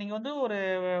நீங்க வந்து ஒரு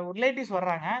ரிலேட்டிவ்ஸ்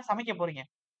வர்றாங்க. சமைக்க போறீங்க.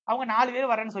 அவங்க 4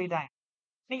 பேர் வரேன்னு சொல்லிட்டாங்க.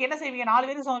 நீங்க என்ன செய்வீங்க? 4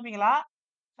 பேருக்கு சமைப்பீங்களா?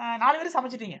 4 பேருக்கு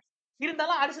சமைச்சுட்டீங்க.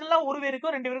 இருந்தாலும் அடிஷனலா 1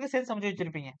 பேருக்கோ, 2 பேருக்கோ சேர்த்து சமைச்சு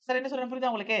வச்சிருப்பீங்க. சார் என்ன சொல்றேன்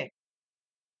புரியுதா உங்களுக்கு?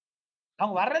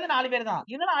 அவங்க வர்றது 4 பேர் தான்.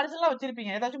 இருந்தாலும் அடிஷனலா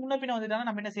வச்சிருப்பீங்க. ஏதாச்சும் முன்ன பின்ன வந்துட்டாங்கன்னா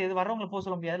நம்ம என்ன செய்றது? வர்றவங்கள போ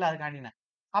சொல்ல முடியாதுல்ல அதுக்காண்டினேன்.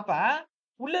 அப்ப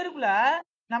உள்ளருக்குள்ள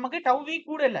நமக்கு டவ் வி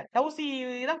கூட இல்ல. டவ் சி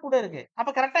தான் கூட இருக்கு. அப்ப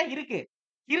கரெக்ட்டா இருக்கு.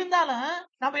 இருந்தாலும்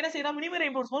நம்ம என்ன செய்றோம்? மினிமம்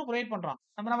ரெயின்போர்ஸ்மென்ட் புரொவைட் பண்றோம்.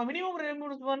 நம்ம மினிமம்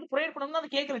ரெயின்போர்ஸ்மென்ட் புரொவைட் பண்ணணும்னு அது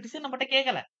கேட்கல. டிசைன் நம்மட்ட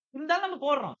கேட்கல. இருந்தாலும் நம்ம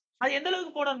போடுறோம். அது எந்த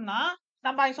அளவுக்கு போடணும்னா,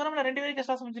 நம்ம அங்க சொன்னோம்ல 2 பேருக்கு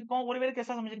எக்ஸ்ட்ரா சமைச்சிருப்போம். 1 பேருக்கு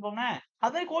எக்ஸ்ட்ரா சமைச்சிருப்போம்னு.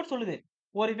 அதே கோட் சொல்லுது.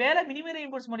 ஒருவேள மினிமம்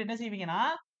ரெயின்போர்ஸ்மென்ட் என்ன செய்வீங்கன்னா,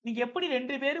 நீங்க எப்படி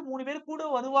 2 பேரு, 3 பேரு கூட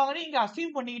வருவாங்கன்னு இங்க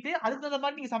அஸ்யூம் பண்ணிக்கிட்டு, அதுக்கு தகுந்த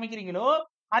மாரி நீங்க சமைக்கிறீங்களோ,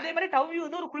 அதே மாரி டவ் வியூ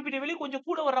வந்து ஒரு குறிப்பிட்ட வெளிய கொஞ்சம்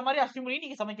கூட வர்ற மாரி அஸ்யூம் பண்ணி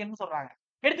நீங்க சமைக்கணும்னு சொல்றாங்க.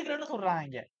 எடுத்துக்கிறேன்னு சொல்றாங்க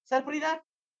இங்க. சார் புரியுதா?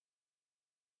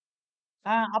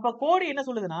 அப்ப கோடு என்ன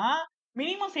சொல்லுதுன்னா,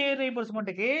 மினிமம் சேர்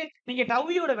ரீஇம்பர்ஸ்மென்ட்க்கு நீங்க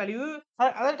டவ்வியோட வேல்யூ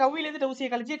அதாவது டவ்வில இருந்து டவ்சிய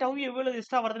கழிச்சு டவ் எவ்வளவு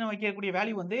எக்ஸ்ட்ரா வருதுன்னு வைக்கக்கூடிய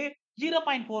வேல்யூ வந்து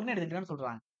 0.4ன்னு எடுத்துக்கிட்டேன்னு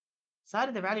சொல்றாங்க.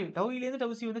 சார் இந்த வேல்யூ டவ்வில இருந்து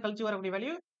டவ்சி வந்து கழிச்சு வரக்கூடிய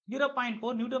வேல்யூ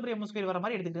 0.4 நியூட்டன் பெர் m2 வர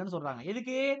மாரி எடுத்துக்கிட்டேன்னு சொல்றாங்க.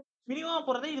 எதுக்கு? மினிமமா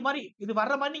போறது இது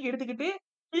வர்ற மாரி நீங்க எடுத்துக்கிட்டு,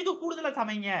 இதுக்கு கூடுதலா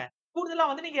சமைங்க. கூடுதலா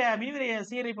வந்து நீங்க மினிமம்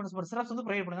சேர் ரீஇம்பர்ஸ்மென்ட் சிரப்ஸ் வந்து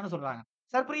புரொவைட் பண்ணுங்கன்னு சொல்றாங்க.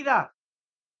 சார் புரியுதா?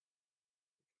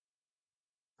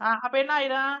 அப்ப என்ன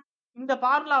ஆயிரும்? இந்த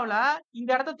ஃபார்முலாவுல இந்த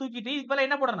இடத்த தூக்கிட்டு இதுக்கு பதிலா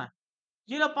என்ன போடணும்?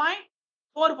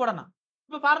 0.4 போடணும்.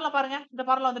 இப்ப ஃபார்முலா பாருங்க. இந்த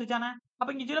ஃபார்முலா வந்துருச்சானே? அப்ப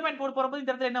இங்க 0.4 போடும்போது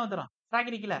இந்த இடத்துல என்ன வந்துரும்?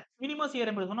 பிராக்கெட் கீழ மினிமம்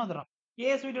சிஆர் என்பது வந்துரும்.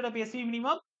 ASV divided by SV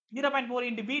minimum 0.4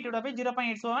 into B divided by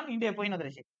 0.87 into FY ன்னு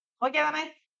வந்துருச்சு. ஓகே தானே?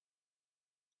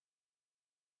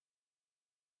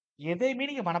 எதையுமே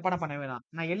நீங்க மனப்பாடம் பண்ண வேணாம்.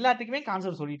 நான் எல்லாத்துக்குமே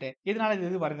கான்செப்ட் சொல்லிட்டேன். எதனால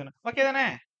இது வருதுன்னு. ஓகே தானே?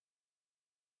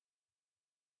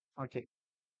 ஓகே.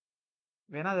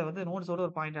 வேணா அத வந்து நோட்ஸோட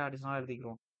ஒரு பாயிண்ட் அடிஷனலா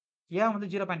எழுதிக்குவோம். ஏன் வந்து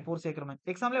 0.4 சேர்க்கிறோம்னு.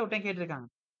 எக்ஸாம்லயே ஒரு டைம் கேட்டிருக்காங்க.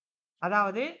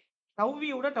 அதாவது டவ்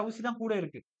விட டவ் சி தான் கூட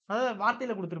இருக்கு. அதாவது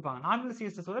வார்த்தையில குடுத்திருப்பாங்க. நாமினல்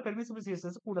சிஎஸ்எஸ் ஓட பெர்மிசிபிள்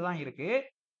சிஎஸ்எஸ் கூட தான் இருக்கு.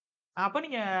 அப்ப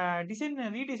நீங்க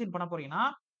ரீடிசைன் பண்ண போறீங்கன்னா,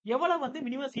 எவ்வளவு வந்து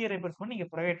மினிமம் சிஆர் ரெயின்போர்ஸ்மென்ட் நீங்க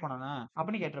புரொவைட் பண்ணணும்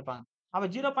அப்படின்னு கேட்டிருப்பாங்க. அப்ப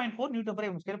 0.4 நியூட்டன் பெர்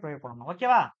m2 புரொவைட் பண்ணணும்.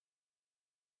 ஓகேவா?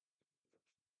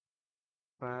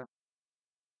 இப்ப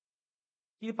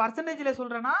இது பெர்சன்டேஜ்ல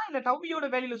சொல்றேனா, இல்ல டவ் யோட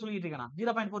வேல்யூல சொல்லிட்டு இருக்கேனா?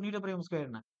 0.4 நியூட்டன் பெர்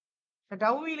m2ன்னு.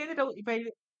 டவ் ல இருந்து டவ் இப்ப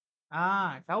இது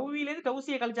டவ் ல இருந்து டவ்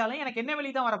சிய கழிச்சாலும் எனக்கு என்ன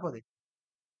வேல்யூ தான் வரப்போகுது?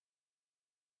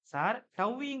 Sir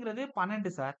டவ்விங்கிறது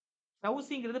 12 sir.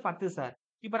 டவ்சிங்கிறது 10 சார்.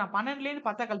 இப்ப நான் 12லேருந்து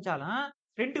 10 கழிச்சாலும்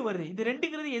 2 வருது. இது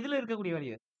 2ங்கிறது எதுல இருக்கக்கூடிய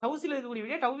வேல்யூ? டவ்சில இருக்கக்கூடிய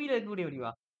வேல்யூ, டவ்வில இருக்கக்கூடிய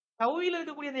வேல்யூவா? டவ்வில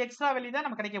இருக்கக்கூடிய அந்த எக்ஸ்ட்ரா வேல்யூ தான்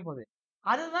நமக்கு கிடைக்க போகுது.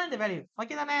 அதுதான் இந்த வேல்யூ.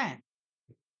 ஓகே தானே?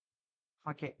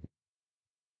 ஓகே.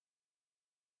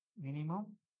 Minimum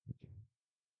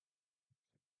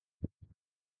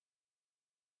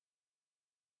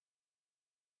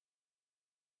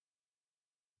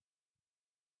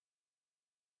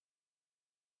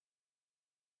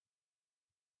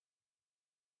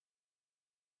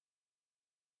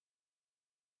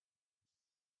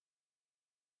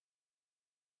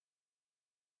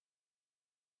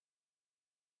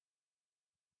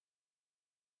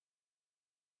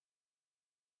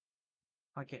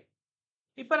okay.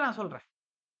 இப்ப நான் சொல்றேன்.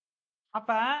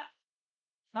 அப்ப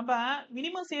நம்ப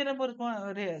minimum shear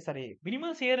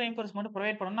minimum shear ரெயின்போர்ஸ்மென்ட்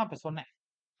provide பண்ணணும்னு நான் அப்ப சொன்னேன்.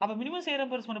 அப்ப மினிமம் சியர்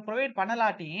ரெயின்போர்ஸ்மென்ட் புரொவைட்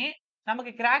பண்ணலாட்டி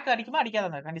நமக்கு கிராக் அடிக்குமா? அடிக்காதா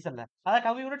அந்த கண்டிஷன்ல? அதாவது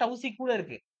டவ்வியோட டவ்சி கூட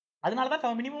இருக்கு. அதனால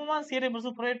தான் மினிமமா சியர்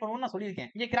ரீஇன்போர்ஸ்மென்ட் ப்ரொவைட் பண்ணுவோம்னு நான்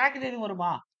சொல்லியிருக்கேன். இங்க கிராக் எதுவும்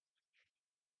வருமா?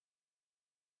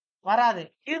 வராது.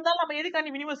 இருந்தாலும் நம்ம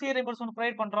எதுக்காண்டி மினிமம் சியர் ரீஇன்போர்ஸ்மென்ட்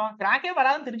ப்ரொவைட் பண்றோம்? கிராக்கே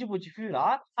வராதுன்னு தெரிஞ்சு போச்சு ஃபியூரா.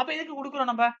 அப்ப எதுக்கு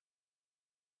குடுக்குறோம் நம்ப?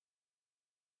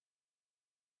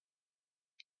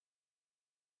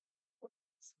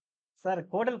 சார்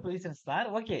கோடல் பொசிஷன் சார்.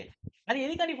 ஓகே. அது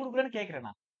எதுக்காண்டி குடுக்குறோம்னு கேட்கிறேன்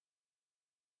நான்.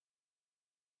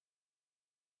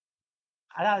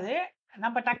 அதாவது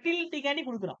நம்ம டக்டிலிட்டிக்காண்டி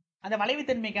குடுக்குறோம். அந்த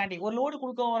வளைவுத்தன்மைக்காண்டி. ஒரு லோடு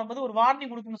குடுக்க வரும்போது ஒரு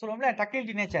வார்னிங் குடுக்கணும்னு சொல்லுவோம்ல,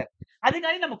 டக்டிலிட்டி நேச்சர்.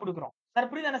 அதுக்காண்டி நம்ம குடுக்குறோம். சார்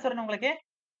புரியுதா என்ன சொல்றேன் உங்களுக்கு?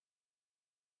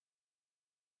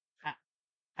 அ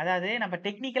அதாவது நம்ம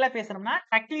டெக்னிக்கலா பேசணும்னா,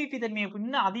 டக்டிலிட்டி தன்மைய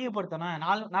இன்னும் அதிகப்படுத்தணும்.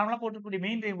 நார்மலா போட்டிருக்கக்கூடிய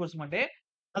மெயின் ரெயின்போர்ஸ்மென்ட்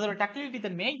அதோட டக்டிலிட்டி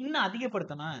தன்மைய இன்னும்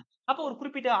அதிகப்படுத்தணும். அப்போ ஒரு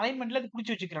குறிப்பிட்ட அலைன்மென்ட்ல அது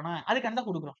புடிச்சு வச்சுக்கிறணும். அதுக்காண்டி தான்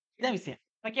குடுக்குறோம். இதான் விஷயம்.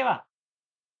 ஓகேவா?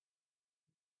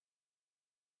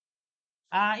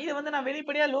 இத வந்து நான்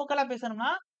வெளிப்படையா லோக்கலா பேசணும்னா,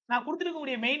 நான்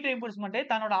குடுத்திருக்கக்கூடிய மெயின் ரெயின்போர்ஸ்மென்ட்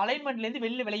தன்னோட அலைன்மென்ட்ல இருந்து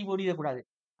வெளில விலகி ஓடிறக்கூடாது.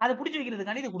 அத புடிச்சு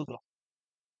வைக்கிறதுக்காண்டி இத குடுக்குறோம்.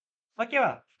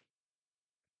 ஓகேவா?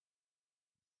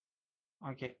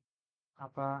 ஓகே.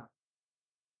 அப்ப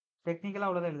டெக்னிக்கலா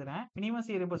அவ்வளவுதான் எழுதுறேன். Minimum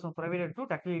C ரீஇன்போர்ஸ்மென்ட் provided two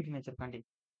ductility nature காண்டி.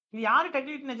 இது யாரு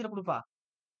டக்டிலிட்டி நேச்சர் குடுப்பா?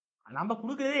 நம்ம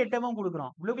குடுக்குறதே 8 mm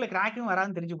குடுக்குறோம். உள்ளுக்குள்ள கிராக்கும்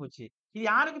வராதுன்னு தெரிஞ்சு போச்சு. இது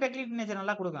யாருக்கு டக்டிலிட்டி நேச்சர்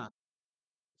நல்லா குடுக்கும்?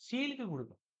 ஸ்டீலுக்கு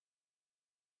குடுக்கும்.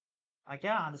 ஓகே.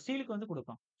 அந்த ஸ்டீலுக்கு வந்து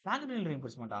குடுக்கும். லாங்கிட்யூடினல்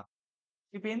ரெயின்போர்ஸ்மென்ட்டா?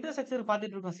 இப்ப எந்த ஸ்ட்ரக்சர்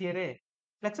பாத்துட்டு இருக்கோம் சியரு?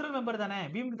 ஃப்ளெக்சுரல் மெம்பர் தானே?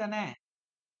 பீம்க்கு தானே?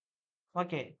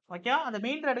 ஓகே. ஓகே. அந்த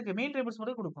மெயின் ராடுக்கு மெயின்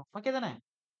ரெயின்போர்ஸ்மென்ட் குடுக்கும். ஓகே தானே?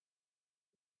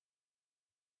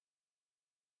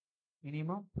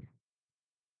 மினிமம்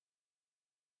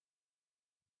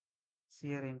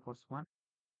சியர் ரெயின்போர்ஸ்மென்ட்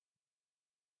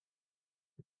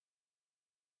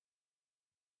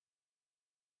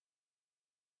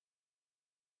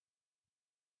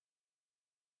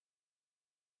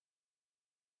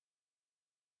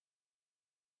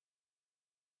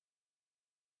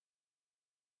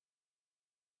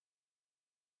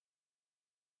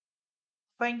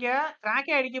இப்ப இங்க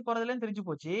கிராக்கே அடிக்க போறதில்லன்னு தெரிஞ்சு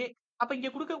போச்சு. அப்ப இங்க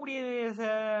குடுக்கக்கூடிய ச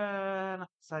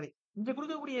சாரி. இங்க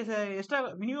குடுக்கக்கூடிய எக்ஸ்ட்ரா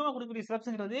மினிமமா குடுக்கக்கூடிய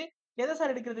ஸ்டெப்ஸ்ங்கிறது எத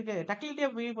சார் எடுக்கிறதுக்கு? டக்டிலிட்டியா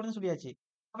பிஹேவ் பண்ணும்னு சொல்லியாச்சு.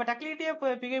 அப்ப டக்டிலிட்டியா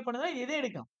பிஹேவ் பண்ணுதுன்னா இது எத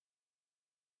எடுக்கும்?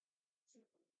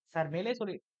 சார் மேலே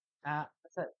சொல்லி ஆ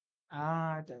சார் ஆ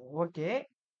ஓகே.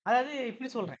 அதாவது இப்படி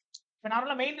சொல்றேன். இப்ப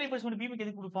நார்மலா மெயின் ரீஇன்போர்ஸ்மென்ட் பீமுக்கு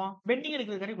எதுக்கு குடுப்போம்? பெண்டிங்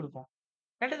எடுக்கிறதுக்காண்டி குடுப்போம்.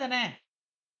 கரெக்ட் தானே?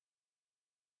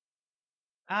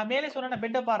 மேலே சொன்னேனே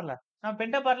பெண்ட் அப் பார்ல. நம்ம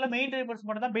பெண்ட் அப் பார்ல மெயின்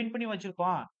ரீஇன்போர்ஸ்மென்ட் தான் பெண்ட் பண்ணி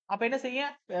வச்சிருக்கோம். அப்ப என்ன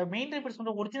செய்யும்? மெயின்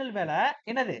ரீஇன்போர்ஸ்மென்ட் ஒரிஜினல் வேல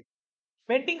என்னது?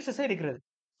 பெண்டிங் ஸ்ட்ரெஸ்ஸ எடுக்கிறது.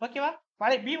 ஓகேவா?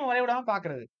 பீம் வளைய விடாம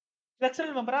பார்க்கிறது.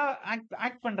 ஃப்ளெக்சுரல் மெம்பரா ஆக்ட்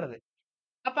ஆக்ட் பண்றது.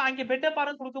 அப்ப அங்க பெட் அப்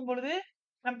ஆரம் குடுக்கும் பொழுது,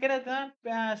 நமக்கு என்ன இருக்கும்?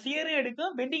 சியரும்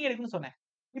எடுக்கும், பெண்டிங் எடுக்கும்னு சொன்னேன்.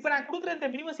 இப்ப நான் குடுக்குற இந்த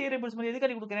மினிமம் சியர் ரீஇன்போர்ஸ்மென்ட்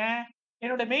எதுக்காண்டி குடுக்குறேன்?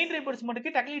 என்னோட மெயின்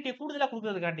ரீஇன்போர்ஸ்மென்ட்க்கு டக்டிலிட்டிய கூடுதலா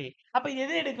குடுக்குறதுக்காண்டி. அப்ப இது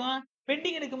எது எடுக்கும்?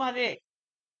 பெண்டிங் எடுக்குமா அது?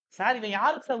 சார் இவன்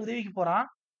யாருக்கு சார் உதவிக்கு போறான்?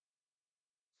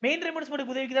 மெயின்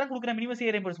ரீஇன்போர்ஸ்மென்ட்க்கு உதவிக்கு தானே குடுக்குறேன் மினிமம்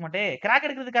சியர் ரீஇன்போர்ஸ்மென்ட். கிராக்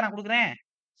எடுக்கிறதுக்கா நான் குடுக்குறேன்?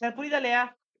 சார் புரியுதா இல்லையா?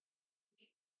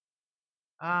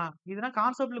 ஆ இதுதான்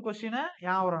கான்செப்ட்ல கொஸ்டின்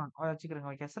ஞாபகம்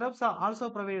வச்சுக்கிறேங்க. Okay. Syrups are also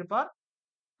provided for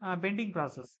bending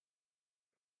process.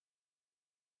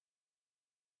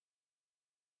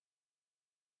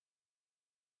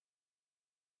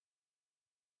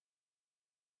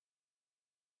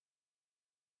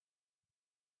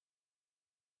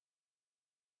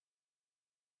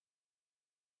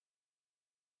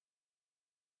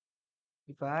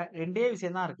 இப்ப 2டே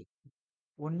விஷயம் தான் இருக்கு.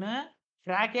 ஒண்ணு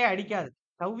கிராக்கே அடிக்காது.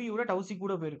 டவ்வியோட டவ்சி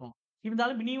கூட போயிருக்கும்.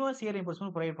 இருந்தாலும் மினிமம் சியர்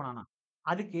ரெயின்போர்ஸ்மென்ட் புரோவைட் பண்ணணும்.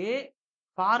 அதுக்கு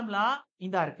ஃபார்முலா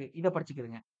இந்தா இருக்கு. இத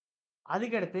படிச்சுக்கிருங்க.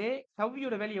 அதுக்கடுத்து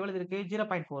டவ்வியோட வேல்யூ எவ்வளவு இருக்கு?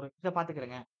 0.4 இத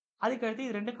பாத்துக்கிறங்க. அதுக்கடுத்து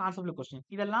இது 2 கான்செப்ட்ல கொஸ்டின்.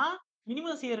 இதெல்லாம்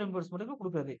மினிமம் சியர் ரெயின்போர்ஸ்மென்ட்க்கு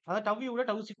குடுக்குறது. அதாவது டவ்வியோட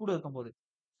டவ்சி கூட இருக்கும்போது.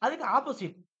 அதுக்கு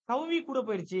ஆப்போசிட் டவ்வி கூட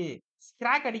போயிருச்சு.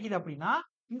 கிராக் அடிக்குது அப்டின்னா,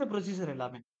 இந்த ப்ரொசீஜர்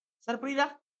எல்லாமே. சார் புரியுதா?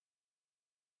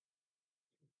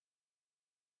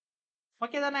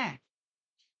 ஓகே தானே?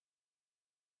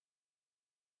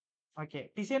 ஓகே.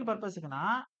 டிசைன் பர்ப்பஸ்க்குன்னா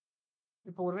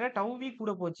இப்போ ஒருவேள டவ் வி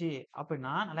கூட போச்சு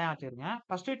அப்டின்னா, நல்லா ஞாபகம் வச்சுக்கங்க.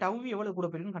 ஃபர்ஸ்ட் டவ் வி எவ்வளவு கூட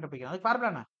போயிருக்குன்னு கண்டுபிடிக்கணும். அதுக்கு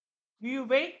ஃபார்முலா என்ன? We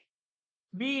by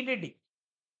B into D.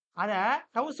 அத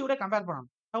டவ் சி ஓட கம்பேர் பண்ணணும்.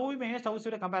 Tau V minus tau C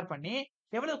ஓட கம்பேர் பண்ணி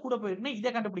எவ்வளவு கூட போயிருக்குன்னு இத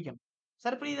கண்டுபிடிக்கணும்.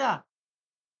 சார் புரியுதா?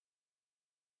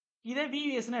 இத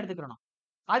விஎஸ்ன்னு எடுத்துக்கிறணும்.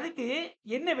 அதுக்கு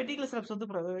என்ன வெர்டிகல் ஸ்டெப்ஸ் வந்து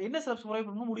என்ன ஸ்டெப்ஸ் புரோவைட்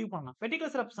பண்ணணும்னு முடிவு பண்ணணும்.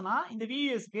 வெர்டிகல் ஸ்டெப்ஸ்னா இந்த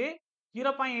விஎஸ்க்கு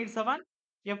 0.87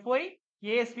 எஃப்ஒய்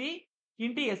ஏஎஸ்வி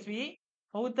இன்டு எஸ்வி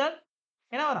வகுத்தல்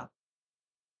என்ன வரும்?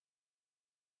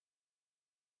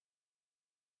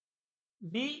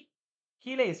 டி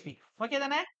கீழ எஸ்வி. ஓகே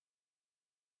தானே?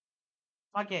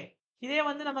 ஓகே. இதே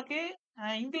வந்து நமக்கு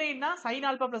இன்க்ளைன்னா sign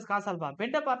alpha plus cos alpha.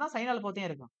 Bend அப்பார்ட்னா sign ஆல்பாத்தையும்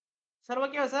இருக்கும். சார்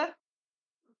ஓகேவா சார்?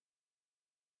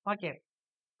 ஓகே.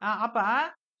 அப்ப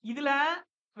இதுல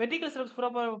வெர்டிகல் ஸ்டெப்ஸ்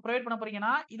ப்ரொவைட் பண்ண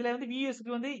போறீங்கன்னா, இதுல வந்து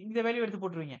விஎஸ்க்கு வந்து இந்த வேல்யூ எடுத்து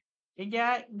போட்டுருவீங்க. எங்க?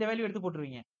 இந்த வேல்யூ எடுத்து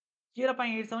போட்டுருவீங்க.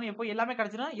 0.87 எப்போ எல்லாமே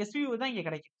கிடைச்சிரும். எஸ்வி தான் இங்க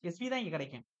கிடைக்கும். எஸ்வி தான் இங்க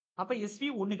கிடைக்கும். அப்ப எஸ்வி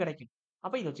 1 கிடைக்கும்.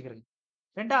 அப்ப இத வச்சுக்கிறங்க.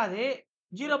 2வது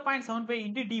 0.75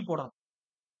 இன்டு டி போடணும்.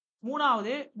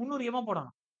 3வது 300 எம்எம்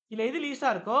போடணும். இதுல எது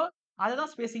லீஸ்ட்டா இருக்கோ, அத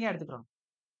தான் ஸ்பேசிங்கா எடுத்துக்கிறோம்.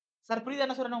 சார் புரியுதா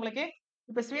என்ன சொல்றேன்னு உங்களுக்கு?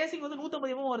 இப்ப ஸ்பேசிங் வந்து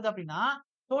 150 எம்எம் வருது அப்படின்னா,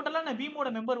 டோட்டலா நான் பீமோட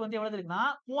மெம்பர் வந்து எவ்வளவு இருக்குன்னா,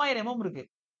 3000 எம்எம் இருக்கு.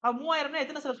 அப்ப 3000னா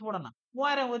எத்தன ஸ்டெப்ஸ் போடணும்?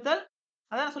 3000 வகுத்தல்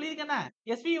அதான் நான் சொல்லியிருக்கேனே,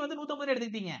 எஸ்வி வந்து 150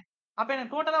 எடுத்துக்கிட்டீங்க. அப்ப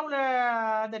எனக்கு டோட்டலா உள்ள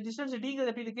அந்த டிஸ்டன்ஸ்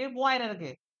டிங்கிறது எப்படி இருக்கு? 3000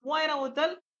 இருக்கு. 3000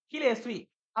 வகுத்தல் கீழ எஸ்வி.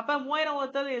 அப்ப 3000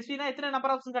 வகுத்தல் எஸ்வினா எத்தன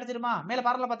நம்பர் ஆஃப் கிடைச்சிருமா? மேல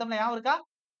பார்முலா பார்த்தோம்ல ஞாபகம் இருக்கா?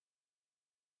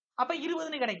 அப்ப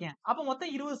 20ன்னு கிடைக்கும். அப்ப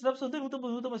மொத்தம் 20 ஸ்டெப்ஸ் வந்து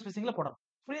 150, 150 ஸ்பேசிங்ல போடணும்.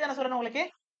 புரியுதா நான் சொல்றேன் உங்களுக்கு?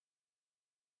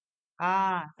 ஆ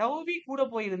டவ் கூட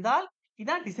போயிருந்தால்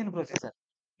இதான் டிசைன் ப்ரொசீஜர்.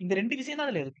 இந்த 2 விஷயம் தான்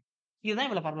அதுல இருக்கு. இதுதான்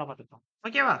இவ்வளவு ஃபார்முலா பார்த்துருக்கோம்.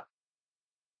 ஓகேவா?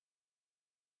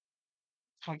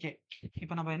 ஓகே.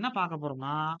 இப்ப நம்ம என்ன பார்க்க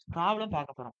போறோம்னா, ப்ராப்ளம்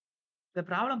பார்க்க போறோம். இந்த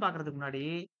ப்ராப்ளம் பார்க்கறதுக்கு முன்னாடி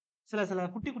சில சில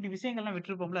குட்டி குட்டி விஷயங்கள்லாம்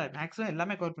விட்டுருப்போம்ல. மேக்ஸிமம்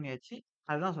எல்லாமே கவர் பண்ணியாச்சு.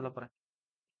 அதுதான் சொல்லப் போறேன்.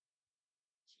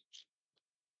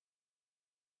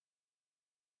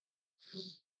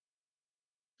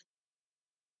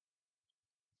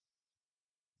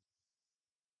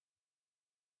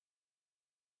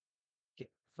 ஓகே.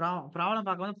 ப்ராப்ளம்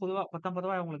பார்க்கும்போது பொதுவா பொத்தாம்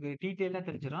பொதுவா உங்களுக்கு டீட்டெயிலா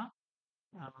தெரிஞ்சிரும்.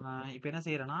 இப்ப என்ன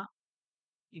செய்றேன்னா,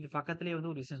 இது பக்கத்திலேயே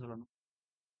வந்து ஒரு விஷயம் சொல்லணும்.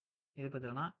 எது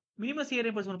பத்தினா, மினிமம் சியர்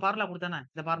ஒரு ஃபார்முலா குடுத்தானே,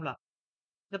 இந்த ஃபார்முலா.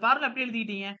 இந்த ஃபார்முலா எப்படி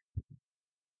எழுதிக்கிட்டீங்க?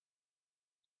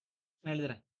 நான்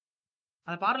எழுதுறேன்.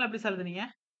 அந்த ஃபார்முலா எப்படி சார் எழுதுனீங்க?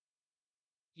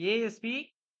 ஏஎஸ்பி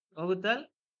வகுத்தல்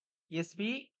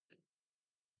எஸ்பி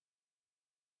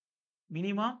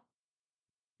மினிமம்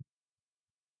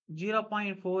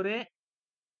 0.4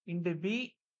 இன்டு பி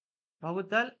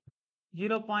வகுத்தல்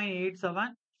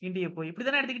 0.87 இன்டு எஃப் இப்படி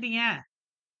தானே எடுத்துக்கிட்டீங்க?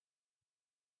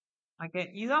 ஓகே.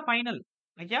 இதுதான் ஃபைனல்.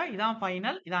 ஓகே. இதான்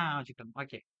ஃபைனல். இதான் வச்சுக்கணும்.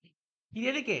 ஓகே. இது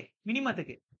எதுக்கு?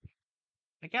 மினிமத்துக்கு.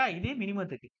 ஓகே. இது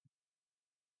மினிமத்துக்கு.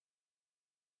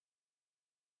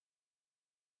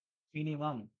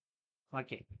 மினிமம்.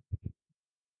 ஓகே.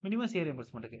 Minimum shear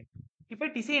ரியின்போர்ஸ்மென்ட்க்கு. இப்ப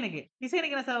டிசைனுக்கு.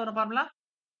 டிசைனுக்கு என்ன சார் வரும் ஃபார்முலா?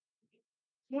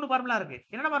 3 ஃபார்முலா இருக்கு.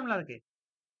 என்னென்ன ஃபார்முலா இருக்கு?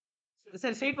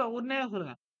 சரி ஸ்ட்ரெய்ட் ஒண்ணே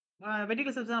சொல்லுங்க.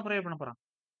 வெர்டிகல் ஸ்டெப்ஸ் தான் ப்ரொவைட் பண்ண போறோம்.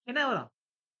 என்ன வரும்?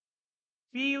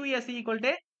 PUS equal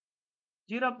two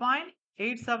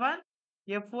 0.87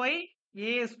 FY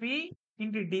ASP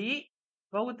into D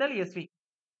வகுத்தல் SV.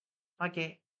 ஓகே.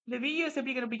 இந்த VUS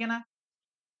எப்படி கண்டுபிடிக்கணும்?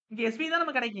 இங்க SV தான்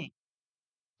நமக்கு கிடைக்கும்.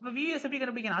 அப்ப VUS எப்படி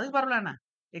கண்டுபிடிக்கணும்? அதுக்கு ஃபார்முலா என்ன?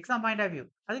 Exam point of view.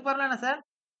 அதுக்கு ஃபார்முலா என்ன சார்?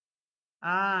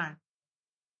 ஆ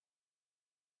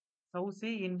tau C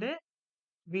into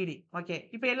VD. Okay.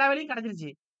 இப்ப எல்லா வேலையும் கிடைச்சிருச்சு.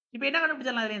 இப்ப என்ன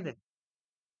கண்டுபிடிச்சிடலாம் இதுலேருந்து?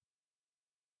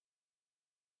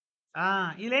 ஆ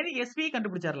இதுலேருந்து SV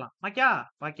கண்டுபிடிச்சிடலாம். ஓகே.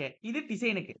 ஓகே. இது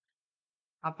டிசைனுக்கு.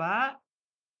 அப்ப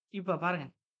இப்ப பாருங்க.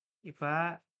 இப்ப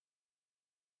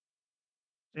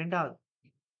 2வது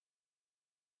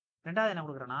 2வது என்ன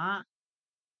குடுக்குறேன்னா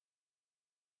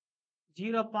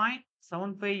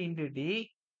 0.75 இன்டு D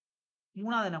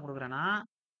 3வது என்ன குடுக்குறேன்னா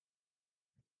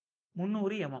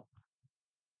 300 mm.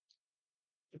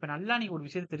 இப்ப நல்லா நீங்க ஒரு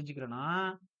விஷயத்த தெரிஞ்சுக்கணும்னா,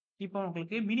 இப்ப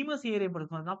உங்களுக்கு மினிமம் சியர்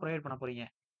ரியின்போர்ஸ்மென்ட் தான் ப்ரொவைட் பண்ண போறீங்க.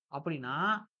 அப்படின்னா,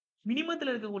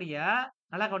 மினிமத்துல இருக்கக்கூடிய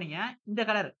நல்லா கவனிங்க. இந்த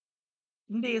கலர்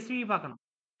இந்த எஸ்வி பார்க்கணும்.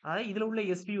 அதாவது இதுல உள்ள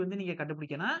எஸ்வி வந்து நீங்க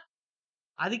கண்டுபிடிக்கணும்.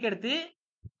 அதுக்கடுத்து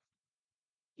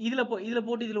இதுல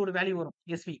போட்டு இதுல ஒரு வேல்யூ வரும்.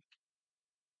 எஸ்வி.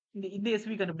 இந்த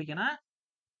எஸ்வி கண்டுபிடிக்கணும்.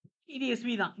 இது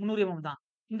எஸ்வி தான். 300 mm தான்.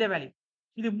 இந்த வேல்யூ.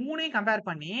 இது 3யும் கம்பேர்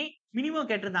பண்ணி மினிமம்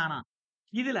கேட்டிருந்தாங்கன்னா,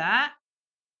 இதுல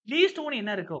லீஸ்ட் ஒன்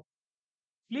என்ன இருக்கோ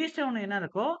லீஸ்ட் ஒன் என்ன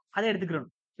இருக்கோ அத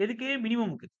எடுத்துக்கிறணும். எதுக்கு?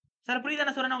 மினிமம்க்கு. சார் புரியுதா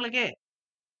நான் சொல்றேன் உங்களுக்கு?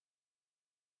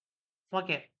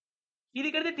 ஓகே.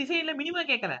 இதுக்கு அடுத்து டிசைன்ல மினிமம்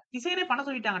கேட்கல. டிசைனே பண்ண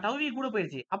சொல்லிட்டாங்க. டவ் கூட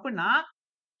போயிருச்சு. அப்படின்னா,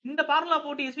 இந்த ஃபார்முலா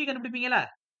போட்டு எஸ்வி கண்டுபிடிப்பீங்கல்ல,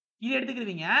 இத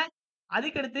எடுத்துக்கிருவீங்க.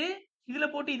 அதுக்கு அடுத்து இதுல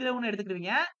போட்டு இதுல ஒண்ணு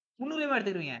எடுத்துக்கிருவீங்க. 300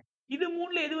 எடுத்துக்கிருவீங்க. இது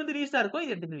 3ல எது வந்து லீஸ்ட்டா இருக்கோ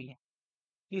இத எடுத்துக்கிருவீங்க.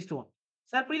 Least one.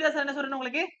 சார் புரியுதா சார் என்ன சொல்றேன்னு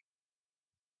உங்களுக்கு?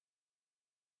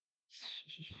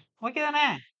 ஓகே தானே?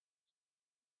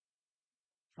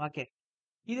 ஓகே.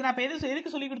 இது நான் இப்ப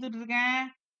எதுக்கு சொல்லிக் குடுத்துட்டு இருக்கேன்?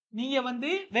 நீங்க வந்து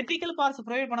வெர்டிகல் பார்ஸ்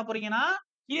ப்ரொவைட் பண்ண போறீங்கன்னா,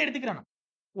 இத எடுத்துக்கிறணும்.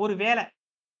 ஒரு வேள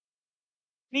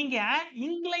நீங்க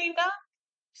இன்க்ளைன்டா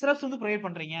ஸ்டெப்ஸ் வந்து ப்ரொவைட்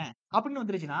பண்றீங்க அப்படின்னு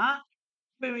வந்துருச்சுன்னா,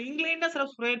 இப்ப இன்க்ளைன்டா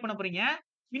ஸ்டெப்ஸ் ப்ரொவைட் பண்ண போறீங்க.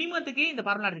 மினிமத்துக்கு இந்த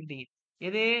ஃபார்முலா எடுத்துக்கிட்டீங்க.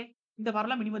 எது? இந்த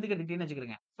ஃபார்முலா மினிமத்துக்கு எடுத்துக்கிட்டீங்கன்னு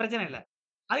வச்சுக்கிருங்க. பிரச்சனை இல்ல.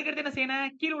 அதுக்கு அடுத்து என்ன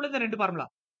செய்யணும்? கீழ உள்ள இந்த 2 ஃபார்முலா.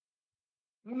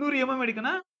 300 mm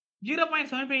எடுக்கணும்.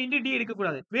 0.75 இன்டு D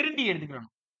எடுக்கக்கூடாது. வெறும் D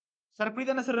எடுத்துக்கிறணும். சார்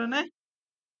புரியுதா என்ன சொல்றேன்னு?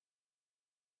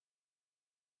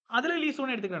 அதுல லீஸ்ட்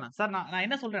ஒன் எடுத்துக்கிறணும். சார் நான்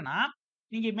என்ன சொல்றேன்னா,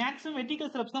 நீங்க மேக்ஸிமம் வெர்டிகல்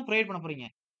ஸ்டெப்ஸ் தான் ப்ரொவைட் பண்ண போறீங்க.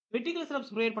 வெர்டிகல்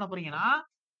ஸ்டெப்ஸ் ப்ரொவைட் பண்ண போறீங்கன்னா,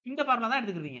 இந்த ஃபார்முலா தான்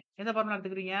எடுத்துக்குவீங்க. எந்த ஃபார்முலா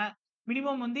எடுத்துக்கிறீங்க?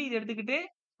 மினிமம் வந்து இத எடுத்துக்கிட்டு,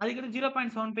 அதுக்கடுத்து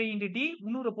 0.75 இன்டு டி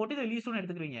 300 போட்டு இத லீஸ்ட் ஒன்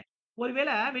எடுத்துக்குவீங்க. ஒருவேள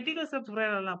வெர்டிகல் ஸ்டெப்ஸ்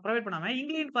புரொவைட் பண்ணாம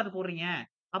இன்க்ளைன் பாத் போடுறீங்க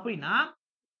அப்படின்னா,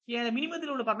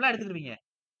 மினிமத்துல உள்ள ஃபார்முலா எடுத்துக்குவீங்க.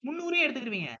 300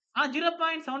 எடுத்துக்குவீங்க. ஆனா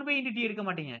 0.75 இன்டு டி எடுக்க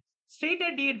மாட்டீங்க. ஸ்ட்ரெய்ட்டா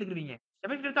டி எடுத்துக்குவீங்க.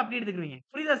 எஃபெக்ட் எடுத்து அப்படியே எடுத்துக்குவீங்க.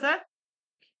 புரியுதா சார்?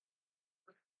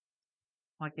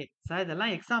 ஓகே. சார்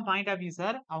இதெல்லாம் exam point of view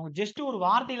sir. அவங்க ஜஸ்ட் ஒரு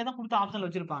வார்த்தையில தான் குடுத்து ஆப்ஷன்ல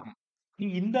வச்சிருப்பாங்க.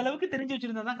 நீங்க இந்த அளவுக்கு தெரிஞ்சு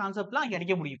வச்சிருந்தா தான் கான்செப்ட்லாம் அங்க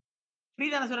அடிக்க முடியும்.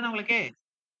 புரியுதானே சொல்றேன் உங்களுக்கு?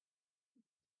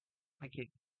 ஓகே.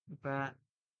 இப்ப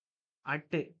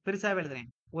அட்டு பெருசாவே எழுதுறேன்.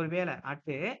 ஒரு வேள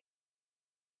அட்டு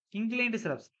இன்க்ளைன்ட்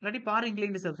ஸ்டெப்ஸ் இல்லாட்டி பார்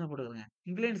இன்க்ளைன்ட் ஸ்டெப்ஸ்னு போட்டுக்கோங்க.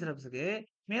 இன்க்ளைன்ட் ஸ்டெப்ஸ்க்கு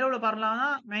மேல உள்ள ஃபார்முலானா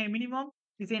மினிமம்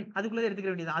டிசைன் அதுக்குள்ள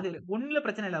எடுத்துக்க வேண்டியது. அது 1ல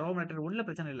பிரச்சனை இல்ல. ரோமன் லெட்டர் 1ல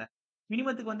பிரச்சனை இல்ல.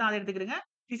 மினிமத்துக்கு வந்தா அத எடுத்துக்கிறங்க.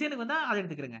 டிசைனுக்கு வந்தா அத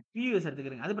எடுத்துக்கிறங்க. வியூஎஸ்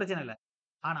எடுத்துக்கிறங்க. அது பிரச்சனை இல்ல.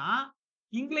 ஆனா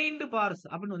இன்க்ளைன்ட் பார்ஸ்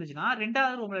அப்படின்னு வந்துச்சுன்னா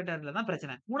 2வது ரோமன் லெட்டர்ல தான்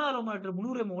பிரச்சனை. 3வது ரோமன் லெட்டர்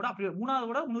 300 எமோட அப்படியே 3வது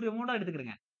கூட 300 எமோட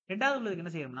எடுத்துக்கிறங்க. 2வது உள்ளதுக்கு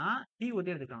என்ன செய்யணும்னா டி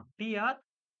ஒட்டி எடுத்துக்கணும். டிஆர்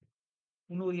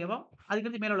 300 எவம்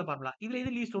அதுக்கடுத்து மேல உள்ள ஃபார்முலா. இதுல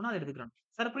எது லீஸ்ட் ஒண்ணோ அத எடுத்துக்கிறணும்.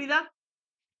 சார் புரியுதா?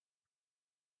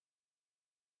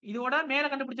 இதோட மேல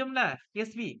கண்டுபிடிச்சோம்ல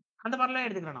எஸ்வி அந்த ஃபார்முலா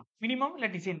எடுத்துக்கிறணும். மினிமம் இல்ல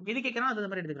டிசைன் எது கேட்கறானோ அது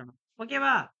மாரி எடுத்துக்கிறணும்.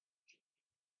 ஓகேவா?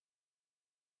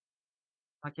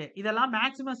 ஓகே. இதெல்லாம்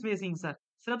மேக்ஸிமம் ஸ்பேசிங் சார்.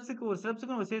 ஸ்டெப்ஸ்க்கும் ஒரு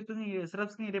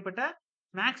ஸ்டெப்ஸ்க்கும் இடைப்பட்ட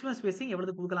மேக்ஸிமம் ஸ்பேசிங்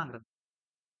எவ்வளவு குடுக்கலாங்கிறது.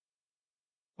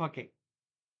 ஓகே.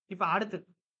 இப்ப அடுத்து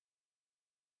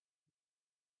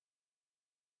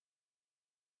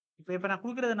இப்ப நான்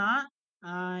குடுக்குறதுன்னா,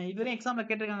 ஆ இதுவரையும் எக்ஸாம்ல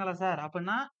கேட்டுருக்காங்களா சார்?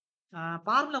 அப்டின்னா,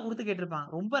 ஃபார்முலா குடுத்து கேட்டுருப்பாங்க.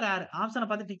 ரொம்ப ரேர். ஆப்ஷன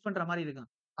பார்த்து டிக் பண்ற மாரி இருக்கும்.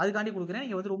 அதுக்காண்டி குடுக்குறேன்.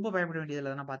 நீங்க வந்து ரொம்ப பயப்பட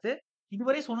வேண்டியதில்ல இதெல்லாம் பார்த்து.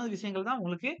 இதுவரை சொன்ன விஷயங்கள் தான்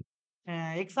உங்களுக்கு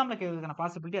எக்ஸாம்ல கேட்கறதுக்கான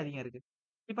பாசிபிலிட்டி அதிகம் இருக்கு.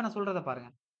 இப்ப நான் சொல்றத பாருங்க.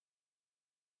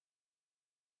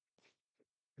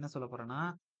 என்ன சொல்ல போறேன்னா,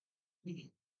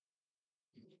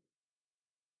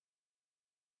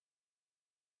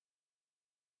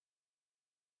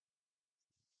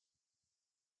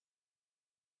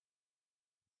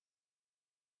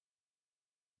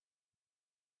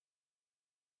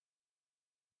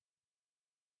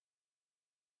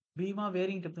 பீமா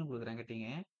வேரியிங் டெப்த்ன்னு குடுக்குறேன் கேட்டீங்க.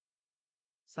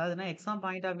 சார் அதுனா எக்ஸாம்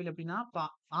பாயிண்ட் ஆஃப் வியூல எப்டின்னா,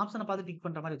 ஆப்ஷன பார்த்து டிக்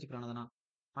பண்ற மாரி வச்சுக்கிறணும் அத நான்.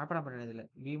 மனப்பாடம் பண்ண வேண்டியதில்ல.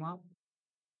 Bima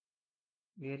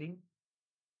varying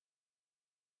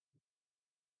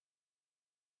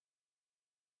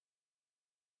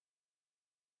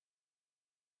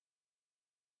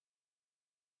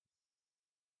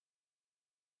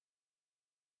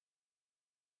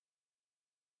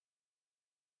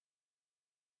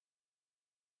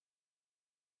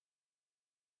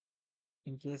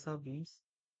in case of beams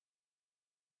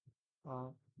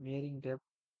varying depth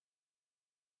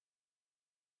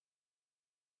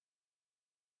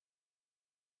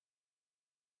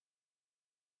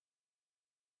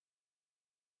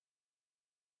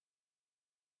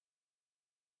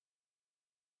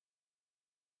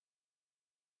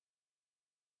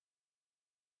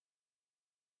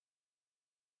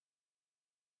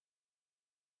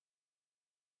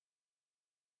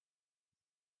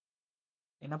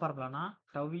என்ன ஃபார்முலானா,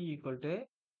 டவ் இ equal two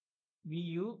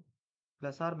view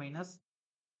plus R minus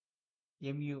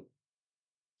mu.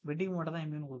 Bending மோட தான்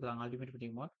எம்யூன்னு குடுக்குறாங்க. Ultimate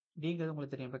bending mode. டிங்கிறது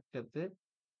உங்களுக்கு தெரியும். Effect depth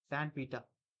Don beta.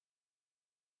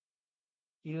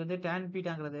 இது வந்து டான்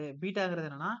பீட்டாங்கிறது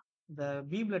என்னன்னா, இந்த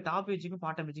பீம்ல டாப் எட்ஜ்க்கும்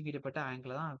பாட்டம் எட்ஜ்க்கும் இடைப்பட்ட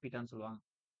ஆங்கிள் தான் பீட்டான்னு சொல்லுவாங்க.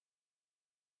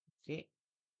 ஓகே.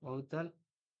 வகுத்தல்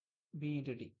பி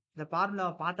இன்டு டி. இந்த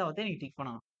ஃபார்முலாவ பார்த்தா வந்து நீங்க டிக்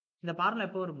பண்ணணும். இந்த ஃபார்முலா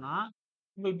எப்போ வரும்னா,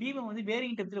 உங்க பீம வந்து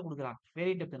வேரியிங் டெப்த்ல குடுக்குறாங்க.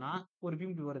 வேரியிங் டெப்த்னா ஒரு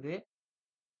பீம் இப்படி வருது.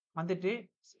 வந்துட்டு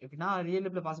எப்படின்னா ரியல்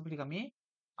டெப்த்ல பாசிபிலிட்டி கம்மி.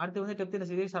 அடுத்து வந்து டெப்த் என்ன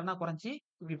செய்யுது? சடனா குறைஞ்சு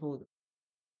இப்படி போகுது.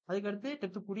 அதுக்கடுத்து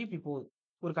டெப்த் கூடி இப்படி போகுது.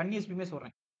 ஒரு கன்டினியூஸ் பீமே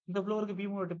சொல்றேன். இந்த ஃப்ளோருக்கு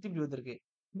பீமோட டெப்த் இப்படி வந்திருக்கு.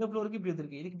 இந்த ஃப்ளோருக்கு இப்படி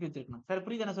வந்திருக்கு. இதுக்கு இப்படி வந்திருக்கணும். சார்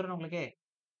புரியுதா நான் சொல்றேன் உங்களுக்கு?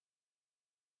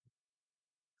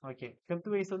 ஓகே. டெப்த்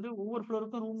வைஸ் வந்து ஒவ்வொரு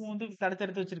ஃப்ளோருக்கும் ரூம் வந்து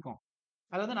அடுத்து வச்சிருக்கோம்.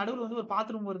 அதாவது நடுவுல வந்து ஒரு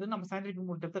பாத்ரூம் வருதுன்னு நம்ம சானிட்டரி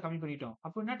ரூம் டெப்த்த கம்மி பண்ணிட்டோம்.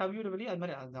 அப்படின்னா டவ்யூட வெளிய அது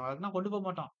மாரி அதெல்லாம் கொண்டு போக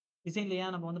மாட்டோம். டிசைன்ல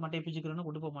ஏன் நம்ம வந்து மட்டைய பிச்சுக்கிறோம்னு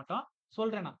கொண்டு போக மாட்டோம்.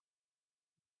 சொல்றேன் நான்.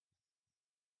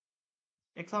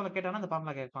 எக்ஸாம்ல கேட்டாங்கன்னா அந்த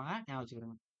ஃபார்முலா கேட்பாங்க. ஞாபகம்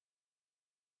வச்சுக்கிடுங்க.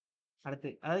 அடுத்து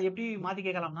அதாவது எப்படி மாத்தி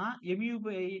கேட்கலாம்னா,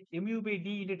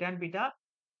 mu/d into Don beta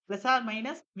plus R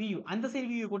minus view. அந்த சைடு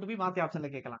வியூ கொண்டு போய் மாத்தி ஆப்ஷன்ல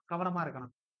கேட்கலாம். கவனமா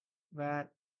இருக்கணும். வேர்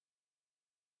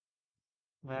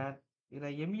வேர் இதுல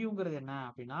muங்கிறது என்ன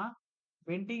அப்படின்னா,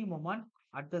 bending moment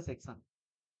at the section.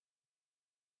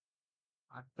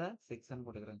 At the section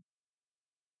போட்டுக்கிறேங்க.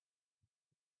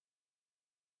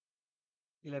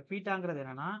 இதுல பீட்டாங்கிறது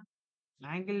என்னன்னா,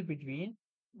 angle between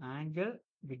angle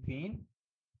between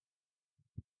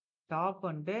top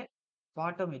and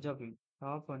bottom edge of beam.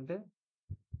 Top and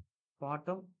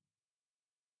bottom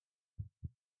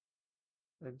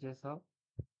edges of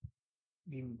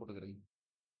beam போட்டுக்கிறேங்க.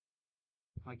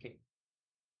 Okay.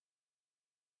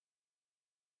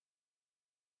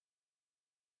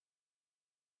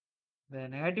 இந்த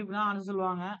நெகட்டிவ்னா ஆன்சர்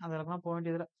சொல்லுவாங்க. அதெல்லாம் போ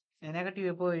வேண்டியதில்ல. நெகட்டிவ்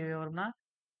எப்போ வரும்னா,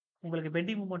 உங்களுக்கு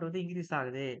பெண்டிங் மூவ்மெண்ட் வந்து இன்கிரீஸ்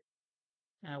ஆகுது.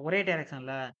 ஒரே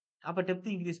டைரக்ஷன்ல. அப்ப டெப்த்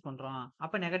இன்கிரீஸ் பண்றோம்.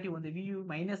 அப்ப நெகட்டிவ் வந்து VU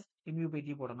மைனஸ்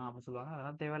MU/T போடணும் அப்படின்னு சொல்லுவாங்க.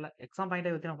 அதெல்லாம் தேவையில்ல. எக்ஸாம்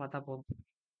பாயிண்ட்ட வச்சு நம்ம பார்த்தா போதும்.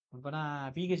 இப்ப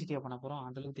நான் பிஹெச்டியா பண்ண போறோம்.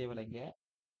 அந்த அளவுக்கு தேவையில்ல இங்க.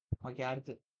 ஓகே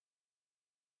அடுத்து.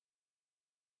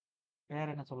 வேற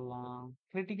என்ன சொல்லலாம்?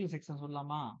 கிரிட்டிக்கல் செக்ஷன்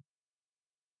சொல்லலாமா?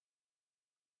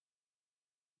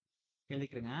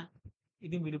 எழுதிக்கிறேங்க.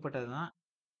 இதுவும் விடுபட்டது தான்.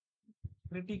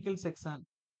 Critical section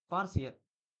for shear.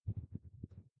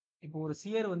 இப்போ ஒரு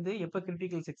சியர் வந்து எப்ப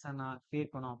கிரிட்டிக்கல் செக்ஷன்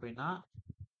கிரியேட் பண்ணும் அப்படின்னா,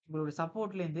 உங்களுடைய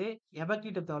சப்போர்ட்லேருந்து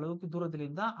எபக்டிவ் டெப்த் அளவுக்கு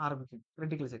தூரத்துலேருந்து தான் ஆரம்பிக்கும்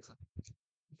கிரிட்டிக்கல் செக்ஷன்.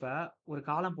 இப்ப ஒரு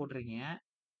காலம் போட்டிருக்கீங்க.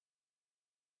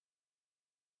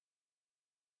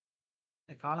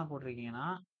 இந்த காலம் போட்டிருக்கீங்கன்னா,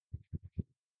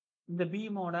 இந்த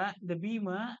பீம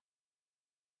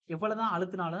எவ்வளவுதான்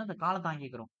அழுத்தினாலும் இந்த காலம்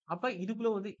தாங்கிக்கிறோம். அப்ப இதுக்குள்ள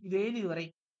வந்து இது வரை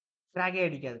கிராக்கே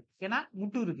அடிக்காது. ஏன்னா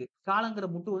முட்டு இருக்கு. காலங்கிற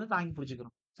முட்டு வந்து தாங்கி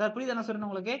பிடிச்சுக்கிறோம். சார் புரியுதா என்ன சொல்றேன்னு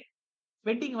உங்களுக்கு?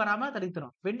 பெண்டிங் வராம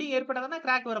தடுத்துரும். பெண்டிங் ஏற்பட்டா தானே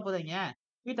கிராக் வரப்போகுதுங்க.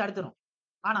 இது தடுத்துரும்.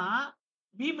 ஆனா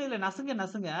பீம் இதுல நசுங்க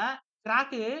நசுங்க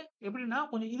கிராக்கு எப்படின்னா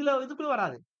கொஞ்சம் இதுக்குள்ள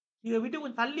வராது. இத விட்டு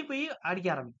கொஞ்சம் தள்ளி போய் அடிக்க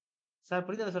ஆரம்பிக்கும். சார்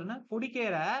புரியுதா என்ன சொல்றேன்னு?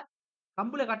 பொடிக்கயிற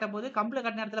கம்புல கட்டும்போது கம்புல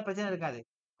கட்டுன இடத்துல பிரச்சனை இருக்காது.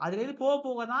 அதுலேருந்து போக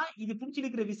போக தான் இது புடிச்சு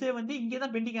இழுக்கிற விசை வந்து இங்க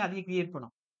தான் பெண்டிங் அதிகம் கிரியேட்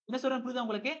பண்ணும். என்ன சொல்றேன் புரியுதா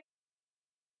உங்களுக்கு?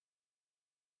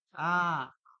 ஆ,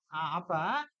 அப்ப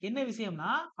என்ன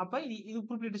விஷயம்னா, அப்ப இது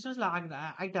குறிப்பிட்ட டிஸ்டன்ஸ்ல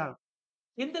ஆக்ட் ஆகும்.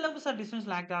 எந்த அளவுக்கு சார்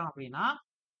டிஸ்டன்ஸ்ல ஆக்ட் ஆகும் அப்டின்னா,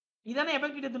 இதானே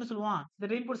எபக்டிவ் டெப்த்ன்னு சொல்லுவோம். இந்த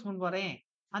ரெயின்போர்ஸ்மென்ட் வரேன்.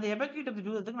 அந்த எபக்டிவ் டெப்த்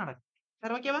தூரத்துக்கு நடக்கும்.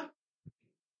 சார் ஓகேவா?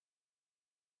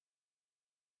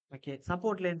 ஓகே.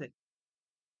 சப்போர்ட்லேருந்து.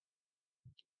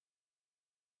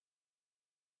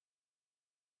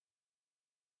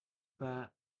 இப்ப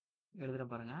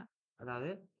எழுதுறேன் பாருங்க. அதாவது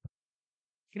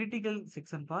critical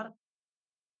section for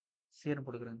சியர்ன்னு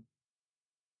போட்டுக்கிறேங்க.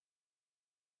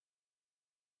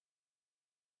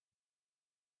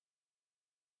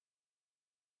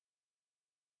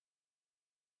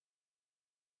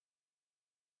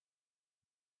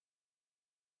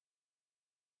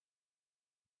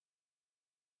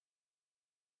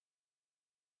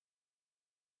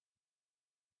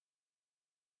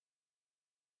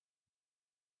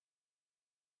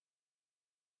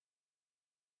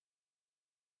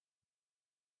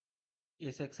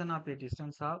 A section of a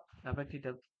distance of effective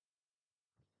depth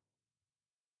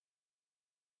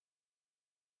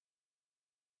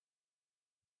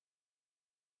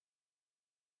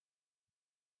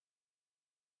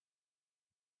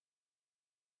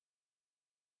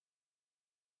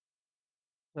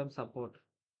from support.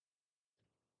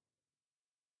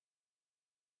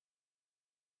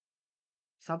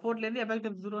 சப்போர்ட்லேருந்து effect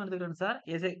depth தூரம் எடுத்துக்கிறேன் சார்.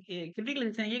 கிரிட்டிக்கல்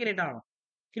செக்ஷன் எங்கே கிரியேட் ஆகும்?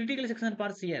 Critical section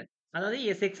for shear. அதாவது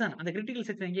செக்ஷன் அந்த கிரிட்டிக்கல்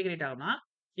செக்ஷன் எங்கே கிரியேட் ஆகும்னா,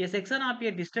 section of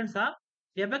distance of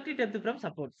effective depth from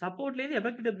support. சப்போர்ட்லேருந்து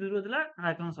effective depth தூரத்துல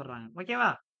நடக்கணும்னு சொல்றாங்க. ஓகேவா?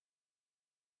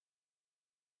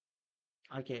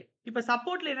 ஓகே. இப்ப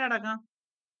சப்போர்ட்ல என்ன நடக்கும்?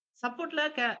 சப்போர்ட்ல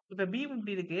இப்ப பீம்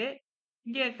இப்படி இருக்கு.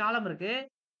 இங்க காலம் இருக்கு.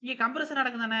 இங்க கம்ப்ரஷன்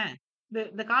நடக்கும் தானே?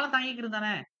 இந்த காலம் தாங்கிக்கிறது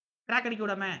தானே? கிராக் அடிக்க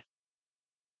விடாம.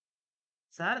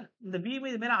 சார் இந்த பீம்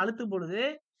இது மேல அழுத்தும் பொழுது,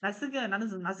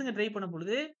 நசுங்க ட்ரை பண்ணும்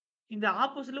பொழுது, இந்த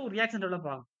ஆப்போசிட்ல ஒரு ரியாக்ஷன் டெவலப்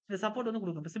ஆகும். இந்த சப்போர்ட் வந்து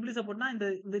குடுக்கும். இப்ப சிம்பிளி சப்போர்ட்னா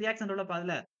இந்த ரியாக்ஷன் டெவலப்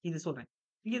ஆகுதுல்ல, இது சொல்றேன்.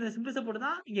 இங்க இந்த சிம்பிளி சப்போர்ட்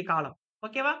தான் இங்க காலம்.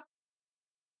 ஓகேவா?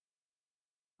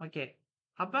 ஓகே.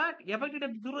 அப்ப எஃபெக்டிவ்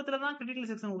டெப்த் தூரத்துல தான் கிரிட்டிக்கல்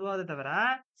செக்ஷன் உருவாகுதே தவிர,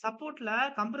 சப்போர்ட்ல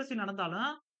கம்ப்ரசிவ்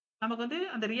நடந்தாலும், நமக்கு வந்து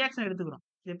அந்த ரியாக்ஷன் எடுத்துக்கிறோம்.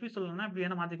 எப்படி சொல்லணும்னா, இப்படி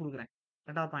வேணா மாத்தி குடுக்குறேன்.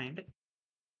 2வது point.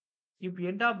 If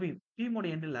end of beam, பீமோட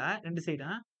எண்டுல 2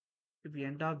 சைடும், if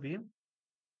end of beam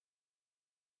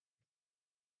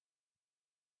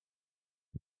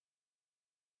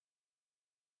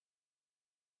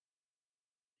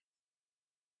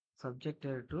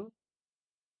subjected to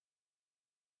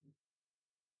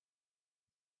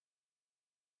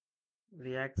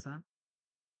reaction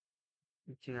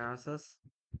which causes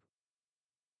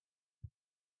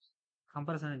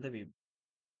compression in the beam.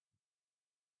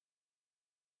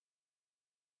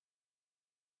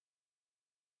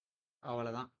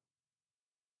 அவ்வளவுதான்.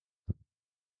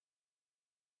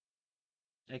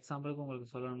 எக்ஸாம்பிளுக்கு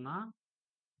உங்களுக்கு சொல்லணும்னா,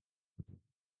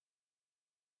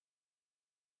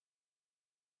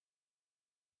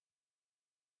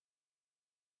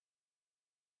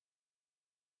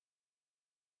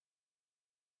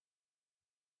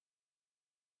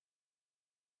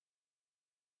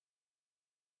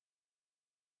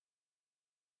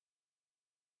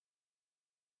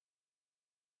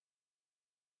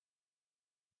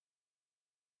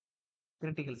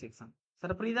 கிரிட்டிக்கல் செக்ஷன்.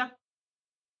 சார் புரியுதா?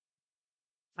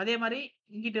 அதே மாரி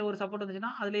இங்கிட்ட ஒரு சப்போர்ட்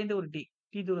வந்துச்சுன்னா, அதுலேருந்து ஒரு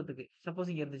டி தூரத்துக்கு.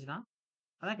 சப்போஸ் இங்க இருந்துச்சுன்னா,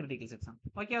 அதான் கிரிட்டிக்கல் செக்ஷன்.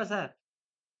 ஓகேவா சார்?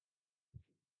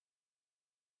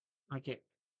 ஓகே.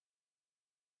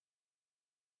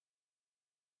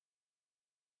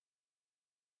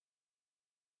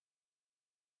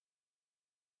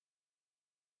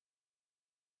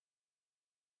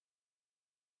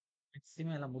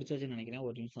 மேக்ஸிமம் எல்லாம் முடிச்சாச்சுன்னு நினைக்கிறேன்.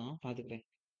 ஒரு நிமிஷம் பார்த்துக்கிறேன்.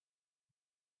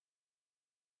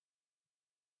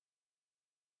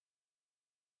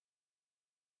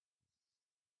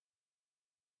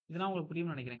 இதெல்லாம் உங்களுக்கு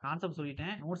புரியும்னு நினைக்கிறேன். கான்செப்ட்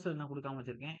சொல்லிட்டேன். நோட்ஸ் நான் கொடுக்காம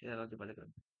வச்சிருக்கேன். இதை எல்லாத்தையும்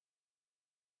பார்த்துக்கிறேன்.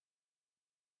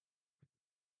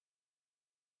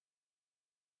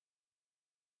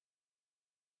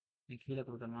 நீ கீழே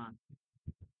கொடுக்கணுமா?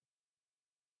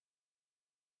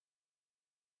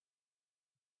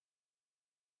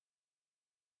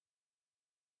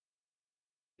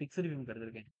 பிக்சர் வியூ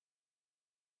எடுத்திருக்கேன்.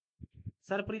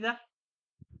 சார் புரியுதா?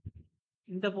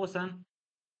 இந்த போர்ஷன்,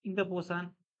 இந்த போர்ஷன்,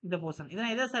 இந்த போர்ஷன்.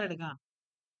 இதெல்லாம் எதை சார் எடுக்கும்?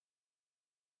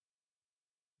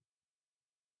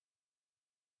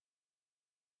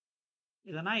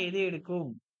 இதெல்லாம் எது எடுக்கும்?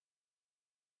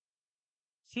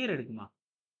 சீர் எடுக்குமா?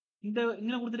 இந்த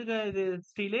இங்க கொடுத்திருக்க இது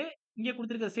ஸ்டீலு, இங்க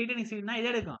கொடுத்திருக்க ஸ்ட்ரெயிட்டனிங் ஸ்டீல்னா எதை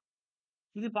எடுக்கும்?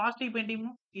 இது பாசிட்டிவ்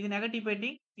பெயிண்டிங்கும், இது நெகட்டிவ்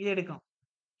பெயிண்டிங், இது எடுக்கும்.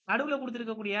 நடுவுல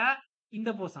கொடுத்திருக்கக்கூடிய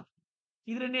இந்த போர்ஷன்,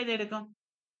 இது ரெண்டும் எதை எடுக்கும்?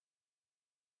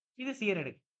 இது சியர்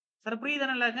எடுக்கும். சார்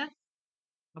புரியுதானேங்க?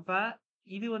 அப்ப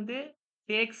இது வந்து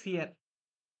டேக்ஸ் ஹியர்.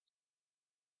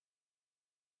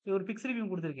 இது ஒரு பிக்ஸ் ரிவ்யூ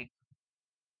கொடுத்திருக்கேன்.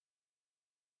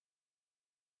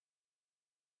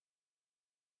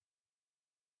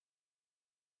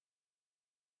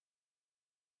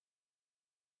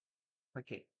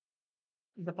 ஓகே.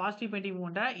 இந்த பாசிட்டிவ் பெயிண்டிங்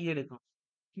மூவ்மெண்ட்டா இது எடுக்கும்.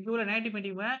 இங்க உள்ள நெகட்டிவ்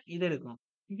பெயிண்டிங்க இது எடுக்கும்.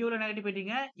 இங்க உள்ள நெகட்டிவ்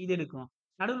பெயிண்டிங்க இது எடுக்கும்.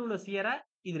 நடுவுல உள்ள சியர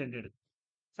இது 2 எடுக்கும்.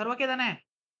 சார் ஓகே தானே?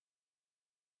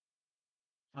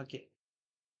 ஓகே.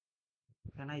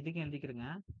 நான் இதுக்கும் எழுதிக்கிறேங்க.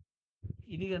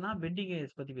 இதுனா பெண்டிங்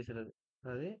ஏஜ் பத்தி பேசுறது.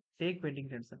 அதாவது டேக்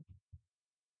பெண்டிங் டென்ஷன்.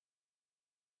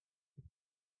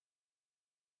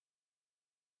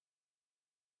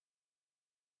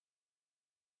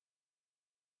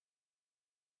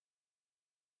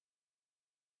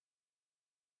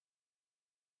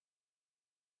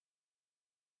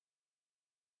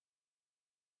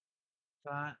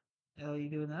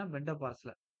 இது வந்து பெண்ட் ஆஃப்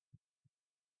பார்ஸ்ல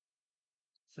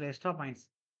சில எக்ஸ்ட்ரா பாயிண்ட்ஸ்.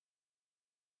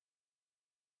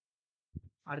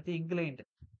 அடுத்து இன்க்ளைன்ட்.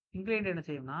 இன்க்ளைன்ட் என்ன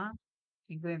செய்யும்னா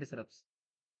இன்க்ளைன்ட் சிரப்ஸ்.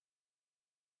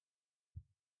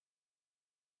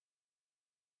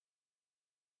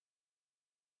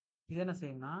 இது என்ன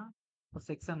செய்யும்னா ஒரு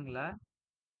செக்ஷன்ல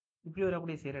இப்படி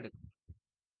வரக்கூடிய சேர் எடுக்கும்.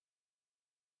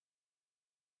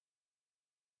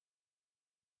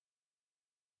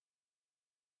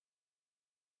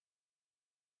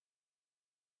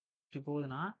 இப்படி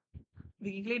போகுதுன்னா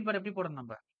இதுக்கு இன்க்ளைன் பார் எப்படி போடணும்?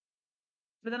 நம்ம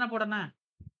இப்படிதானே போடணும்.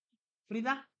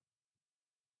 புரியுதா?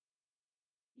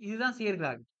 இதுதான் சியர்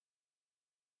கிராக்.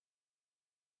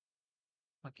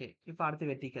 ஓகே. இப்போ அடுத்து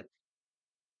வெர்டிகல்.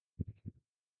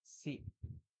 சி.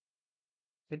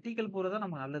 வெர்டிகல் போறதா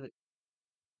நமக்கு நல்லது.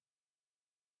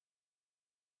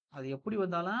 அது எப்படி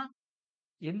வந்தாலும்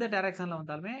எந்த டைரக்ஷன்ல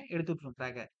வந்தாலுமே எடுத்து விட்டுரும்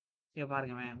கிராக்க. இங்க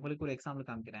பாருங்க உங்களுக்கு ஒரு எக்ஸாம்பிள்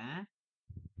காமிக்கிறேன்.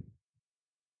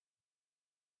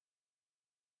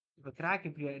 இப்ப கிராக்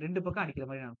இப்படி 2 பக்கம் அடிக்கிற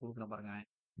மாதிரி நான் கொடுக்குறேன் பாருங்க.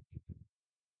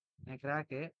 என்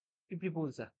கிராக்கு இப்படி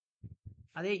போகுது சார்.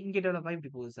 அதே இங்க டெவலப் ஆகி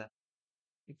இப்படி போகுது சார்.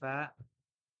 இப்ப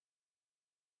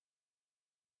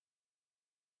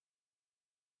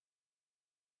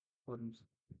ஒரு நிமிஷம்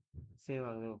சேவ்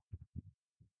ஆகுது.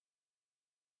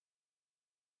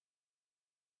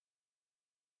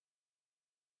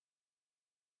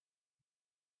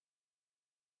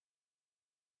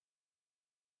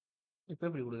 இப்ப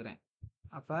இப்படி கொடுக்குறேன்.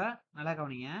 அப்ப நல்லா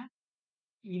கவனிங்க.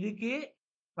 இதுக்கு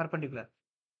பர்பெண்டிகுலர்.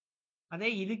 அதே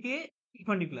இதுக்கு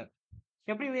பர்பெண்டிகுலர்.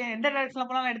 எப்படி எந்த டைரக்ஷன்ல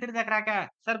போனாலும் எடுத்துருதா கிராக்க?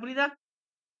 சார் புரியுதா?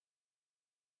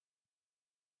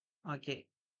 ஓகே.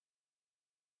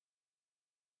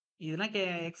 இதெல்லாம்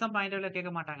எக்ஸாம் பாயிண்ட் ஆஃப்ல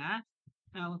கேட்க மாட்டாங்க.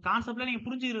 கான்செப்ட்ல நீங்க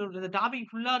புரிஞ்சுக்கிற இந்த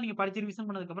டாபிக் ஃபுல்லா நீங்க படிச்சு ரிவிஷன்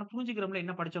பண்ணதுக்கு அப்புறம் புரிஞ்சுக்கிறோம்ல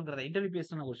என்ன படிச்சோங்கிறத இன்டர்வியூ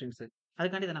பேஸ்டான கொஸ்டின்ஸ்.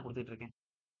 அதுக்காண்டி இத நான் கொடுத்துட்டு இருக்கேன்.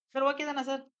 சார் ஓகே தானே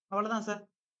சார்? அவ்வளவுதான் சார்.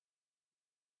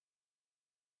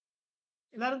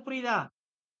 எல்லாருக்கும் புரியுதா?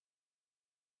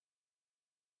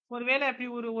 ஒருவேளை அப்படி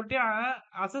ஒரு ஒரு டைம்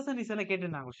அசெஷன்ஸ் எல்லாம்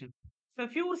கேட்டிருந்தாங்க கொஸ்டின். இப்ப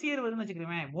பியூர் சியர் வருதுன்னு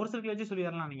வச்சுக்கிறேன். மோர் சர்க்கிள் வச்சு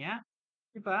சொல்லிடலாம் நீங்க.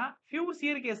 இப்ப பியூர்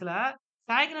சியர் கேஸ்ல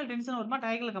டயகனல் டென்ஷன் வருமா?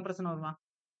 டயகனல் கம்ப்ரஷன் வருமா?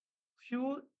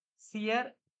 பியூர் சியர்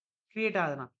கிரியேட்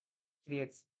ஆகுதுனா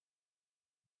கிரியேட்ஸ்.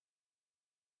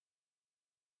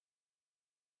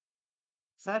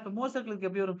 சார் இப்ப மோர் சர்க்கிளுக்கு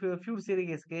எப்படி வரும்? பியூர் சியர்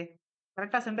கேஸ்க்கு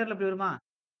கரெக்டா சென்டர்ல எப்படி வருமா?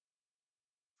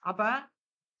 அப்ப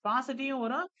பாசிட்டிவும்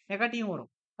வரும், நெகட்டிவும் வரும்.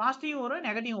 பாசிட்டிவும் வரும்,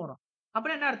 நெகட்டிவும் வரும்.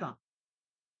 அப்படின்னா என்ன அர்த்தம்?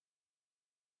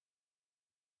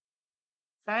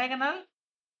 டயகனல்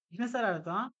என்ன சார்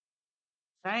அர்த்தம்?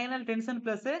 Diagonal tension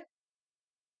plus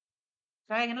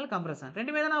diagonal, compression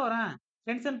 2மே தானே வரும்.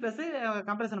 Tension plus,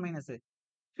 compression minus.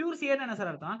 Pure சியர்னா என்ன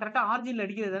சார் அர்த்தம்? கரெக்ட்டா ஆரிஜின்ல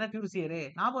அடிக்கிறது தானே பியூர் சியர்.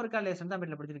 ஞாபகம் இருக்கா இல்லையா?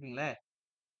 செந்தாம்பேட்ல படிச்சிருக்கீங்களே.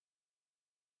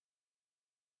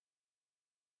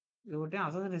 இது ஒரு டைம்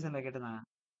அசோசியேஷன்ல கேட்டேன்.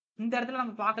 இந்த இடத்துல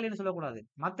நம்ம பார்க்கலைன்னு சொல்லக்கூடாது.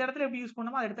 மத்த இடத்துல எப்படி யூஸ்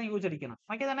பண்ணணுமோ, அத எடுத்து தான் யூஸ் அடிக்கணும்.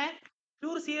 ஓகே தானே?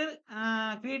 பியூர் சியர்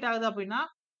கிரியேட் ஆகுது அப்படின்னா,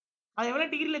 அது எவ்வளோ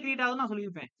டிகிரில கிரியேட் ஆகுதுன்னு நான்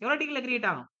சொல்லியிருப்பேன். எவ்வளோ டிகிரில கிரியேட்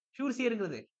ஆகும்? பியூர்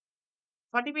சியர்ங்கிறது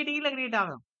 45 டிகிரில கிரியேட்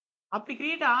ஆகும். அப்படி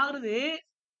கிரியேட் ஆகுறது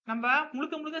நம்ம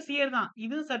முழுக்க முழுக்க சியர் தான்.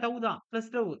 இது டவ் தான்.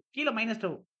 Plus tau. கீழ மைனஸ்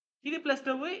டவ். இது பிளஸ்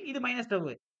டவ், இது மைனஸ் டவ்.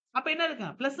 அப்ப என்ன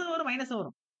இருக்கும்? பிளஸும் வரும், மைனஸும்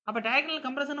வரும். அப்ப டயகனல்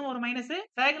கம்ப்ரஷனும் ஒரு மைனஸ்,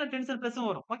 டயகனல் டென்ஷன் பிளஸும்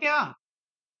வரும். ஓகேவா?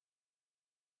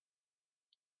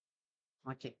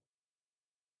 ஓகே.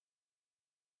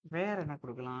 வேற என்ன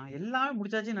குடுக்கலாம்? எல்லாமே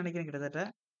முடிச்சாச்சுன்னு நெனைக்கிறேன் கிட்டத்தட்ட.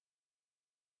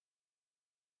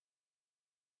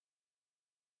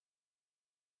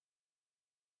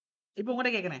 இப்ப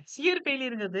உங்கட்ட கேட்கிறேன். Shear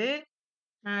ஃபெயிலியர்ங்கிறது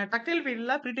ductile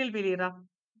ஃபெயிலியரா? பிரிட்டைல் ஃபெயிலியரா?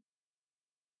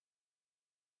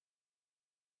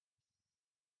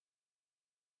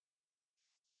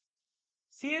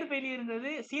 சியர்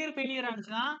ஃபெயிலியர்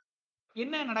ஆனுச்சுன்னா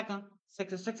என்ன நடக்கும்?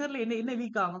 ஸ்ட்ரக்சர்ல என்ன என்ன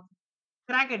வீக் ஆகும்?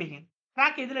 கிராக் அடிக்கும்.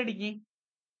 கிராக் எதுல அடிக்கும்?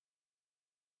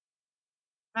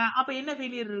 அப்ப என்ன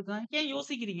ஃபெயிலியர் இருக்கும்? ஏன்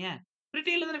யோசிக்கிறீங்க?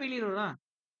 பிரிட்டைல்ல தானே ஃபெயிலியர் வரும்.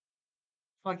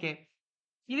 ஓகே.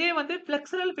 இதே வந்து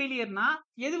ஃப்ளெக்சுரல் ஃபெயிலியர்னா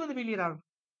எது வந்து ஃபெயிலியர் ஆகும்?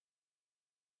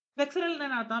 ஃப்ளெக்சுரல்னா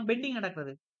என்ன அர்த்தம்? பெண்டிங்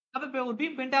நடக்குது. அப்ப இப்ப ஒரு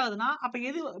பீம் பெண்ட் ஆகுதுன்னா, அப்ப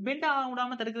எது பெண்ட் ஆக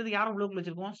விடாம தடுக்கிறதுக்கு யார உள்ளுக்குள்ள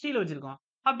வச்சிருக்கோம்? ஸ்டீல் வச்சிருக்கோம்.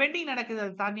 அப்ப பெண்டிங் நடக்குது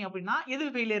அத தாண்டி அப்படின்னா, எது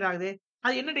ஃபெயிலியர் ஆகுது?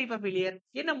 அது என்ன டைப் ஆஃப் ஃபெயிலியர்?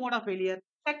 என்ன mode of failure?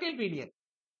 Ductile failure.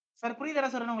 Sir புரியுதா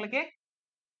நான் சொல்றேன் உங்களுக்கு?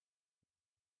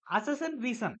 Assess and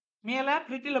reason. மேல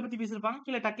பிரிட்டில பத்தி பேசியிருப்பாங்க.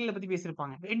 கீழ டக்டைல பத்தி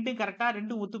பேசியிருப்பாங்க. 2ம் கரெக்ட்டா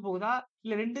 2ம் ஒத்து போகுதா?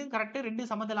 இல்ல 2ம் கரெக்ட் 2ம்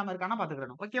சம்மந்தம் இல்லாம இருக்கான்னா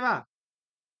பாத்துக்கிடணும். ஓகேவா?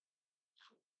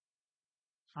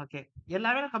 ஓகே. எல்லா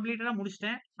வேலையும் கம்ப்ளீட்டடா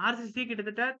முடிச்சுட்டேன். ஆர்சிசி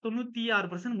கிட்டத்தட்ட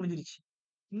 96% முடிஞ்சிருச்சு.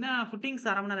 இன்னும் ஃபுட்டிங்ஸ்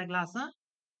 1/2 மணி நேரம் கிளாஸும்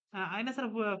என்ன சார்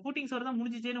ஃபூட்டிங்ஸோட தான்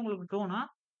முடிஞ்சுச்சேன்னு உங்களுக்கு தோணும்.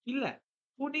 இல்ல.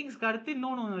 ஃபூட்டிங்ஸ்க்கு அடுத்து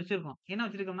இன்னொன்னு ஒண்ணு வச்சிருக்கோம். என்ன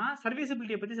வச்சிருக்கோம்னா,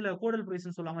 சர்வீசபிலிட்டிய பத்தி சில கோடல்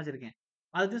ப்ரொவிஷன் சொல்லாம வச்சிருக்கேன்.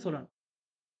 அது சொல்லணும்.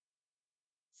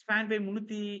 ஸ்பான் பை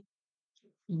 380,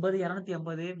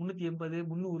 250, 380,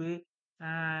 300 அ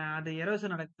அது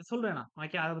எரோஷன் சொல்றேன் நான்.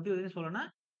 ஓகே. அத பத்தி எதுவும் சொல்லணும்னா,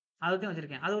 அத பத்தி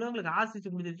வச்சிருக்கேன். அதோட உங்களுக்கு ஆர்சிசி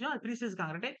முடிஞ்சிருச்சுன்னா, அது ப்ரீசியஸ்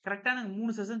கான்கிரீட். கரெக்ட்டா எனக்கு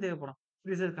 3 செஷன் தேவைப்படும்.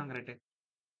 Precious concrete.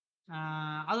 ஆ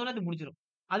அதோட அது முடிஞ்சிரும்.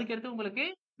 அதுக்கடுத்து உங்களுக்கு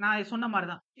நான் சொன்ன மாரி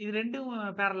தான். இது 2ம்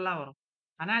பேரலலா வரும்.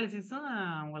 அனாலிசிஸும்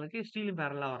உங்களுக்கு ஸ்டீலும்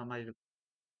பேரலலா வர மாரி இருக்கும்.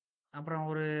 அப்புறம்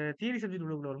ஒரு தியரி சப்ஜெக்ட்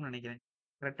உள்ளுக்குள்ள வரும்னு நெனைக்கிறேன்.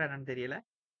 கரெக்ட்டா என்னன்னு தெரியல.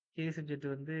 தியரி சப்ஜெக்ட்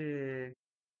வந்து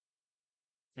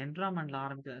என்விரான்மென்ட்ல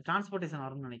டிரான்ஸ்போர்டேஷன்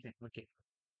வரும்னு நெனைக்கிறேன். ஓகே.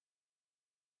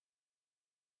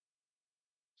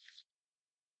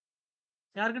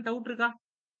 யாருக்கும் டவுட் இருக்கா?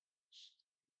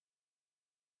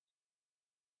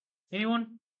 எனிஒன்?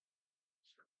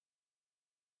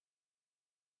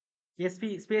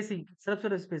 ஸ்பேசிங்.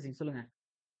 சப்சர்வ் ஸ்பேசிங் சொல்லுங்க.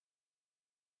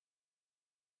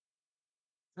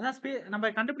 அதான் நம்ம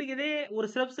கண்டுபிடிக்கிறதே ஒரு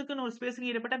ஸ்டெப்ஸ்க்குன்னு ஒரு ஸ்பேசிங்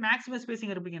ஈடுபட்ட மேக்ஸிமம் ஸ்பேசிங்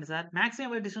கண்டுபிடிக்கணும் சார். மேக்ஸிமம்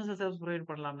எவ்வளவு டிஸ்டன்ஸ் ஸ்டெப்ஸ் புரொவைட்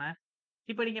பண்ணலாம்னு.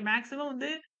 இப்ப நீங்க மேக்ஸிமம் வந்து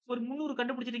ஒரு 300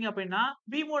 கண்டுபிடிச்சிட்டீங்க அப்படின்னா,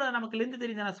 பீமோட நமக்கு லெந்த்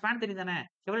தெரியும் தானே, ஸ்பான் தெரியும் தானே,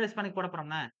 எவ்வளவு ஸ்பானுக்கு போட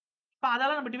போறோம்னு. இப்ப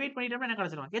அதெல்லாம் நம்ம டிவைட் பண்ணிட்டோம்னா என்ன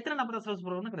கிடைச்சிரும்? எத்தனை நம்பர் ஆஃப் ஸ்டெப்ஸ்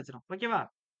போடுறோம்னு கிடைச்சிரும். ஓகேவா?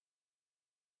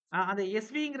 அந்த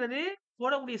எஸ்விங்கிறது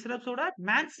போடக்கூடிய ஸ்டெப்ஸோட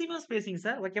மேக்ஸிமம் ஸ்பேசிங்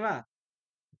சார். ஓகேவா?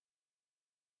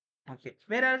 ஓகே.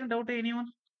 வேற யாருக்கும் doubt anyone?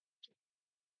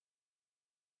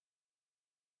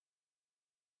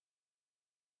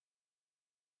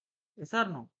 S R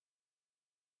no?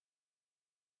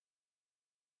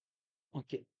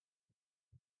 Okay.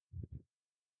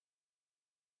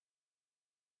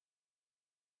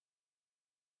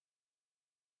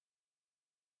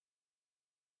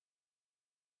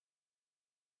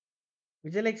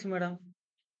 Vijayalakshmi madam,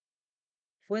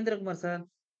 கோவிந்தரகுமார் sir,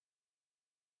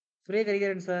 Suresh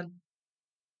Hariharan sir,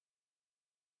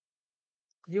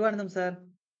 Jeevanandam sir,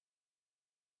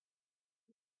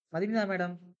 Madhumitha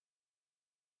madam,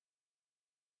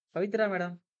 Pavithra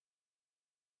madam,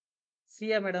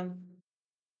 சியா madam,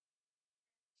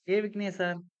 Vignesh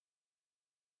sir,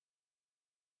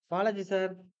 Balaji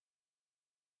sir,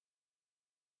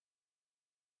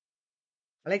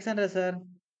 Alexander sir,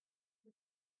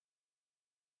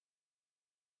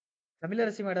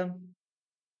 Tamilarasi madam,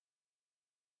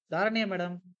 Tharanya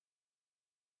madam,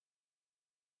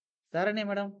 Tharanya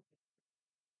madam,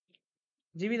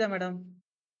 Jeevitha madam,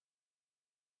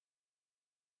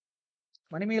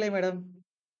 Manimekalai madam,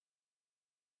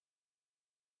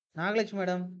 Nagalakshmi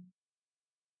madam,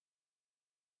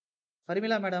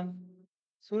 பரிமிளா madam,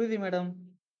 சுருதி madam,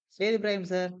 Setu Ibrahim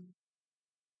sir,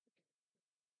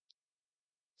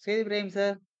 Setu Ibrahim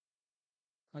sir,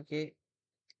 okay.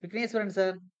 Vigneswaran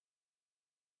sir,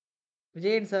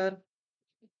 Vijayan sir,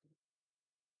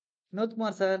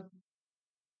 Vinodkumar sir,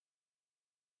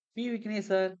 B. Vignesh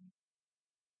sir,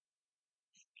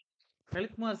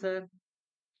 Lalith Kumar sir,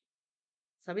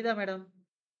 Sabitha madam,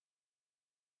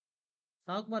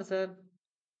 Ramkumar sir,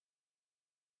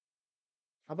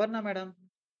 Aparna madam,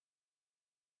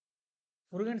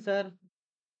 Murugan sir,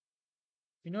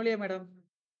 Vinolia madam,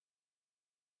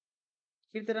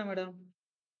 Keerthana madam,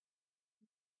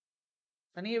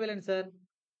 தனியவேலன் sir,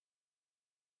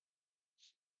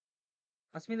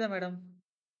 Asmita madam.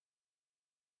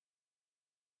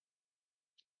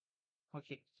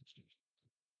 Okay.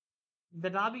 இந்த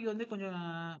topic வந்து கொஞ்சம்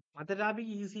மத்த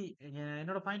topic easy.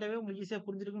 என்னோட point of view உங்களுக்கு ஈஸியா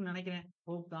புரிஞ்சிருக்கும்னு நெனைக்கிறேன்.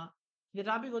 Hope தான். இந்த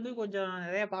டாபிக் வந்து கொஞ்சம்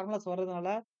நெறைய ஃபார்முலாஸ் வர்றதுனால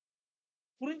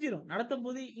புரிஞ்சிரும்.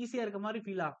 நடத்தும்போது ஈஸியா இருக்க மாரி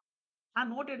ஃபீல் ஆகும். ஆனா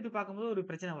நோட் எடுத்து பார்க்கும்போது ஒரு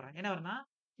பிரச்சனை வரும். என்ன வரும்னா,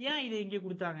 ஏன் இத இங்க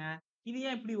குடுத்தாங்க? இது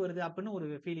ஏன் இப்படி வருது? அப்படின்னு ஒரு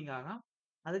ஃபீலிங் ஆகும்.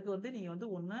 அதுக்கு வந்து நீங்க வந்து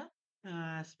ஒண்ணு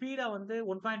ஸ்பீடா வந்து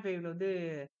 1.5ல வந்து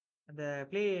அந்த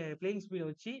பிளேயிங் ஸ்பீட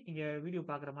வச்சு நீங்க வீடியோ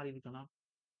பார்க்குற மாரி இருக்கணும்.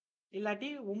 இல்லாட்டி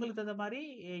உங்களுக்கு தகுந்த மாரி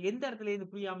எந்த இடத்துல இது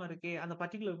புரியாம இருக்கு, அந்த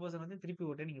பர்ட்டிகுலர் பெர்சன் வந்து திருப்பி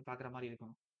ஒரு டைம் நீங்க பார்க்குற மாரி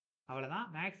இருக்கணும். அவ்வளதான்.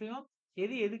 மேக்ஸிமம்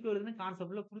எது எதுக்கு வருதுன்னு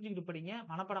கான்செப்ட்ல புரிஞ்சுகிட்டு படிங்க.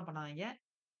 மனப்பாடம் பண்ணாதீங்க.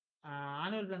 ஆ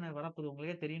ஆனுவல் பிளானர் வரப்போது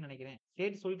உங்களுக்கே தெரியும்னு நெனைக்கிறேன்.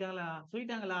 டேட் சொல்லிட்டாங்களா?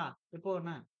 சொல்லிட்டாங்களா?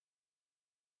 எப்போன்னு?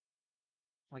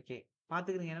 ஓகே.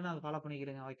 பார்த்துக்கிருங்க. என்னன்னு அத ஃபாலோ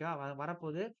பண்ணிக்கிருங்க. ஓகேவா?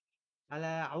 வரப்போது. அதுல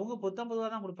அவங்க பொத்தாம் பொதுவா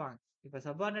தான் குடுப்பாங்க. இப்ப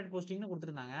சப்பார்டினேட் போஸ்டிங்ன்னு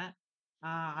குடுத்துருந்தாங்க. ஆ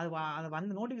அது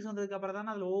வந்து நோட்டிஃபிகேஷன் வந்ததுக்கு அப்புறம்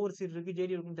தானே அதுல ஓவர்சீர் இருக்கு,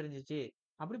 ஜேடி இருக்குன்னு தெரிஞ்சுச்சு.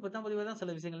 அப்படி பொத்தாம் பொதுவா தான்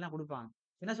சில விஷயங்கள்லாம் குடுப்பாங்க.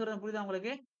 என்ன சொல்றேன் புரியுதா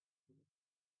உங்களுக்கு?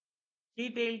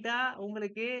 டீட்டெயில்டா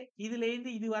உங்களுக்கு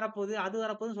இதுலேருந்து இது வரப்போது, அது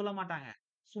வரப்போதுன்னு சொல்ல மாட்டாங்க.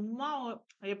 சும்மா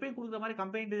எப்பயும் குடுக்குற மாரி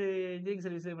கம்பைன்டு இன்ஜினியரிங்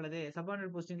சர்வீஸ்ல இவ்வளது,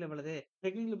 சப்பார்டினேட் போஸ்டிங்ல இவ்வளது,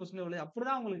 டெக்னிக்கல் போஸ்டிங்ல இவ்வளது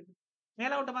அப்படிதான் உங்களுக்கு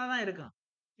மேலோட்டமா தான் இருக்கும்.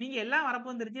 நீங்க எல்லாம்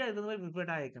வரப்போதுன்னு தெரிஞ்சு அதுக்கு தகுந்த மாரி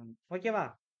பிரிப்பேர்டா இருக்கணும். ஓகேவா?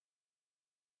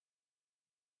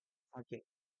 ஓகே.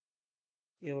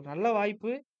 இது ஒரு நல்ல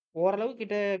வாய்ப்பு. ஓரளவு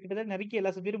கிட்டத்தட்ட நெருக்கி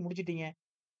எல்லா சப்ஜெக்டும் முடிச்சுட்டீங்க.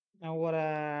 ஒரு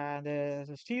அந்த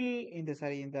ஸ்டீல்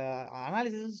இந்த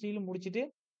அனாலிசிஸும் ஸ்டீலும் முடிச்சுட்டு,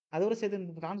 அதோட சேர்த்து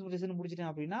இந்த டிரான்ஸ்போர்டேஷனும்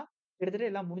முடிச்சுட்டேன் அப்படின்னா,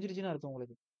 கிட்டத்தட்ட எல்லாம் முடிஞ்சிருச்சுன்னு அர்த்தம்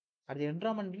உங்களுக்கு. அடுத்து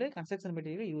என்விரான்மென்ட்ல கன்ஸ்ட்ரக்ஷன்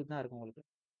மெட்டீரியல் இது தான் இருக்கும் உங்களுக்கு.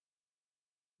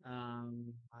 ஆம்,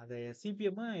 அது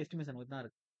சிபிஎம் எஸ்டிமேஷன் மட்டும் தான்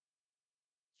இருக்கு.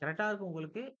 கரெக்ட்டா இருக்கும்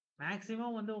உங்களுக்கு.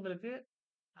 மேக்ஸிமம் வந்து உங்களுக்கு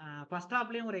ஃபர்ஸ்ட்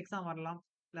ஹாஃப்லயும் ஒரு எக்ஸாம் வரலாம்.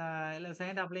 இல்ல இல்ல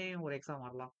செகண்ட் ஹாஃப்லயும் ஒரு எக்ஸாம்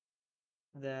வரலாம்.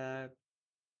 இந்த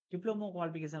டிப்ளமோ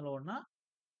குவாலிஃபிகேஷன்ல ஒண்ணா,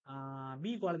 ஆ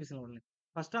பி குவாலிஃபிகேஷன்ல ஒண்ணு.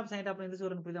 ஃபர்ஸ்ட் ஹாஃப், செகண்ட் ஹாஃப்ல எந்த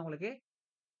வரும்னு புரியுதா உங்களுக்கு?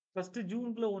 ஃபர்ஸ்ட்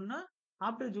ஜூன்குள்ள ஒண்ணு,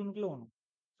 ஆஃப்டர் ஜூன்குள்ள ஒண்ணு.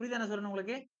 புரியுதா நான் சொல்றேன்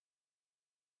உங்களுக்கு?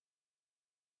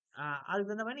 ஆ அதுக்கு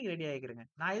தகுந்த மாரி நீங்க ரெடி ஆயிக்கிறங்க.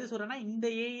 நான் எது சொல்றேன்னா, இந்த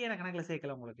ஏஐய நான் கணக்குல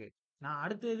சேர்க்கல உங்களுக்கு. நான்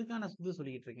அடுத்த இதுக்கான இது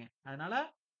சொல்லிக்கிட்டு இருக்கேன். அதனால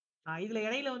இதுல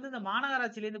இடையில வந்து இந்த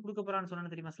மாநகராட்சியிலேருந்து குடுக்க போறான்னு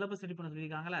சொன்னேன்னு தெரியுமா? சிலபஸ் ரெடி பண்ண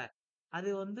சொல்லியிருக்காங்கல்ல. அது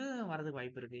வந்து வரதுக்கு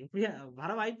வாய்ப்பு இருக்கு. எப்படியா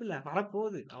வர வாய்ப்பு இல்ல.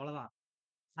 வரப்போகுது. அவ்வளதான்.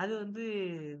 அது வந்து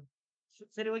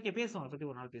சரி ஓகே பேசுவோம். அத பத்தி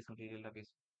ஒரு நாள் பேசுவோம். டீடைல்டா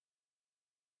பேசுவோம்.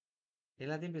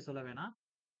 எல்லாத்தையும் போய் சொல்ல வேணாம்.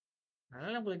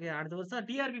 அதனால உங்களுக்கு அடுத்த வருஷம்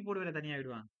டிஆர்பி போர்டு வேற தனியா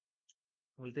விடுவாங்க.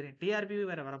 உங்களுக்கு தெரியும். டிஆர்பி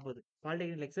வேற வரப்போகுது.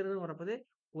 பாலிடெக்னிக் லெக்சரரும் வரப்போது.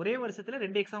 ஒரே வருஷத்துல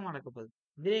 2 எக்ஸாம் நடக்க போகுது.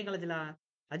 இன்ஜினியரிங் காலேஜ்ல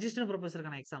அசிஸ்டன்ட்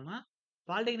புரொஃபசருக்கான எக்ஸாமு,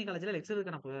 பாலிடெக்னிக் காலேஜ்ல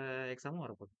லெக்சரருக்கான எக்ஸாமும்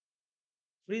வரப்போகுது.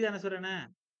 புரியுதா நான் சொல்றேன்னு?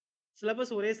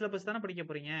 சிலபஸ் ஒரே சிலபஸ் தானே படிக்க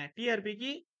போறீங்க. டிஆர்பிக்கு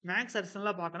மேத்ஸ்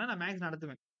அடிஷனலா பார்க்கணும். நான் மேத்ஸ்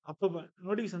நடத்துவேன். அப்ப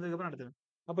நோட்டிஃபிகேஷன் வந்ததுக்கு அப்புறம் நடத்துவேன்.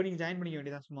 அப்ப நீங்க ஜாயின் பண்ணிக்க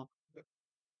வேண்டியது தான் சும்மா.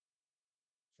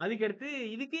 அதுக்கடுத்து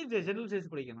இதுக்கு ஜெனரல்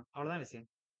ஸ்டடீஸ் படிக்கணும். அவ்வளவுதான் விஷயம்.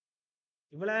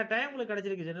 இவ்வளவு டைம் உங்களுக்கு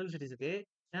கிடைச்சிருக்கு ஜெனரல் ஸ்டடீஸ்க்கு.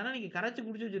 ஏன்னா நீங்க கரைச்சு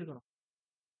குடிச்சு வச்சிருக்கணும்.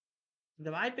 இந்த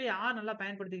வாய்ப்பை யார் நல்லா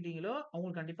பயன்படுத்திக்கிட்டீங்களோ,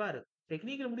 அவங்களுக்கு கண்டிப்பா இருக்கும்.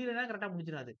 டெக்னிக்கல் முடியலன்னா கரெக்ட்டா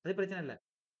முடிச்சிடாது. அது பிரச்சனை இல்ல.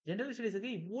 ஜெனரல்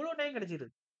ஸ்டடீஸ்க்கு இவ்ளோ டைம்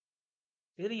கிடைச்சிருக்கு.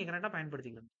 இத நீங்க கரெக்ட்டா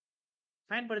பயன்படுத்திக்கணும்.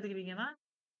 பயன்படுத்திக்கிட்டீங்கன்னா,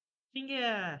 நீங்க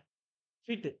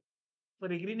ஃபிட்.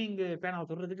 ஒரு கிரீனிங் பேனாவ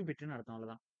தொடுறதுக்கு ஃபிட்ன்னு அர்த்தம்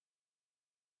அவ்வளவுதான்.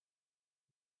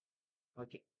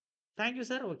 Okay. Thank you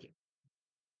sir. Okay.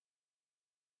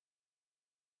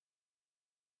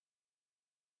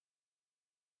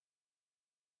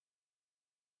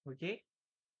 Okay.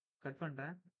 Cut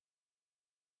பண்றேன்.